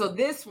 Yeah, so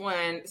this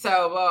one,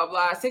 so blah,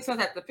 blah, 6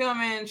 months after the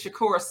filming,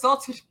 Shakur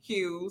assaulted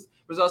Hughes,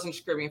 resulting in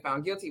Shakur being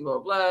found guilty, blah,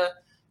 blah.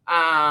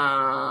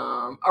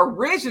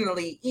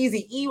 Originally,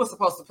 Eazy-E was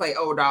supposed to play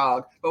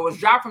O-Dog, but was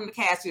dropped from the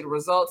cast due to the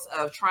results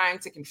of trying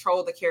to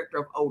control the character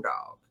of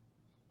O-Dog.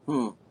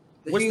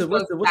 Hughes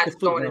was decided to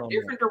go in a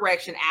different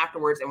direction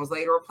afterwards and was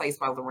later replaced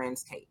by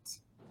Lorenz Tate.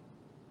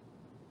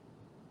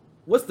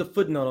 What's the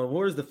footnote?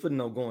 Where's the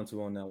footnote going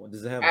to on that one?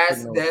 Does it have a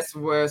footnote? That's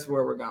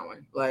where we're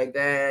going. Like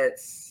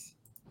this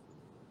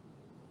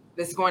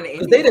is going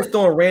to. They just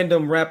throwing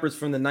random rappers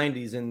from the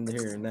 90s in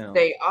here now.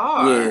 They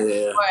are.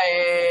 Yeah.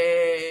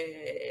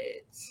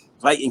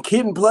 But like in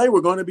Kid and Play,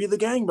 we're going to be the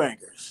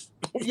gangbangers.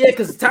 Yeah,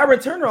 because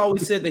Tyron Turner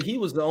always said that he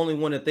was the only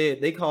one that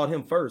they called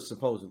him first,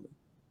 supposedly.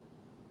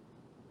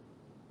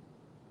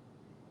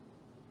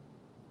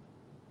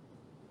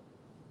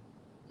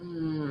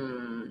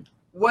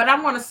 What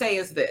I'm going to say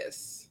is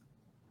this: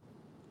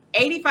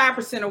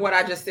 85% of what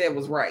I just said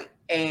was right,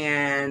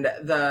 and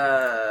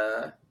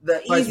the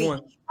easy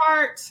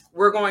part,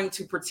 we're going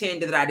to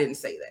pretend that I didn't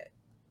say that.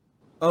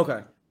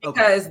 Okay.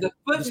 Because the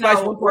footnote, the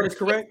Spice One part is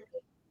correct.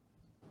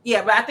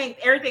 Yeah, but I think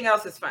everything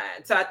else is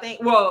fine. So I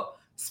think, well,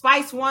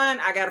 Spice One,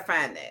 I gotta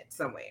find that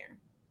somewhere.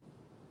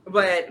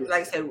 But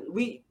like I said,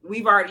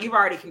 you've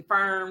already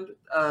confirmed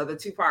the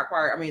two-part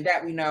part. I mean,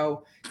 that we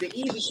know. The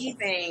Easy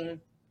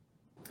thing,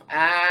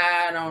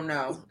 I don't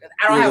know.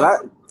 I don't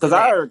have because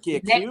I heard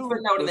Kid next Q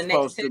footnote in was the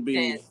next supposed to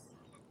be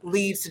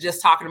leads to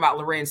just talking about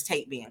Lorenz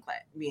Tate being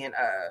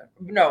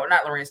no,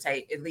 not Lorenz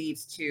Tate. It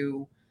leads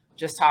to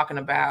just talking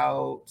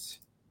about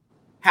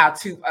how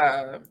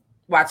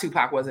why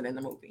Tupac wasn't in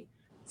the movie.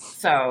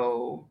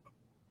 So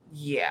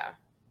yeah.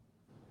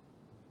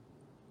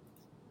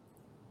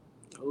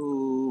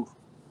 Ooh.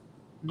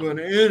 But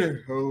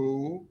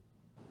anyhow.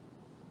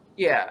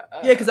 Yeah.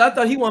 Yeah, because I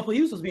thought he was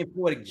supposed to be in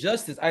Poetic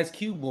Justice. Ice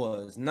Cube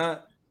was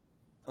not.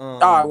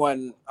 I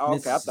wasn't. Oh,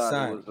 okay, I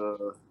thought it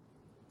was.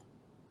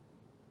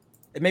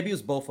 Maybe it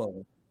was both of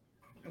them.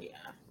 Yeah,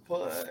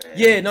 but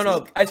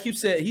no. Ice Cube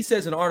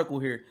says in an article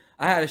here,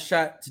 I had a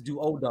shot to do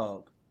Old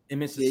Dog in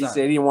Mississippi. Yeah, he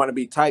said he didn't want to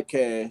be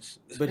typecast,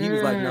 but he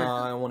was like,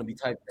 "Nah, I don't want to be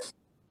typecast."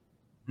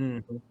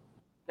 Mm-hmm.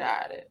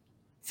 Got it.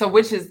 So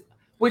which is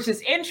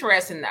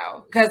interesting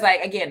though, because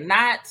like again,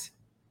 not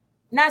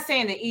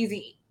saying that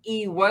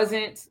Eazy-E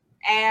wasn't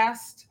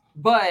asked,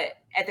 but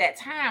at that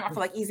time, I feel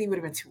like Eazy would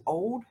have been too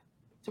old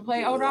to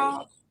play Old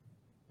Dog.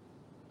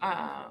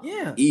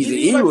 Yeah,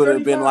 Eazy-E would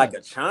have been like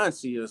a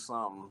Chauncey or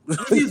something.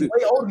 He's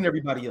way older than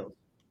everybody else.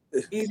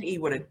 Eazy-E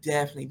would have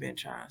definitely been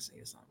Chauncey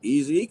or something.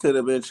 Eazy-E could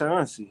have been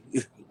Chauncey.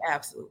 He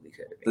absolutely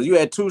could have been. Because you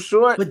had Too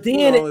Short. But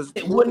then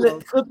it wouldn't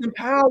have Clifton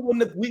Powell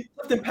wouldn't have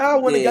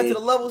got to the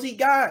levels he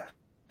got.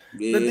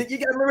 Yeah. But then you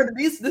gotta remember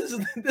this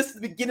is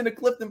the beginning of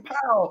Clifton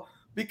Powell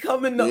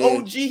becoming the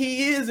OG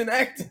he is in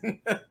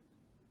acting.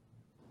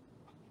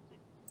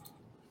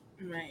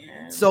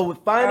 Man. So with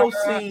final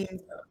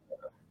scene,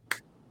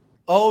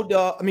 Old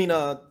Dog. I mean,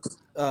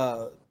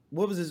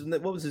 what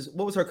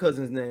was her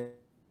cousin's name?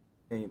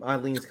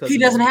 Eileen's cousin. He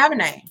doesn't have a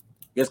name.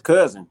 His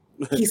cousin.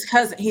 He's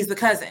cousin. He's the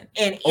cousin.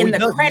 And in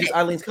the credits,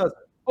 Eileen's cousin.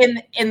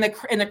 In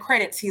the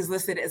credits, he's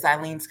listed as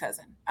Eileen's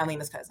cousin.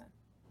 Eileen's cousin.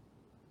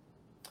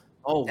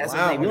 Oh, that's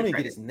wow! We don't even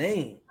get his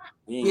name.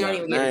 We don't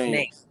even get his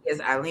name.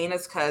 It's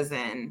Eileen's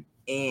cousin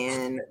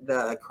in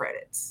the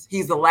credits.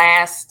 He's the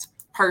last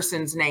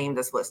person's name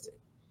that's listed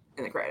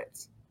in the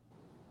credits.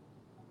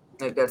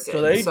 That's it.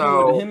 So they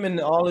do him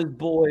and all his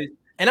boys.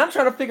 And I'm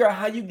trying to figure out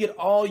how you get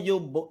all your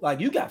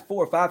you got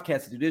 4 or 5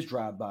 cats to do this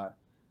drive-by.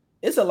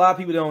 It's a lot of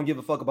people that don't give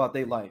a fuck about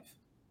their life,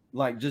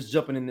 like just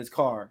jumping in this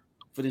car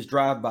for this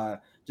drive-by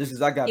just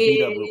because I got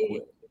beat up real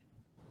quick.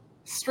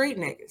 Street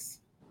niggas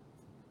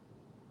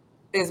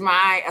is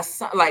my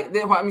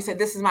let me say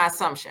this is my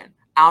assumption.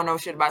 I don't know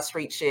shit about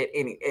street shit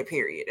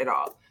period at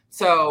all.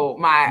 So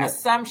my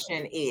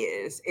assumption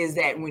is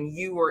that when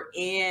you were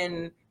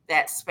in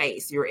that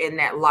space, you're in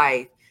that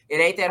life, it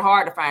ain't that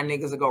hard to find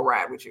niggas to go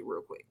ride with you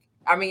real quick.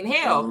 I mean,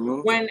 hell,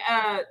 when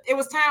it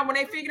was time when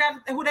they figured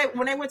out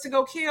when they went to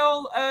go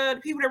kill the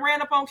people that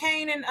ran up on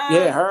Kane and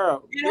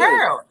Harold.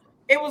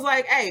 It was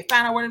like, hey,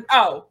 find out where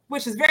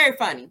which is very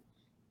funny.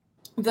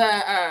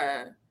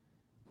 The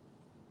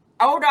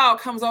Old Dog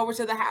comes over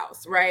to the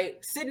house,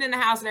 right? Sitting in the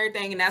house and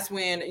everything, and that's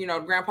when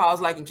Grandpa was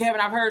like, and Kevin,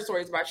 I've heard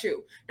stories about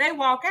you. They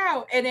walk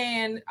out, and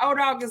then Old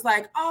Dog is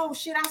like, oh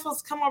shit, I'm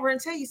supposed to come over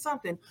and tell you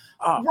something.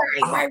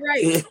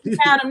 Right. You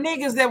found them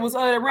niggas that was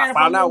ran up.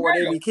 Found out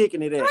where they be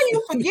kicking it at. How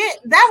you forget?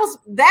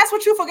 That's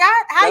what you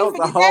forgot? How you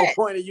forget that? That was the whole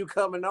point of you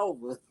coming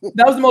over.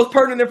 That was the most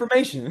pertinent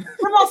information.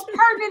 The most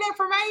pertinent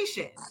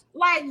information.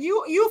 Like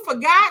you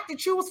forgot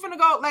that you was finna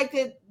go like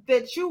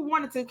that you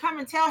wanted to come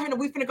and tell him that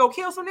we finna go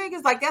kill some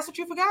niggas? Like, that's what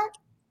you forgot?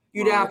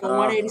 You down for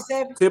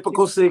 187?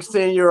 Typical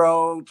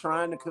 16-year-old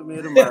trying to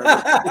commit a murder.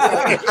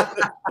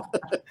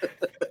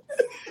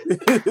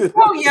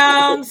 So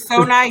young,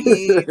 so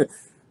naive.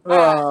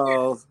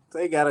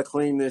 They gotta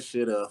clean this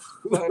shit up.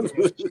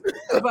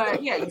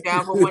 But yeah, you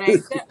down for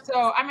 187.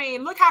 So I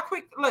mean, look how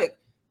quick. Look,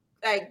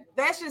 like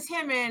that's just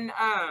him and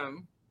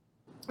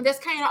that's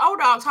kind of Old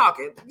Dog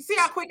talking. You see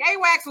how quick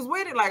AWAX was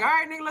with it? Like, all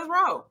right, nigga, let's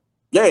roll.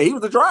 Yeah, he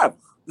was the driver.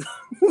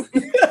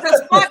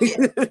 Just fuck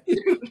it.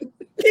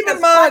 Keep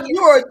in mind,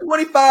 you are a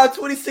 25,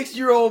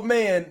 26-year-old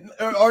man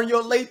or in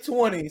your late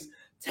 20s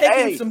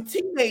taking some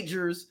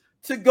teenagers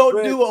to go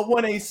do a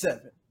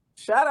 187.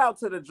 Shout out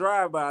to the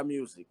drive-by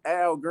music,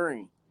 Al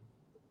Green.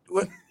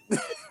 What?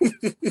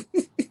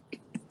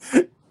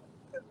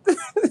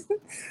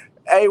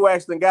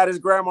 A-Wax done got his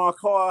grandma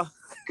car.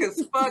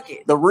 Cause fuck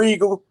it. The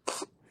Regal.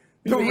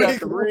 The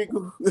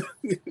Regal.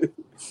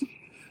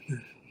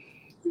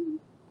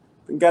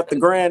 Got the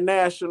Grand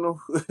National.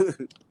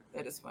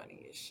 That is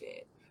funny as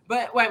shit.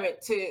 But wait a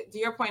minute, to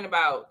your point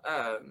about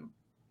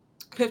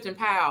Clifton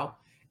Powell,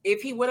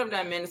 if he would have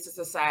done Menace to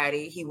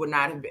Society, he would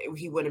have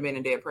been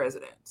a dead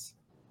president.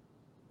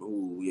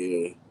 Oh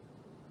yeah.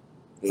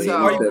 But he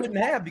wouldn't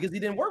have, because he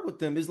didn't work with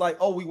them. It's like,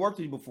 oh, we worked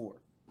with you before.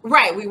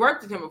 Right, we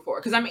worked with him before.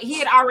 Because I mean, he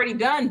had already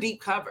done Deep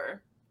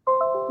Cover.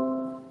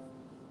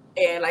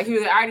 And like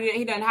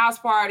he done House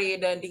Party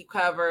and done Deep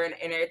Cover and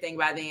everything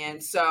by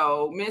then.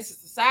 So Menace to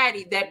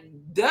Society,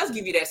 that does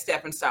give you that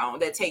stepping stone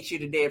that takes you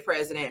to dead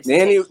president.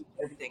 And he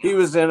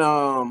was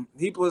in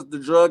he was the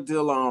drug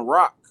dealer on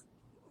Rock.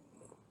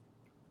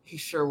 He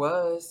sure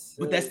was.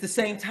 But that's the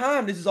same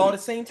time. This is all the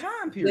same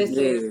time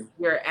period.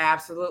 You're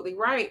absolutely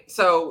right.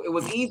 So it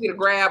was easy to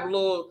grab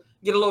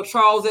get a little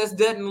Charles S.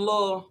 Dutton, a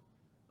little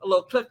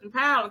Clifton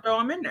Powell and throw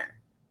him in there.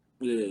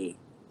 Yeah.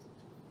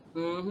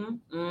 So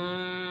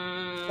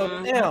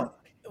now,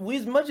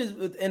 as much as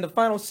in the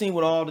final scene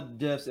with all the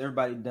deaths,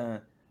 everybody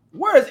done,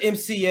 where's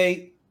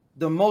MC8,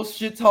 the most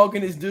shit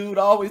talkingest dude?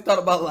 I always thought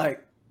about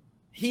like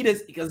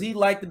because he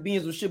liked the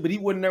beans with shit, but he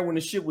wasn't there when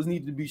the shit was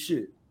needed to be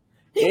shit.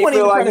 He wasn't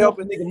even trying to help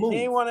a nigga move. He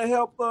didn't want to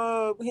help.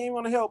 He didn't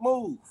want to help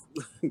move.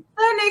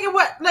 That nigga,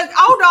 what? Like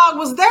old dog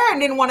was there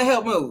and didn't want to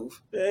help move.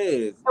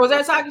 Yeah, was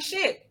there talking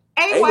shit.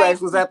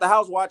 A-Wax was at the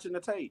house watching the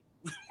tape.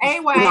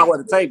 A-Wax, not what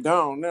the tape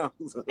gone now.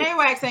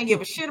 A-Wax ain't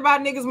give a shit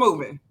about niggas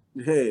moving.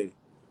 Yeah,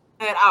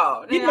 at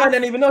all. He might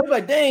not even know. He's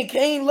like, dang,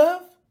 Kane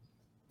left.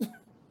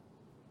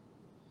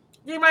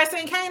 Anybody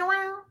seen Kane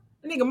around?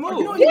 The nigga moved.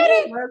 You know, he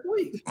did last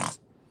week.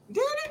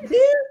 Did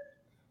it?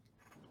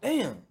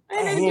 Damn.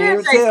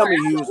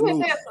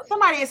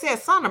 Somebody had said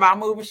something about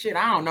moving shit.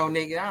 I don't know,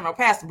 nigga. I don't know.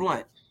 Pass the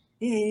blunt.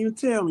 He didn't even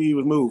tell me he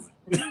was moving.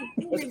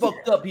 That's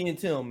fucked up. He didn't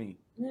tell me.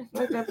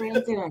 Fucked up. He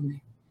didn't tell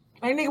me.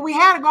 Like, nigga, we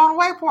had a going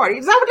away party.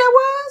 Is that what that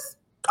was?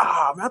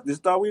 I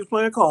just thought we was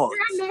playing cards.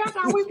 Yeah, nigga, I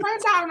thought we was playing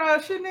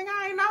domino shit, nigga.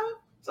 I ain't know.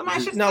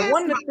 Somebody should. Now,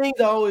 one of the things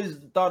I always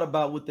thought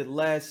about with the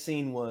last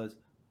scene was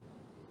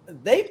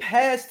they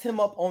passed him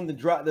up on the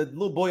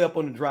little boy up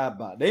on the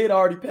drive-by. They had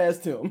already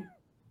passed him.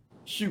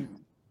 Shooting.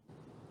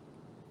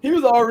 He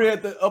was already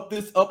at the up.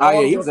 Oh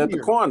yeah, he was at the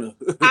corner.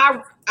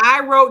 I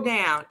wrote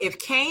down, if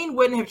Kane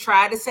wouldn't have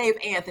tried to save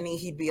Anthony,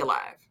 he'd be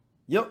alive.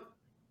 Yep.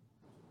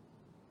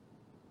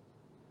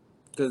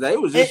 Because they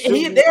was just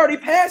shooting. They already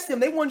passed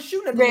him. They weren't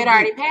shooting at him. They had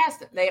already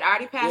passed him.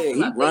 Yeah,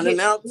 he running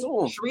out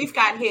to him. Sharif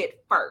got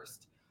hit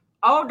first.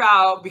 Old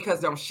Dog, because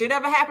don't shit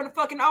ever happen to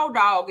fucking Old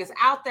Dog, is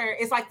out there.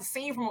 It's like the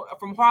scene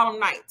from Harlem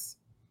Nights.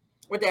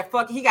 With that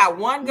fucking, he got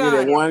one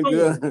gun. Yeah, one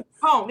gun.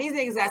 Home. These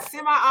niggas got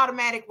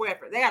semi-automatic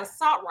weapons. They got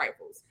assault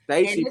rifles.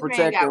 Stacey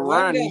protecting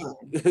Ronnie.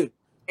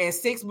 And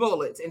 6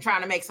 bullets and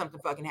trying to make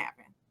something fucking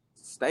happen.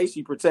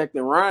 Stacey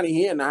protecting Ronnie.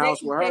 He in the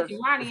house with her. Protecting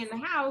Ronnie in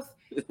the house.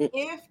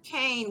 If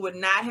Kane would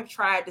not have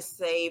tried to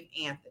save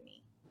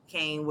Anthony,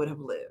 Kane would have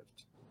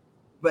lived.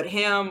 But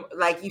him,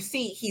 like you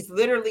see, he's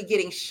literally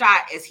getting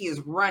shot as he is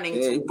running.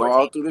 Yeah, he go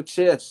all through the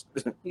chest.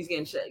 He's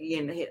getting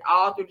hit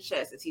all through the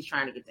chest as he's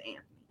trying to get to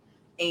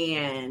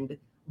Anthony.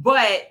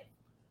 But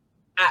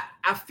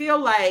I feel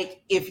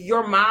like if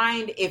your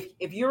mind, if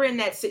you're in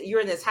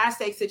this high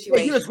stakes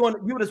situation, you just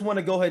want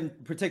to go ahead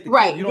and protect the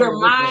right. kid. Your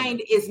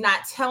mind is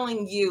not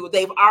telling you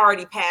they've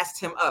already passed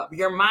him up.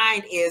 Your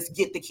mind is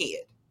get the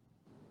kid.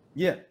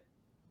 Yeah,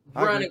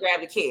 run and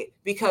grab the kid,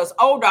 because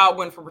Old Dog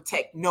wouldn't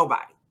protect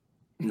nobody.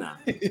 Nah.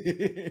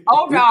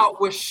 Old Dog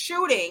was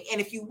shooting,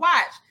 and if you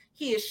watch,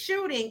 he is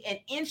shooting and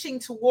inching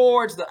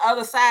towards the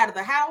other side of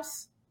the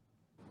house.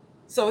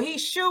 So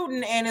he's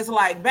shooting and it's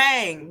like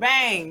bang,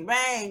 bang,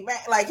 bang,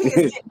 bang. Like he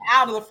is getting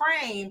out of the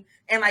frame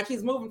and like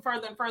he's moving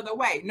further and further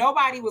away.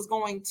 Nobody was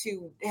going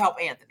to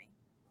help Anthony.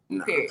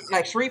 No. Period.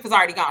 Like Sharif is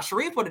already gone.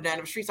 Sharif would have done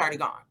it, but Sharif's already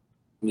gone.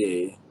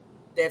 Yeah.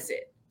 That's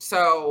it.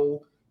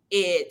 So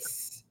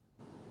it's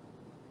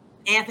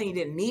Anthony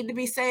didn't need to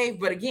be saved,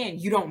 but again,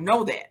 you don't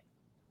know that.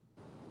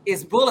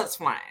 It's bullets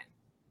flying.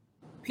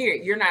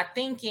 Period. You're not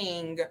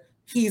thinking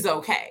he's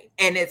okay.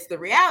 And it's the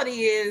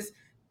reality is,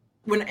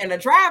 when in a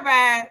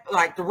drive-by,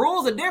 like the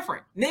rules are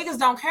different. Niggas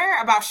don't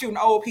care about shooting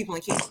old people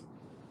and kids.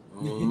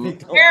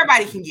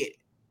 Everybody can get it.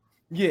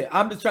 Yeah,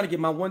 I'm just trying to get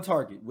my one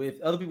target.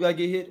 If other people gotta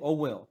get hit, oh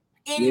well.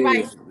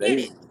 Anybody can get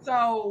it.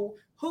 So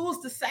who's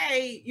to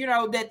say,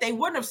 that they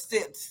wouldn't have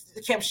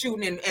kept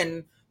shooting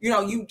and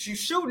you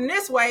shooting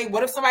this way?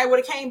 What if somebody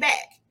would have came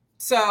back?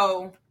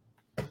 So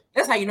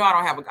that's how I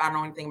don't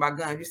know anything about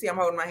guns. You see, I'm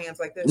holding my hands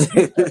like this.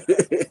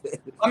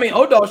 I mean,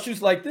 Old Dog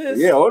shoots like this.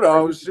 Yeah, Old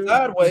Dog shoots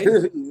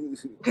sideways.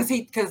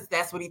 Because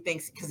that's what he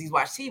thinks. Because he's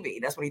watched TV.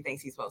 That's what he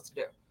thinks he's supposed to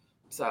do.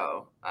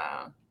 So,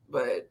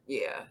 but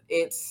yeah,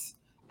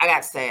 I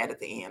got sad at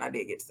the end. I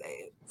did get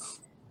sad.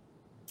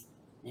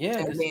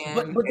 Yeah,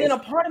 but then a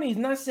part of me is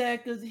not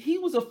sad because he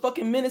was a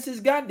fucking menace his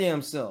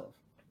goddamn self.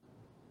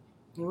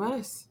 He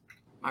was.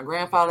 My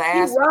grandfather He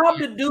asked.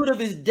 robbed a dude of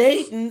his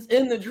Dayton's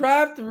in the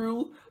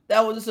drive-thru.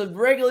 That was just a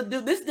regular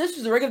dude. This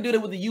was a regular dude that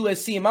was the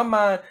USC. In my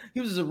mind,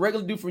 he was just a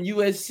regular dude from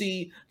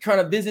USC trying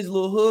to visit his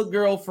little hood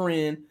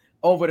girlfriend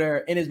over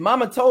there. And his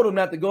mama told him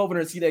not to go over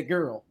there and see that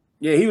girl.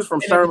 Yeah, he was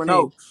from Sherman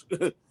Oaks.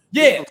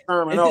 Yeah.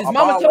 And his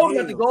mama told him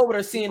not to go over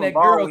there seeing that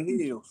girl.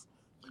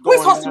 We're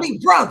supposed to be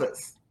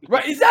brothers.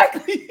 Right,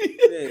 exactly.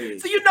 Yeah.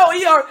 So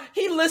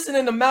he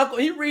listening to Malcolm.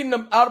 He reading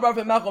the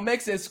autobiography of Malcolm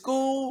X at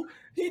school.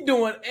 He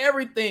doing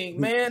everything,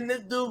 man.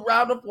 This dude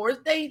robbed him for his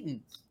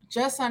Dayton.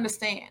 Just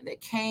understand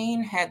that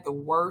Kane had the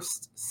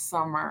worst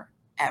summer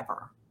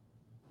ever.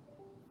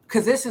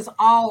 Because this is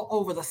all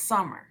over the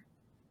summer.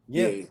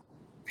 Yeah.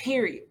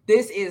 Period.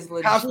 This is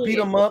legit. House beat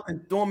him up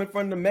and threw him in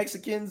front of the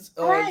Mexicans.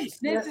 Right.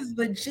 This is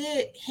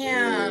legit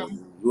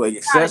him. Like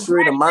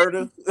accessory to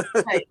murder.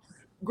 Like,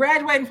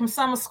 graduating from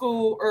summer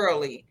school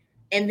early.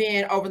 And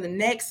then over the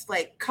next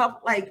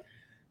couple,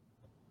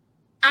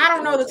 I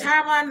don't know the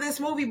timeline of this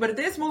movie, but if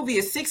this movie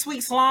is 6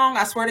 weeks long,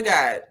 I swear to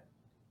God.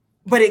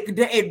 But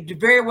it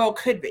very well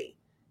could be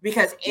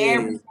because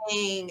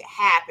everything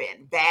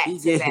happened back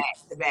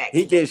to back.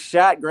 He gets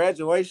shot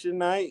graduation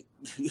night.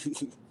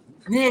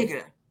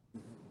 Nigga.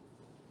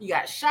 You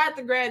got shot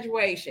at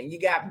graduation. You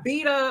got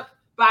beat up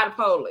by the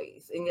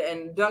police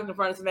and dunked in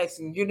front of some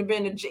Mexicans. You'd have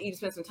been in jail. You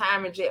spent some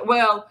time in jail.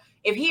 Well,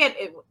 if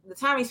the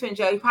time he spent in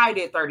jail, he probably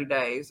did 30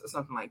 days or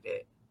something like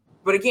that.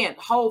 But again,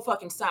 the whole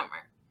fucking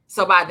summer.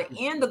 So by the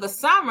end of the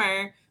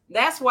summer,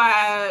 that's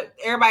why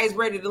everybody's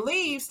ready to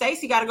leave.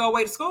 Stacy got to go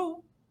away to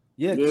school.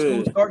 Yeah,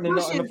 school's starting in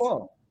the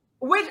fall.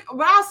 But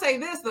I'll say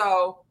this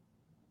though,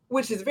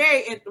 which is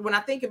when I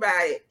think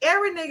about it,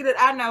 every nigga that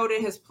I know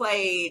that has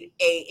played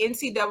a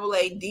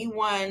NCAA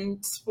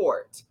D1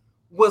 sport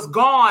was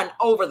gone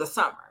over the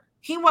summer.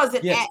 He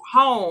wasn't at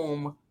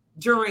home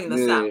during the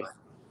summer.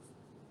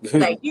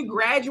 Like you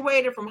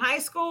graduated from high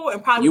school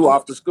and probably you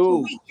off to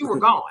school. 2 weeks, you were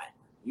gone.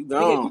 You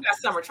gone. You got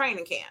summer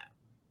training camp.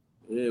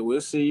 Yeah,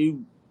 we'll see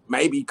you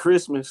maybe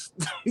Christmas.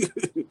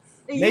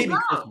 Maybe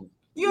Christmas.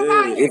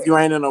 If you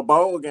ain't in a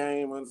bowl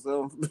game or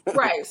something.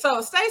 Right.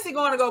 So Stacy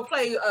going to go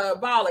play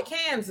ball at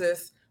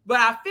Kansas, but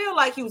I feel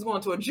like he was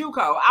going to a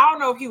JUCO. I don't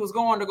know if he was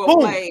going to go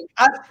play.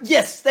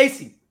 Yes,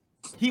 Stacy.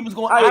 He was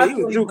going.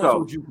 He was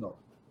JUCO.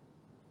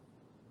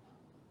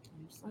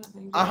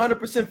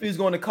 100% he was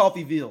going to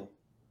Coffeyville.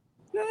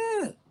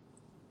 Yeah.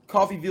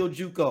 Coffeyville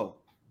JUCO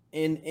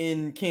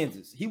in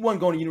Kansas. He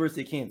wasn't going to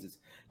University of Kansas.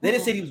 They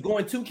didn't say he was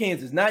going to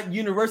Kansas, not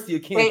University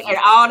of Kansas. And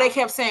all they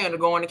kept saying,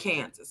 going to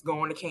Kansas,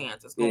 going to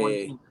Kansas, going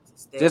to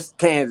Kansas. Just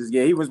Kansas,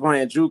 yeah. He was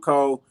playing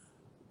JUCO.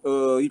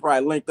 He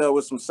probably linked up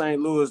with some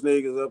St. Louis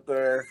niggas up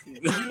there. You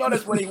know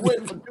that's when he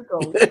went from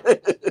JUCO.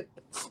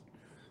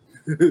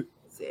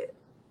 That's it.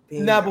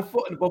 Now,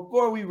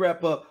 before we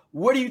wrap up,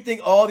 what do you think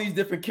all these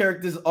different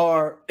characters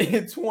are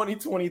in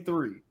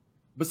 2023,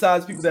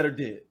 besides people that are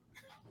dead?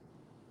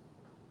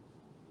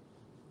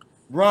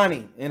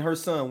 Ronnie and her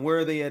son, where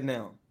are they at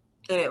now?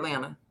 In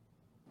Atlanta.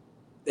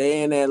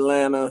 They in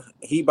Atlanta.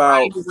 He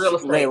about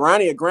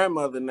Ronnie a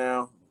grandmother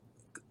now.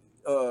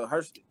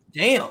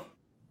 Damn.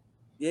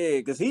 Yeah,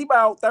 because he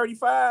about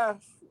 35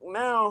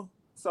 now.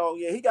 So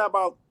yeah, he got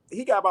about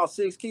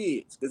 6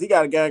 kids because he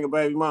got a gang of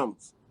baby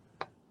mamas.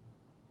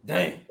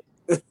 Dang.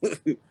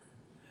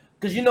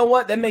 Because you know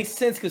what? That makes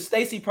sense because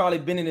Stacy probably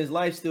been in his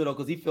life still though,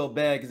 because he felt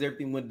bad because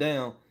everything went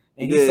down.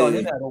 And he saw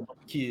him have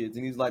kids,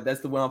 and he's like,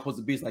 that's the way I'm supposed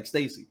to be. It's like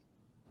Stacy.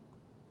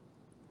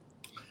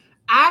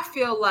 I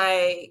feel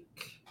like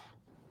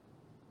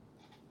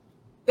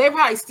they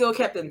probably still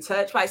kept in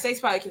touch. Stacey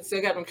probably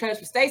still kept in touch,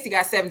 but Stacy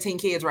got 17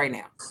 kids right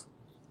now.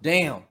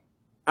 Damn.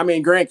 I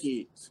mean,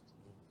 grandkids.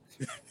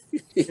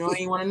 You don't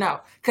even want to know.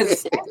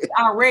 Because Stacy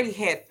already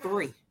had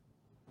 3.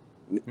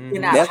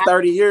 That's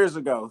 30 years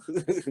ago.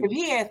 If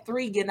he had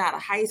 3 getting out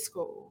of high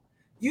school,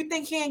 you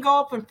think he ain't go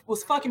up and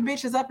was fucking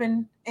bitches up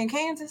in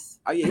Kansas?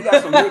 Oh yeah, he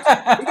got some mixed,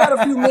 he got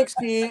a few mixed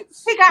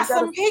kids. He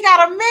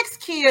got a mixed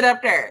kid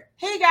up there.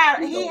 He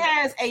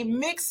has a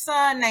mixed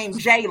son named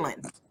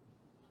Jalen.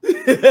 He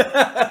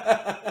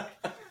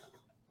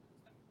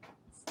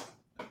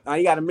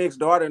got a mixed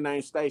daughter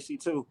named Stacy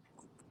too.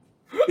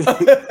 She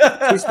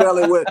spell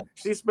it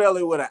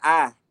with an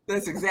I.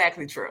 That's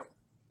exactly true.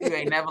 You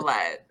ain't never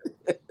lied.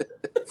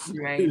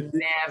 You ain't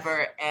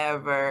never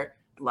ever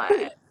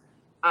lied.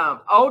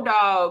 Old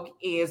Dog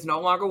is no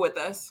longer with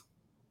us.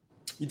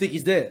 You think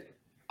he's dead?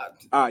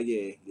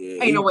 Yeah.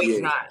 Ain't no way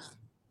he's not.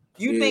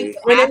 You think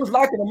when they was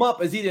locking him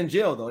up, is he in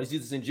jail though? Is he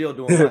just in jail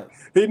doing what?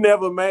 He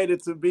never made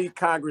it to be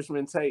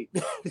Congressman Tate.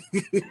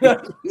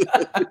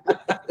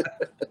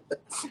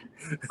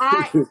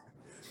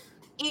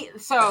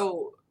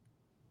 So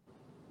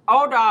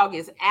Old Dog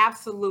is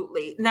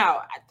absolutely no.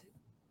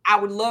 I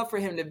would love for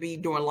him to be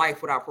doing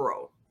life without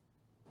parole.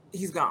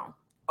 He's gone.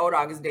 Old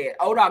Dog is dead.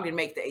 Old Dog didn't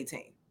make the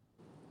 18.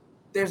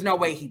 There's no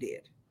way he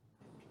did.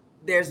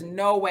 There's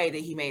no way that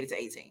he made it to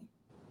 18.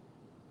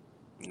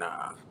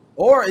 Nah.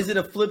 Or is it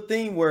a flip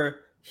thing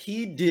where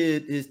he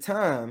did his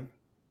time,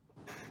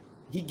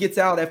 he gets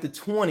out after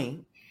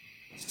 20,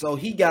 so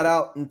he got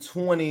out in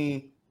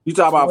 20. You You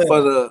talk about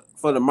for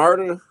the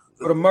murder?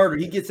 For the murder,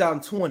 he gets out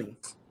in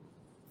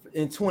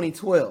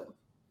 2012,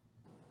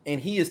 and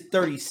he is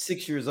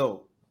 36 years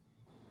old.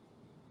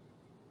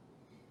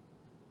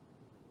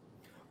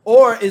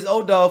 Or is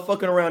old dog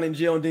fucking around in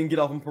jail and didn't get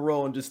off on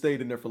parole and just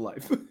stayed in there for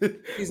life?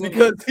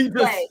 Because he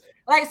just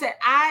like I said,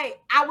 I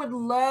would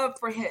love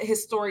for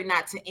his story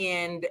not to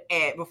end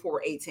at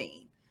before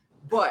 18.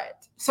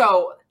 But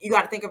so you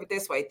got to think of it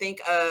this way.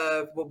 Think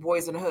of what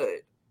Boys in the Hood.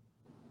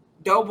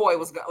 Doughboy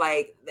was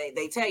like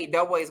they tell you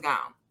Doughboy's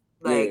gone.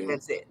 Like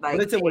that's it. Like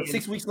they said what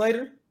 6 weeks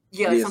later?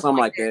 Yeah, something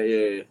like that.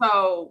 Yeah.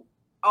 So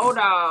old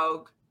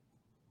dog,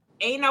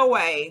 ain't no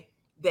way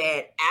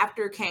that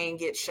after Kane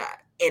gets shot,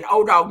 and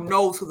old dog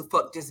knows who the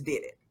fuck just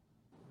did it.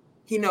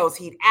 He knows,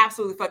 he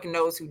absolutely fucking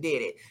knows who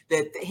did it.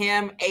 That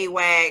him,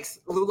 AWACS,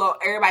 Lulo,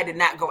 everybody did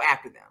not go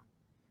after them.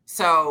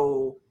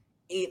 So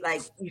you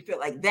feel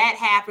like that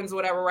happens,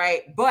 whatever,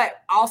 right?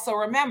 But also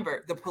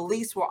remember, the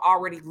police were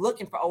already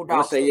looking for old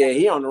dog.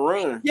 He on the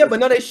run. Yeah, but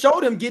no, they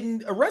showed him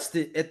getting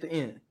arrested at the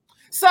end.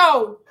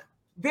 So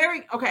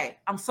okay.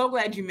 I'm so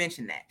glad you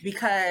mentioned that,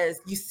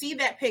 because you see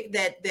that pic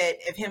that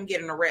of him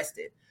getting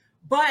arrested.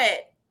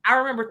 But I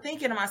remember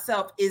thinking to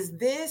myself, is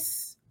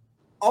this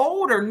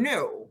old or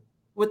new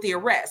with the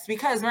arrest?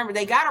 Because remember,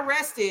 they got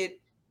arrested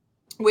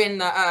when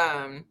they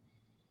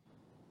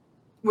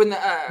were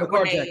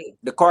trying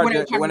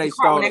to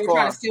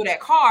steal that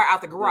car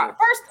out the garage.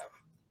 First,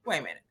 wait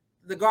a minute,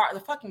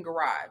 the fucking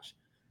garage.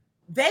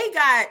 They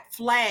got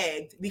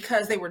flagged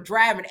because they were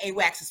driving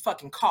AWACS's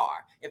fucking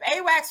car. If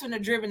AWACS wouldn't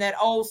have driven that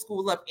old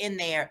school up in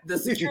there, the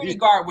security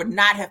guard would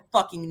not have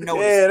fucking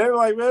noticed. Yeah, they were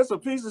like, man, it's a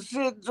piece of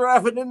shit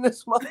driving in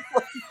this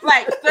motherfucker.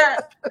 Like,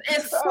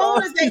 as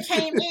soon as they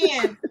came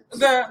in,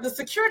 the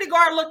security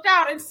guard looked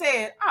out and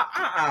said,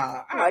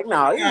 like,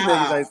 no, these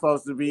niggas ain't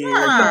supposed to be here.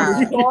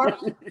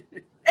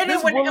 And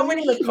then when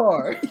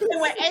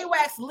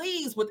AWACS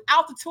leaves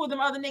without the two of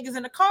them other niggas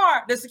in the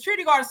car, the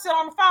security guard is still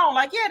on the phone,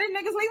 like, yeah, these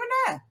niggas leaving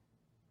there.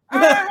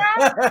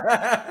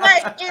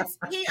 Like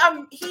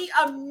he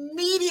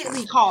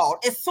immediately called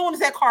as soon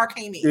as that car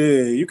came in.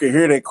 Yeah, you can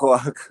hear that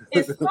car.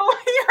 As soon as he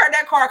heard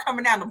that car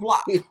coming down the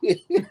block.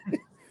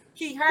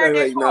 He heard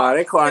that car. Nah,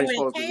 that car ain't when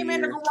supposed he to came be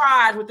in here. the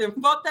garage with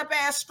them fucked up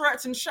ass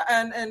struts and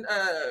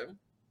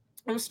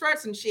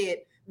struts and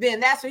shit. Then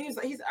that's when he's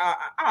yeah,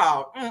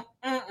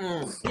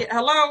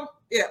 hello,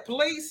 yeah,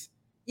 police,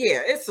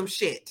 yeah, it's some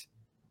shit.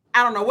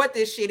 I don't know what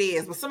this shit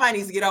is, but somebody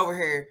needs to get over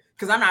here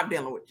because I'm not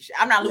dealing with this shit.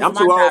 I'm not losing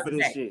my job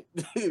today.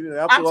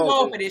 I'm too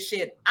old for this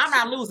shit. I'm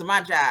not losing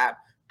my job.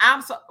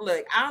 I'm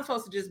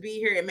supposed to just be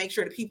here and make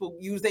sure that people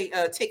use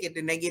their ticket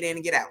and they get in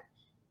and get out.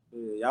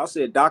 Yeah, y'all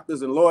said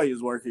doctors and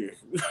lawyers work here.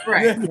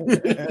 Right.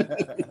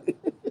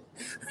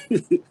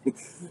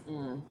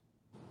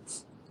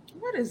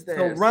 What is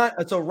this?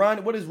 So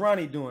Ronnie, what is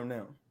Ronnie doing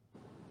now?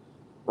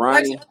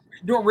 Ronnie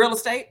doing real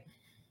estate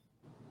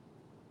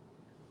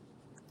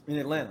in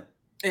Atlanta.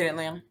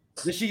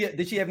 Did she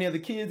have any other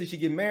kids? Did she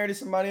get married to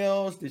somebody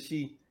else? Did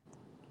she?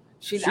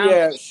 She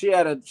had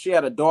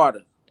a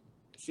daughter.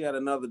 She had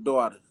another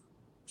daughter.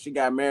 She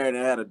got married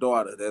and had a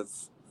daughter.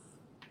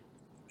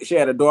 She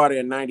had a daughter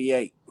in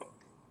 '98.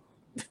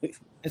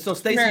 And so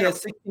Stacey has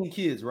 16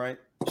 kids, right?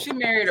 She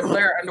married a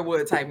Blair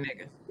Underwood type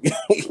nigga.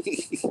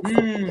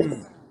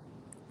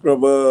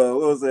 From what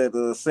was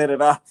that? Set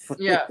It Off.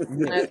 Yeah,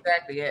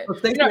 exactly. Yeah. So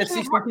Stacey has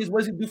 16 kids. What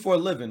does he do for a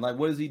living? Like,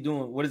 what is he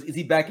doing? Is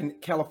he back in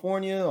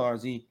California or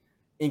is he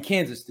in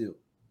Kansas still?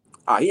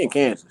 He in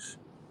Kansas.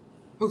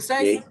 Who,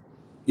 Stacey?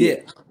 Yeah.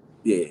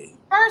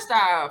 First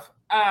off,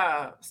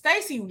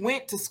 Stacey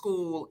went to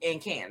school in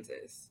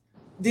Kansas.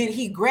 Did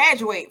he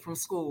graduate from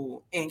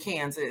school in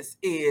Kansas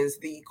is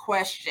the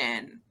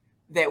question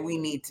that we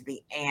need to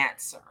be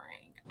answering.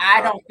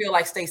 I don't feel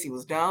like Stacey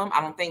was dumb. I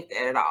don't think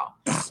that at all.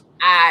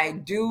 I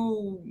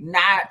do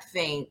not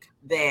think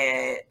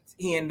that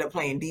he ended up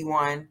playing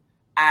D1.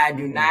 I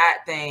do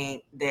not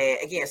think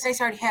that, again,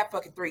 Stacey already had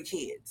fucking 3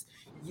 kids.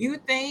 You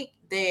think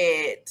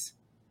that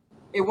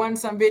it wasn't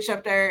some bitch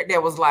up there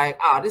that was like,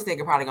 oh, this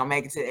nigga probably gonna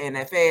make it to the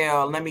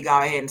NFL. Let me go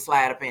ahead and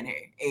slide up in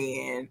here.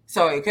 And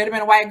so it could have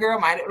been a white girl.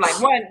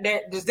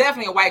 There's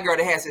definitely a white girl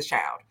that has his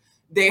child.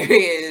 There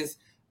is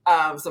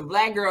some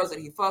black girls that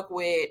he fuck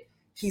with.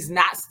 He's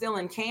not still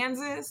in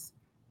Kansas.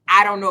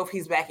 I don't know if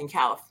he's back in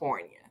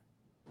California.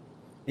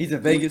 He's in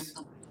Vegas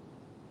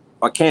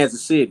or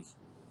Kansas City.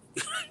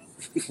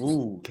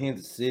 Ooh,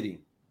 Kansas City.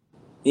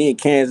 He in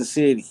Kansas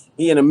City.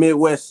 He in a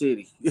Midwest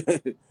city.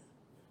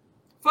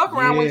 Fuck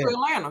around with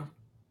Atlanta.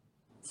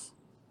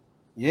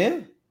 Yeah.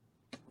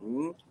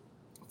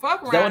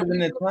 Fuck around. That would have been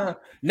that time.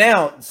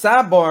 Now,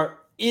 sidebar,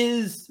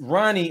 is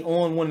Ronnie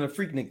on one of the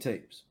Freaknik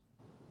tapes?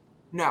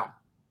 No.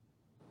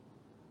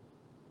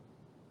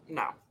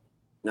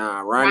 Nah,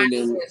 Ronnie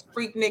is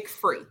Freaknik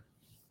free.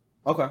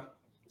 Okay.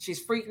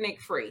 She's Freaknik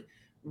free.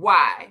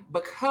 Why?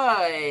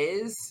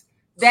 Because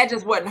that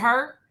just wasn't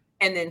her.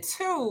 And then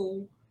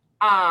 2,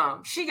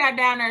 she got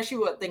down there. She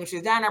was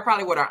down there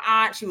probably with her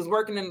aunt. She was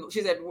working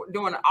she's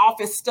doing the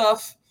office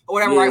stuff or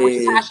whatever, right? Which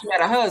is how she met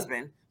her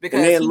husband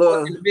because he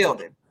worked in the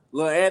building.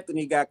 Little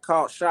Anthony got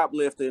caught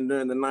shoplifting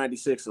during the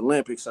 '96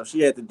 Olympics, so she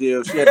had to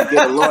get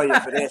a lawyer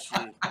for that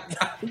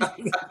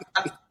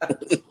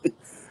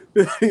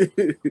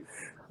shit.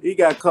 He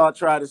got caught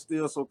trying to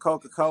steal some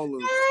Coca-Cola.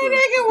 That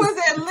nigga was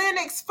at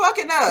Lennox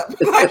fucking up.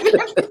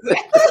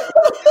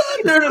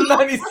 During the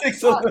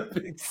 '96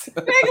 Olympics.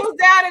 Nigga was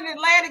down in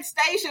Atlantic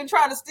Station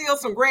trying to steal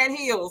some Grand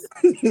Hills.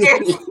 And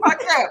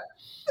fucked up.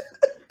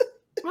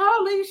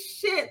 Holy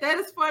shit, that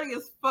is funny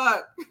as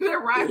fuck. They're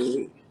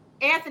right.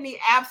 Anthony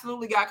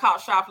absolutely got caught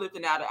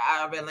shoplifting out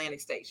of Atlantic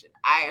Station.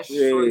 I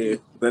assure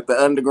you. At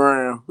the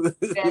underground.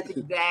 That's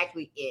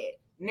exactly it.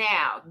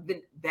 Now,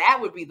 that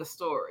would be the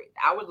story.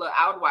 I would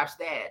watch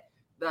that.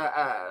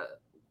 The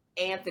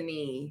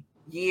Anthony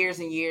years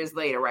and years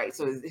later, right?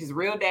 So his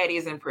real daddy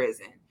is in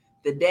prison.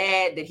 The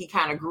dad that he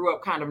kind of grew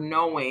up kind of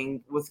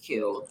knowing was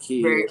killed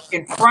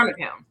in front of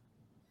him.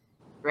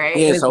 Right?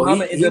 Yeah, so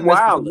he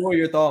wild.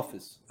 Lawyer at the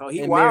office. So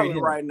he wilding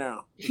right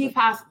now.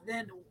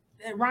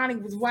 Ronnie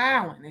was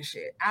wilding and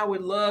shit. I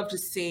would love to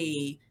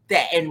see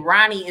that. And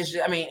Ronnie is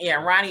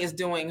Ronnie is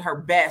doing her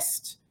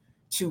best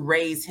to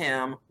raise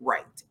him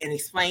right and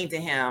explain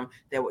to him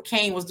that what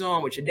Kane was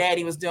doing, what your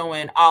daddy was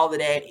doing, all of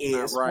that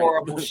is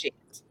horrible shit.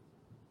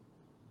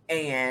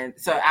 And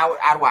so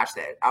I'd watch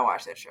that. I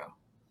watch that show.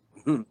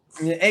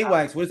 Yeah,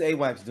 AWACS, what's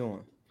AWACS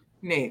doing?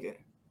 Nigga.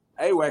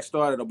 AWACS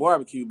started a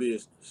barbecue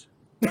business.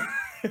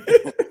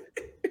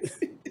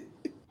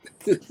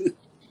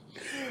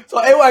 So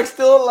AWACS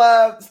still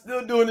alive,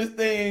 still doing his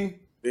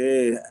thing.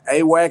 Yeah,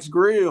 AWACS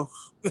Grill.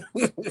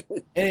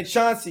 And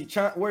Chauncey,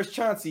 where's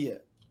Chauncey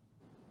at?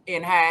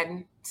 In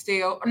hiding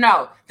still.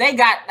 No, they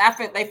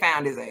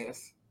found his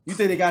ass. You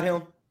think they got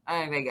him? I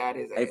think they got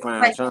his ass. They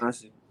found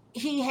Chauncey.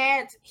 He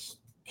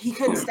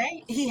couldn't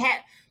stay. He had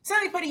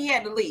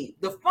to leave.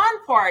 The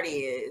fun part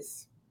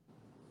is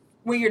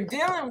when you're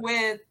dealing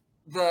with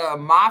the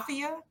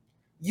mafia,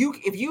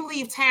 if you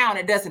leave town,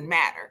 it doesn't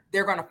matter.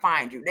 They're gonna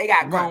find you. They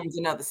got goons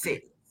in other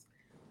cities.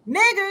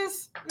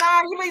 Niggas,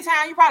 you leave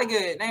town, you probably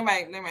good.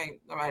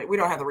 Nobody, we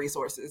don't have the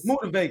resources. Move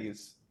to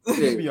Vegas.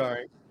 You'll be all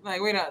right.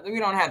 Like we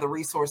don't have the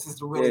resources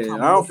to really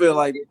come. I don't feel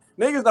like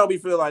niggas don't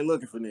feel like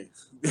looking for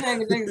niggas.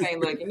 Niggas ain't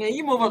looking. Then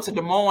you move up to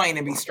Des Moines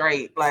and be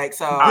straight. Like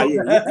so.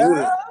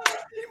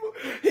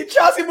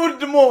 Chauncey moved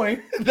to Des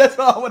Moines. That's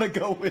all I want to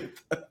go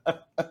with.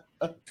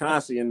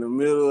 Chauncey in the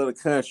middle of the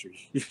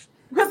country.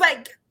 Because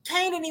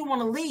Kane didn't even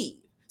want to leave.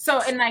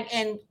 So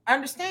and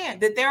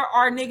understand that there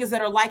are niggas that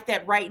are like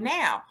that right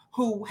now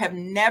who have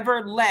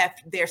never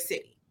left their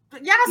city.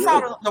 But y'all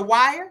saw the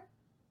Wire.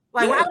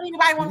 Why would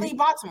anybody want to leave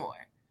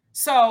Baltimore?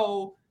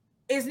 So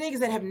it's niggas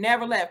that have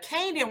never left.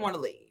 Kane didn't want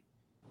to leave.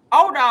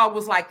 Old Dog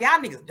was like, y'all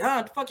niggas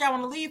done. The fuck y'all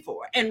want to leave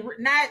for? And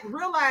not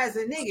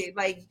realizing,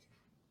 nigga,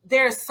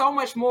 there's so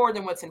much more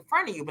than what's in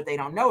front of you, but they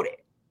don't know that.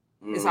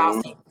 It's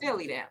all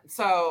silly then.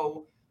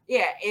 So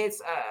yeah, it's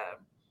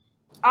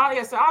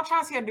so all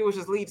Chauncey had to do was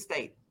just leave the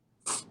state.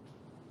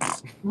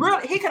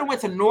 Really, he could have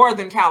went to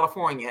Northern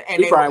California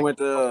and he probably went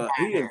to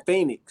he in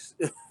Phoenix.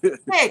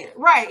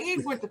 Right. He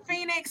went to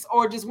Phoenix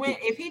or just went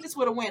if he just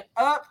would have went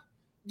up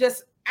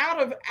just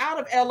out of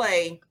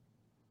LA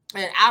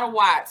and out of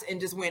Watts and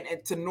just went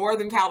to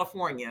Northern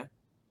California,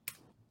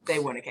 they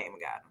wouldn't have came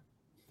and got him.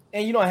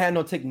 And I had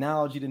no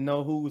technology to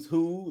know who was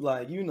who.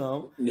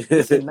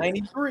 It's in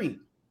 93.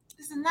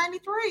 This is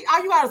 93.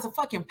 All you got is a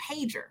fucking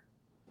pager.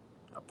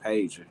 A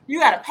pager. You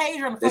got a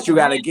pager on the that you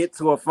got to get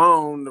to a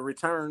phone to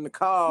return the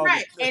call.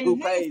 Right.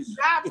 And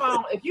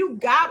if you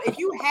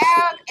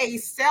have a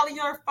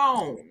cellular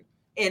phone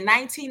in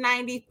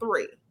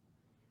 1993,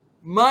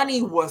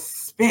 money was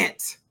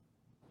spent.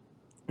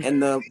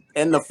 And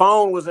the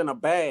phone was in a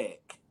bag.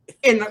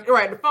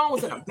 The phone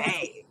was in a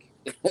bag.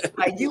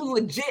 You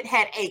legit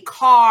had a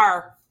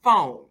car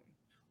phone.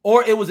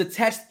 Or it was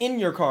attached in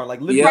your car. You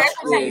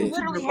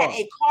literally had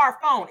a car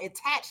phone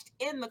attached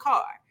in the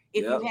car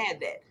if you had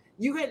that.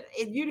 You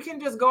can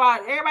just go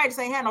out. Everybody just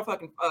ain't had no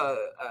fucking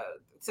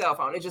cell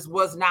phone. It just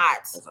was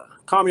not.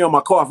 Call me on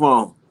my car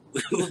phone.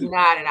 It was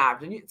not an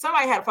option.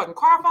 Somebody had a fucking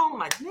car phone.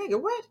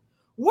 Nigga, what?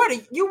 What are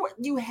you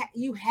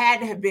had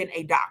to have been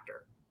a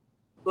doctor.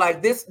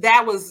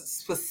 That was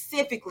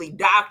specifically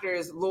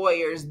doctors,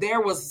 lawyers.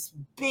 There was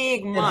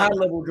big money. And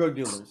high-level drug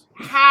dealers.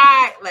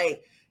 High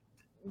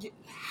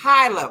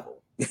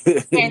level.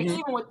 And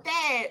even with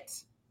that,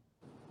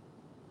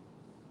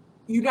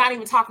 you're not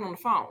even talking on the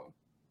phone.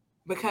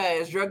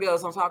 Because drug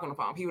dealers don't talk on the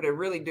phone. People that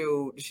really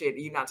do the shit,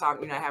 you're not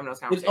having those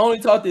conversations. He's only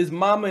talked to his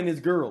mama and his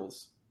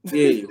girls.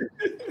 Yeah.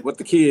 What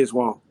the kids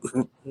want.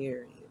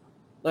 Period.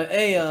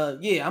 Hey,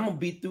 I'm gonna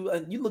be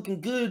through. You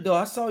looking good though.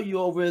 I saw you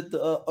over at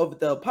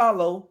the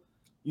Apollo.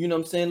 You know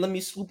what I'm saying? Let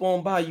me swoop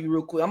on by you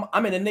real quick.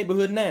 I'm in the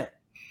neighborhood now.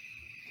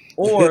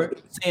 Or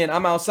saying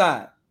I'm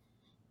outside.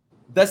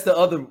 That's the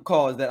other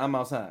cause that I'm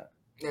outside.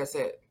 That's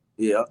it.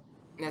 Yeah.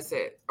 That's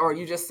it. Or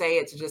you just say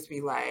it to just be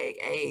like,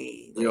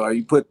 hey. Or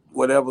you put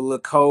whatever little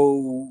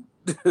code.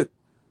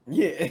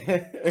 Yeah.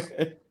 That's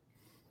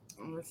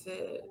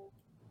it.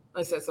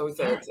 I said, so we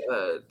said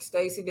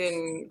Stacy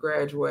didn't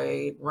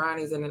graduate.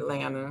 Ronnie's in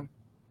Atlanta.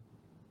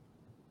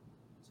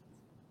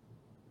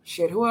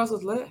 Shit, who else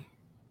was left?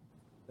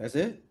 That's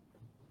it.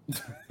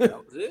 That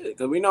was it.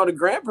 Because we know the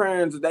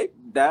grandparents, they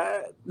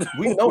died.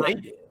 We know they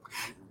did.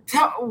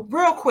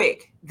 Real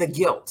quick, the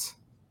guilt.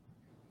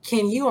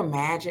 Can you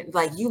imagine?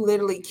 Like, you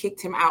literally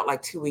kicked him out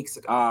like 2 weeks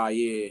ago.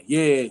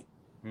 Yeah.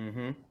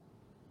 Mm-hmm.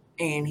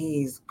 And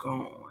he's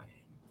gone.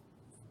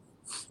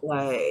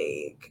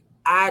 Like,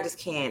 I just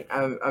can't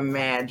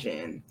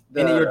imagine.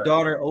 And then your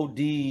daughter OD'd,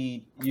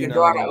 your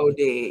daughter OD'd.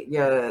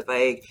 Yeah,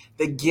 like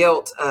the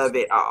guilt of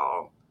it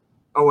all,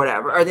 or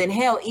whatever. Or then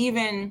hell,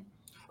 even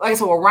like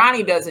so, what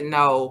Ronnie doesn't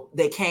know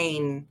that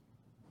Kane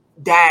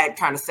died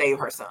trying to save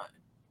her son.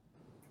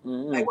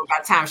 Mm-hmm. Like, by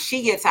the time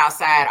she gets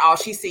outside, all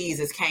she sees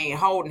is Kane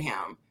holding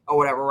him or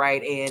whatever,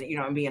 right? And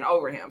and being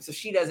over him. So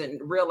she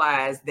doesn't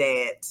realize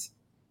that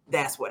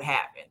that's what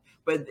happened.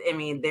 But I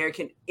mean,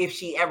 if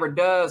she ever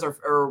does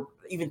or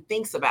even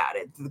thinks about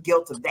it, the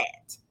guilt of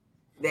that.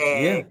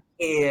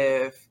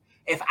 If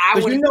I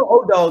would,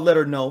 O-Dog let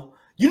her know.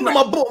 You know,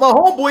 my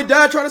homeboy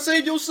died trying to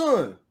save your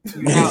son.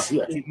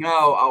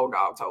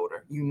 O-Dog told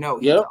her. He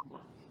told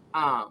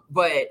her.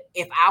 But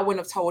if I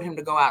wouldn't have told him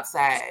to go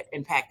outside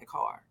and pack the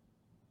car,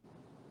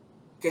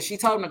 because she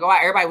told him to go out,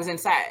 everybody was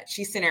inside.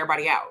 She sent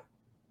everybody out.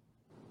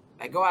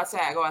 Like, go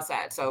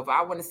outside. So if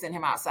I wouldn't have sent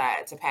him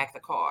outside to pack the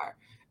car,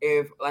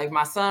 if like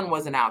my son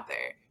wasn't out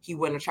there, he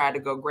wouldn't have tried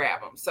to go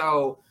grab him.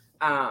 So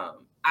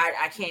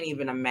I can't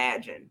even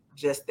imagine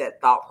just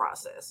that thought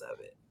process of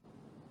it.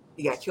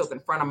 He got killed in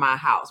front of my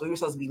house. We were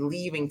supposed to be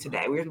leaving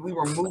today. We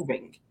were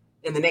moving.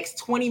 In the next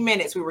 20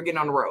 minutes, we were getting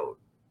on the road.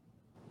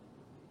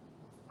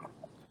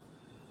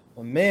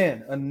 Well,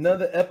 man,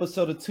 another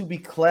episode of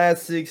Tubi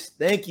Classics.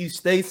 Thank you,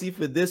 Stacy,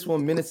 for this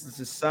one, Menace to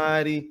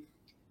Society.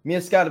 Me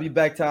and Scott will be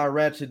back to our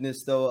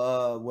ratchetness,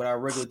 though, with our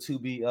regular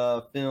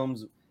Tubi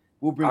films.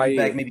 We'll bring you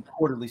back maybe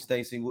quarterly,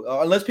 Stacy.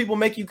 Unless people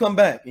make you come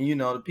back. And,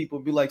 the people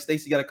be like,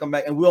 Stacy got to come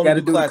back. And we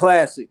only do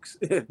classics.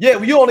 Yeah,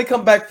 we only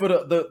come back for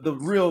the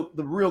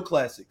real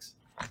classics.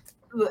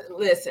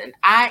 Listen,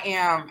 I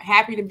am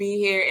happy to be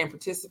here and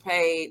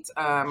participate.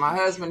 My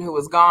husband, who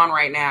is gone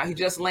right now, he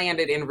just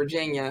landed in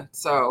Virginia.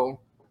 So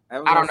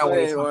I don't know what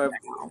he's talking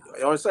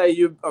about. Or say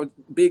you a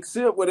big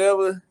sip,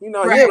 whatever. He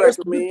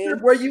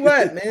recommend. Where you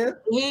at, man?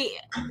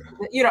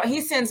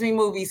 He sends me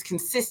movies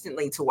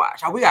consistently to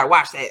watch. We gotta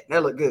watch that.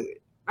 That look good.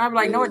 I'm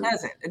like, no, it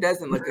doesn't. It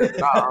doesn't look good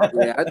at all.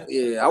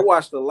 I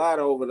watched a lot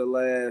over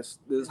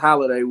this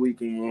holiday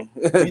weekend.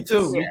 Me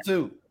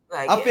too.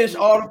 Like, I finished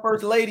all the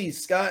First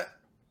Ladies, Scott.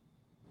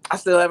 I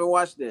still haven't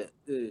watched that.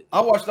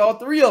 I watched all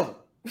 3 of them.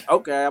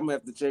 Okay, I'm gonna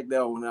have to check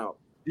that one out.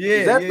 Yeah,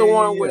 is that the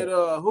one with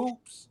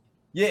Hoops?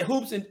 Yeah,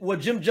 Hoops and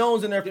Jim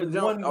Jones in there for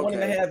one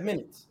and a half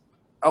minutes.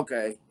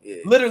 Okay, yeah.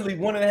 Literally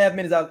 1.5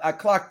 minutes. I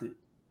clocked it.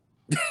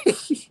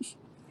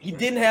 He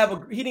didn't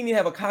even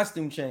have a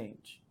costume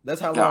change. That's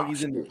how long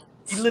he's in there.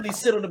 He literally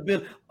sit on the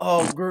bed.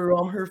 Oh, girl,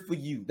 I'm here for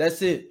you.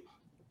 That's it.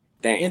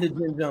 Damn. End of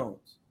Jim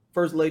Jones.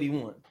 First Lady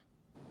 1.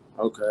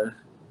 Okay.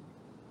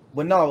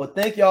 But no,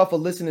 thank y'all for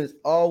listening as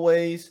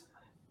always.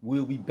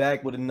 We'll be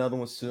back with another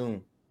one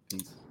soon.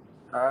 Peace.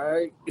 All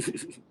right.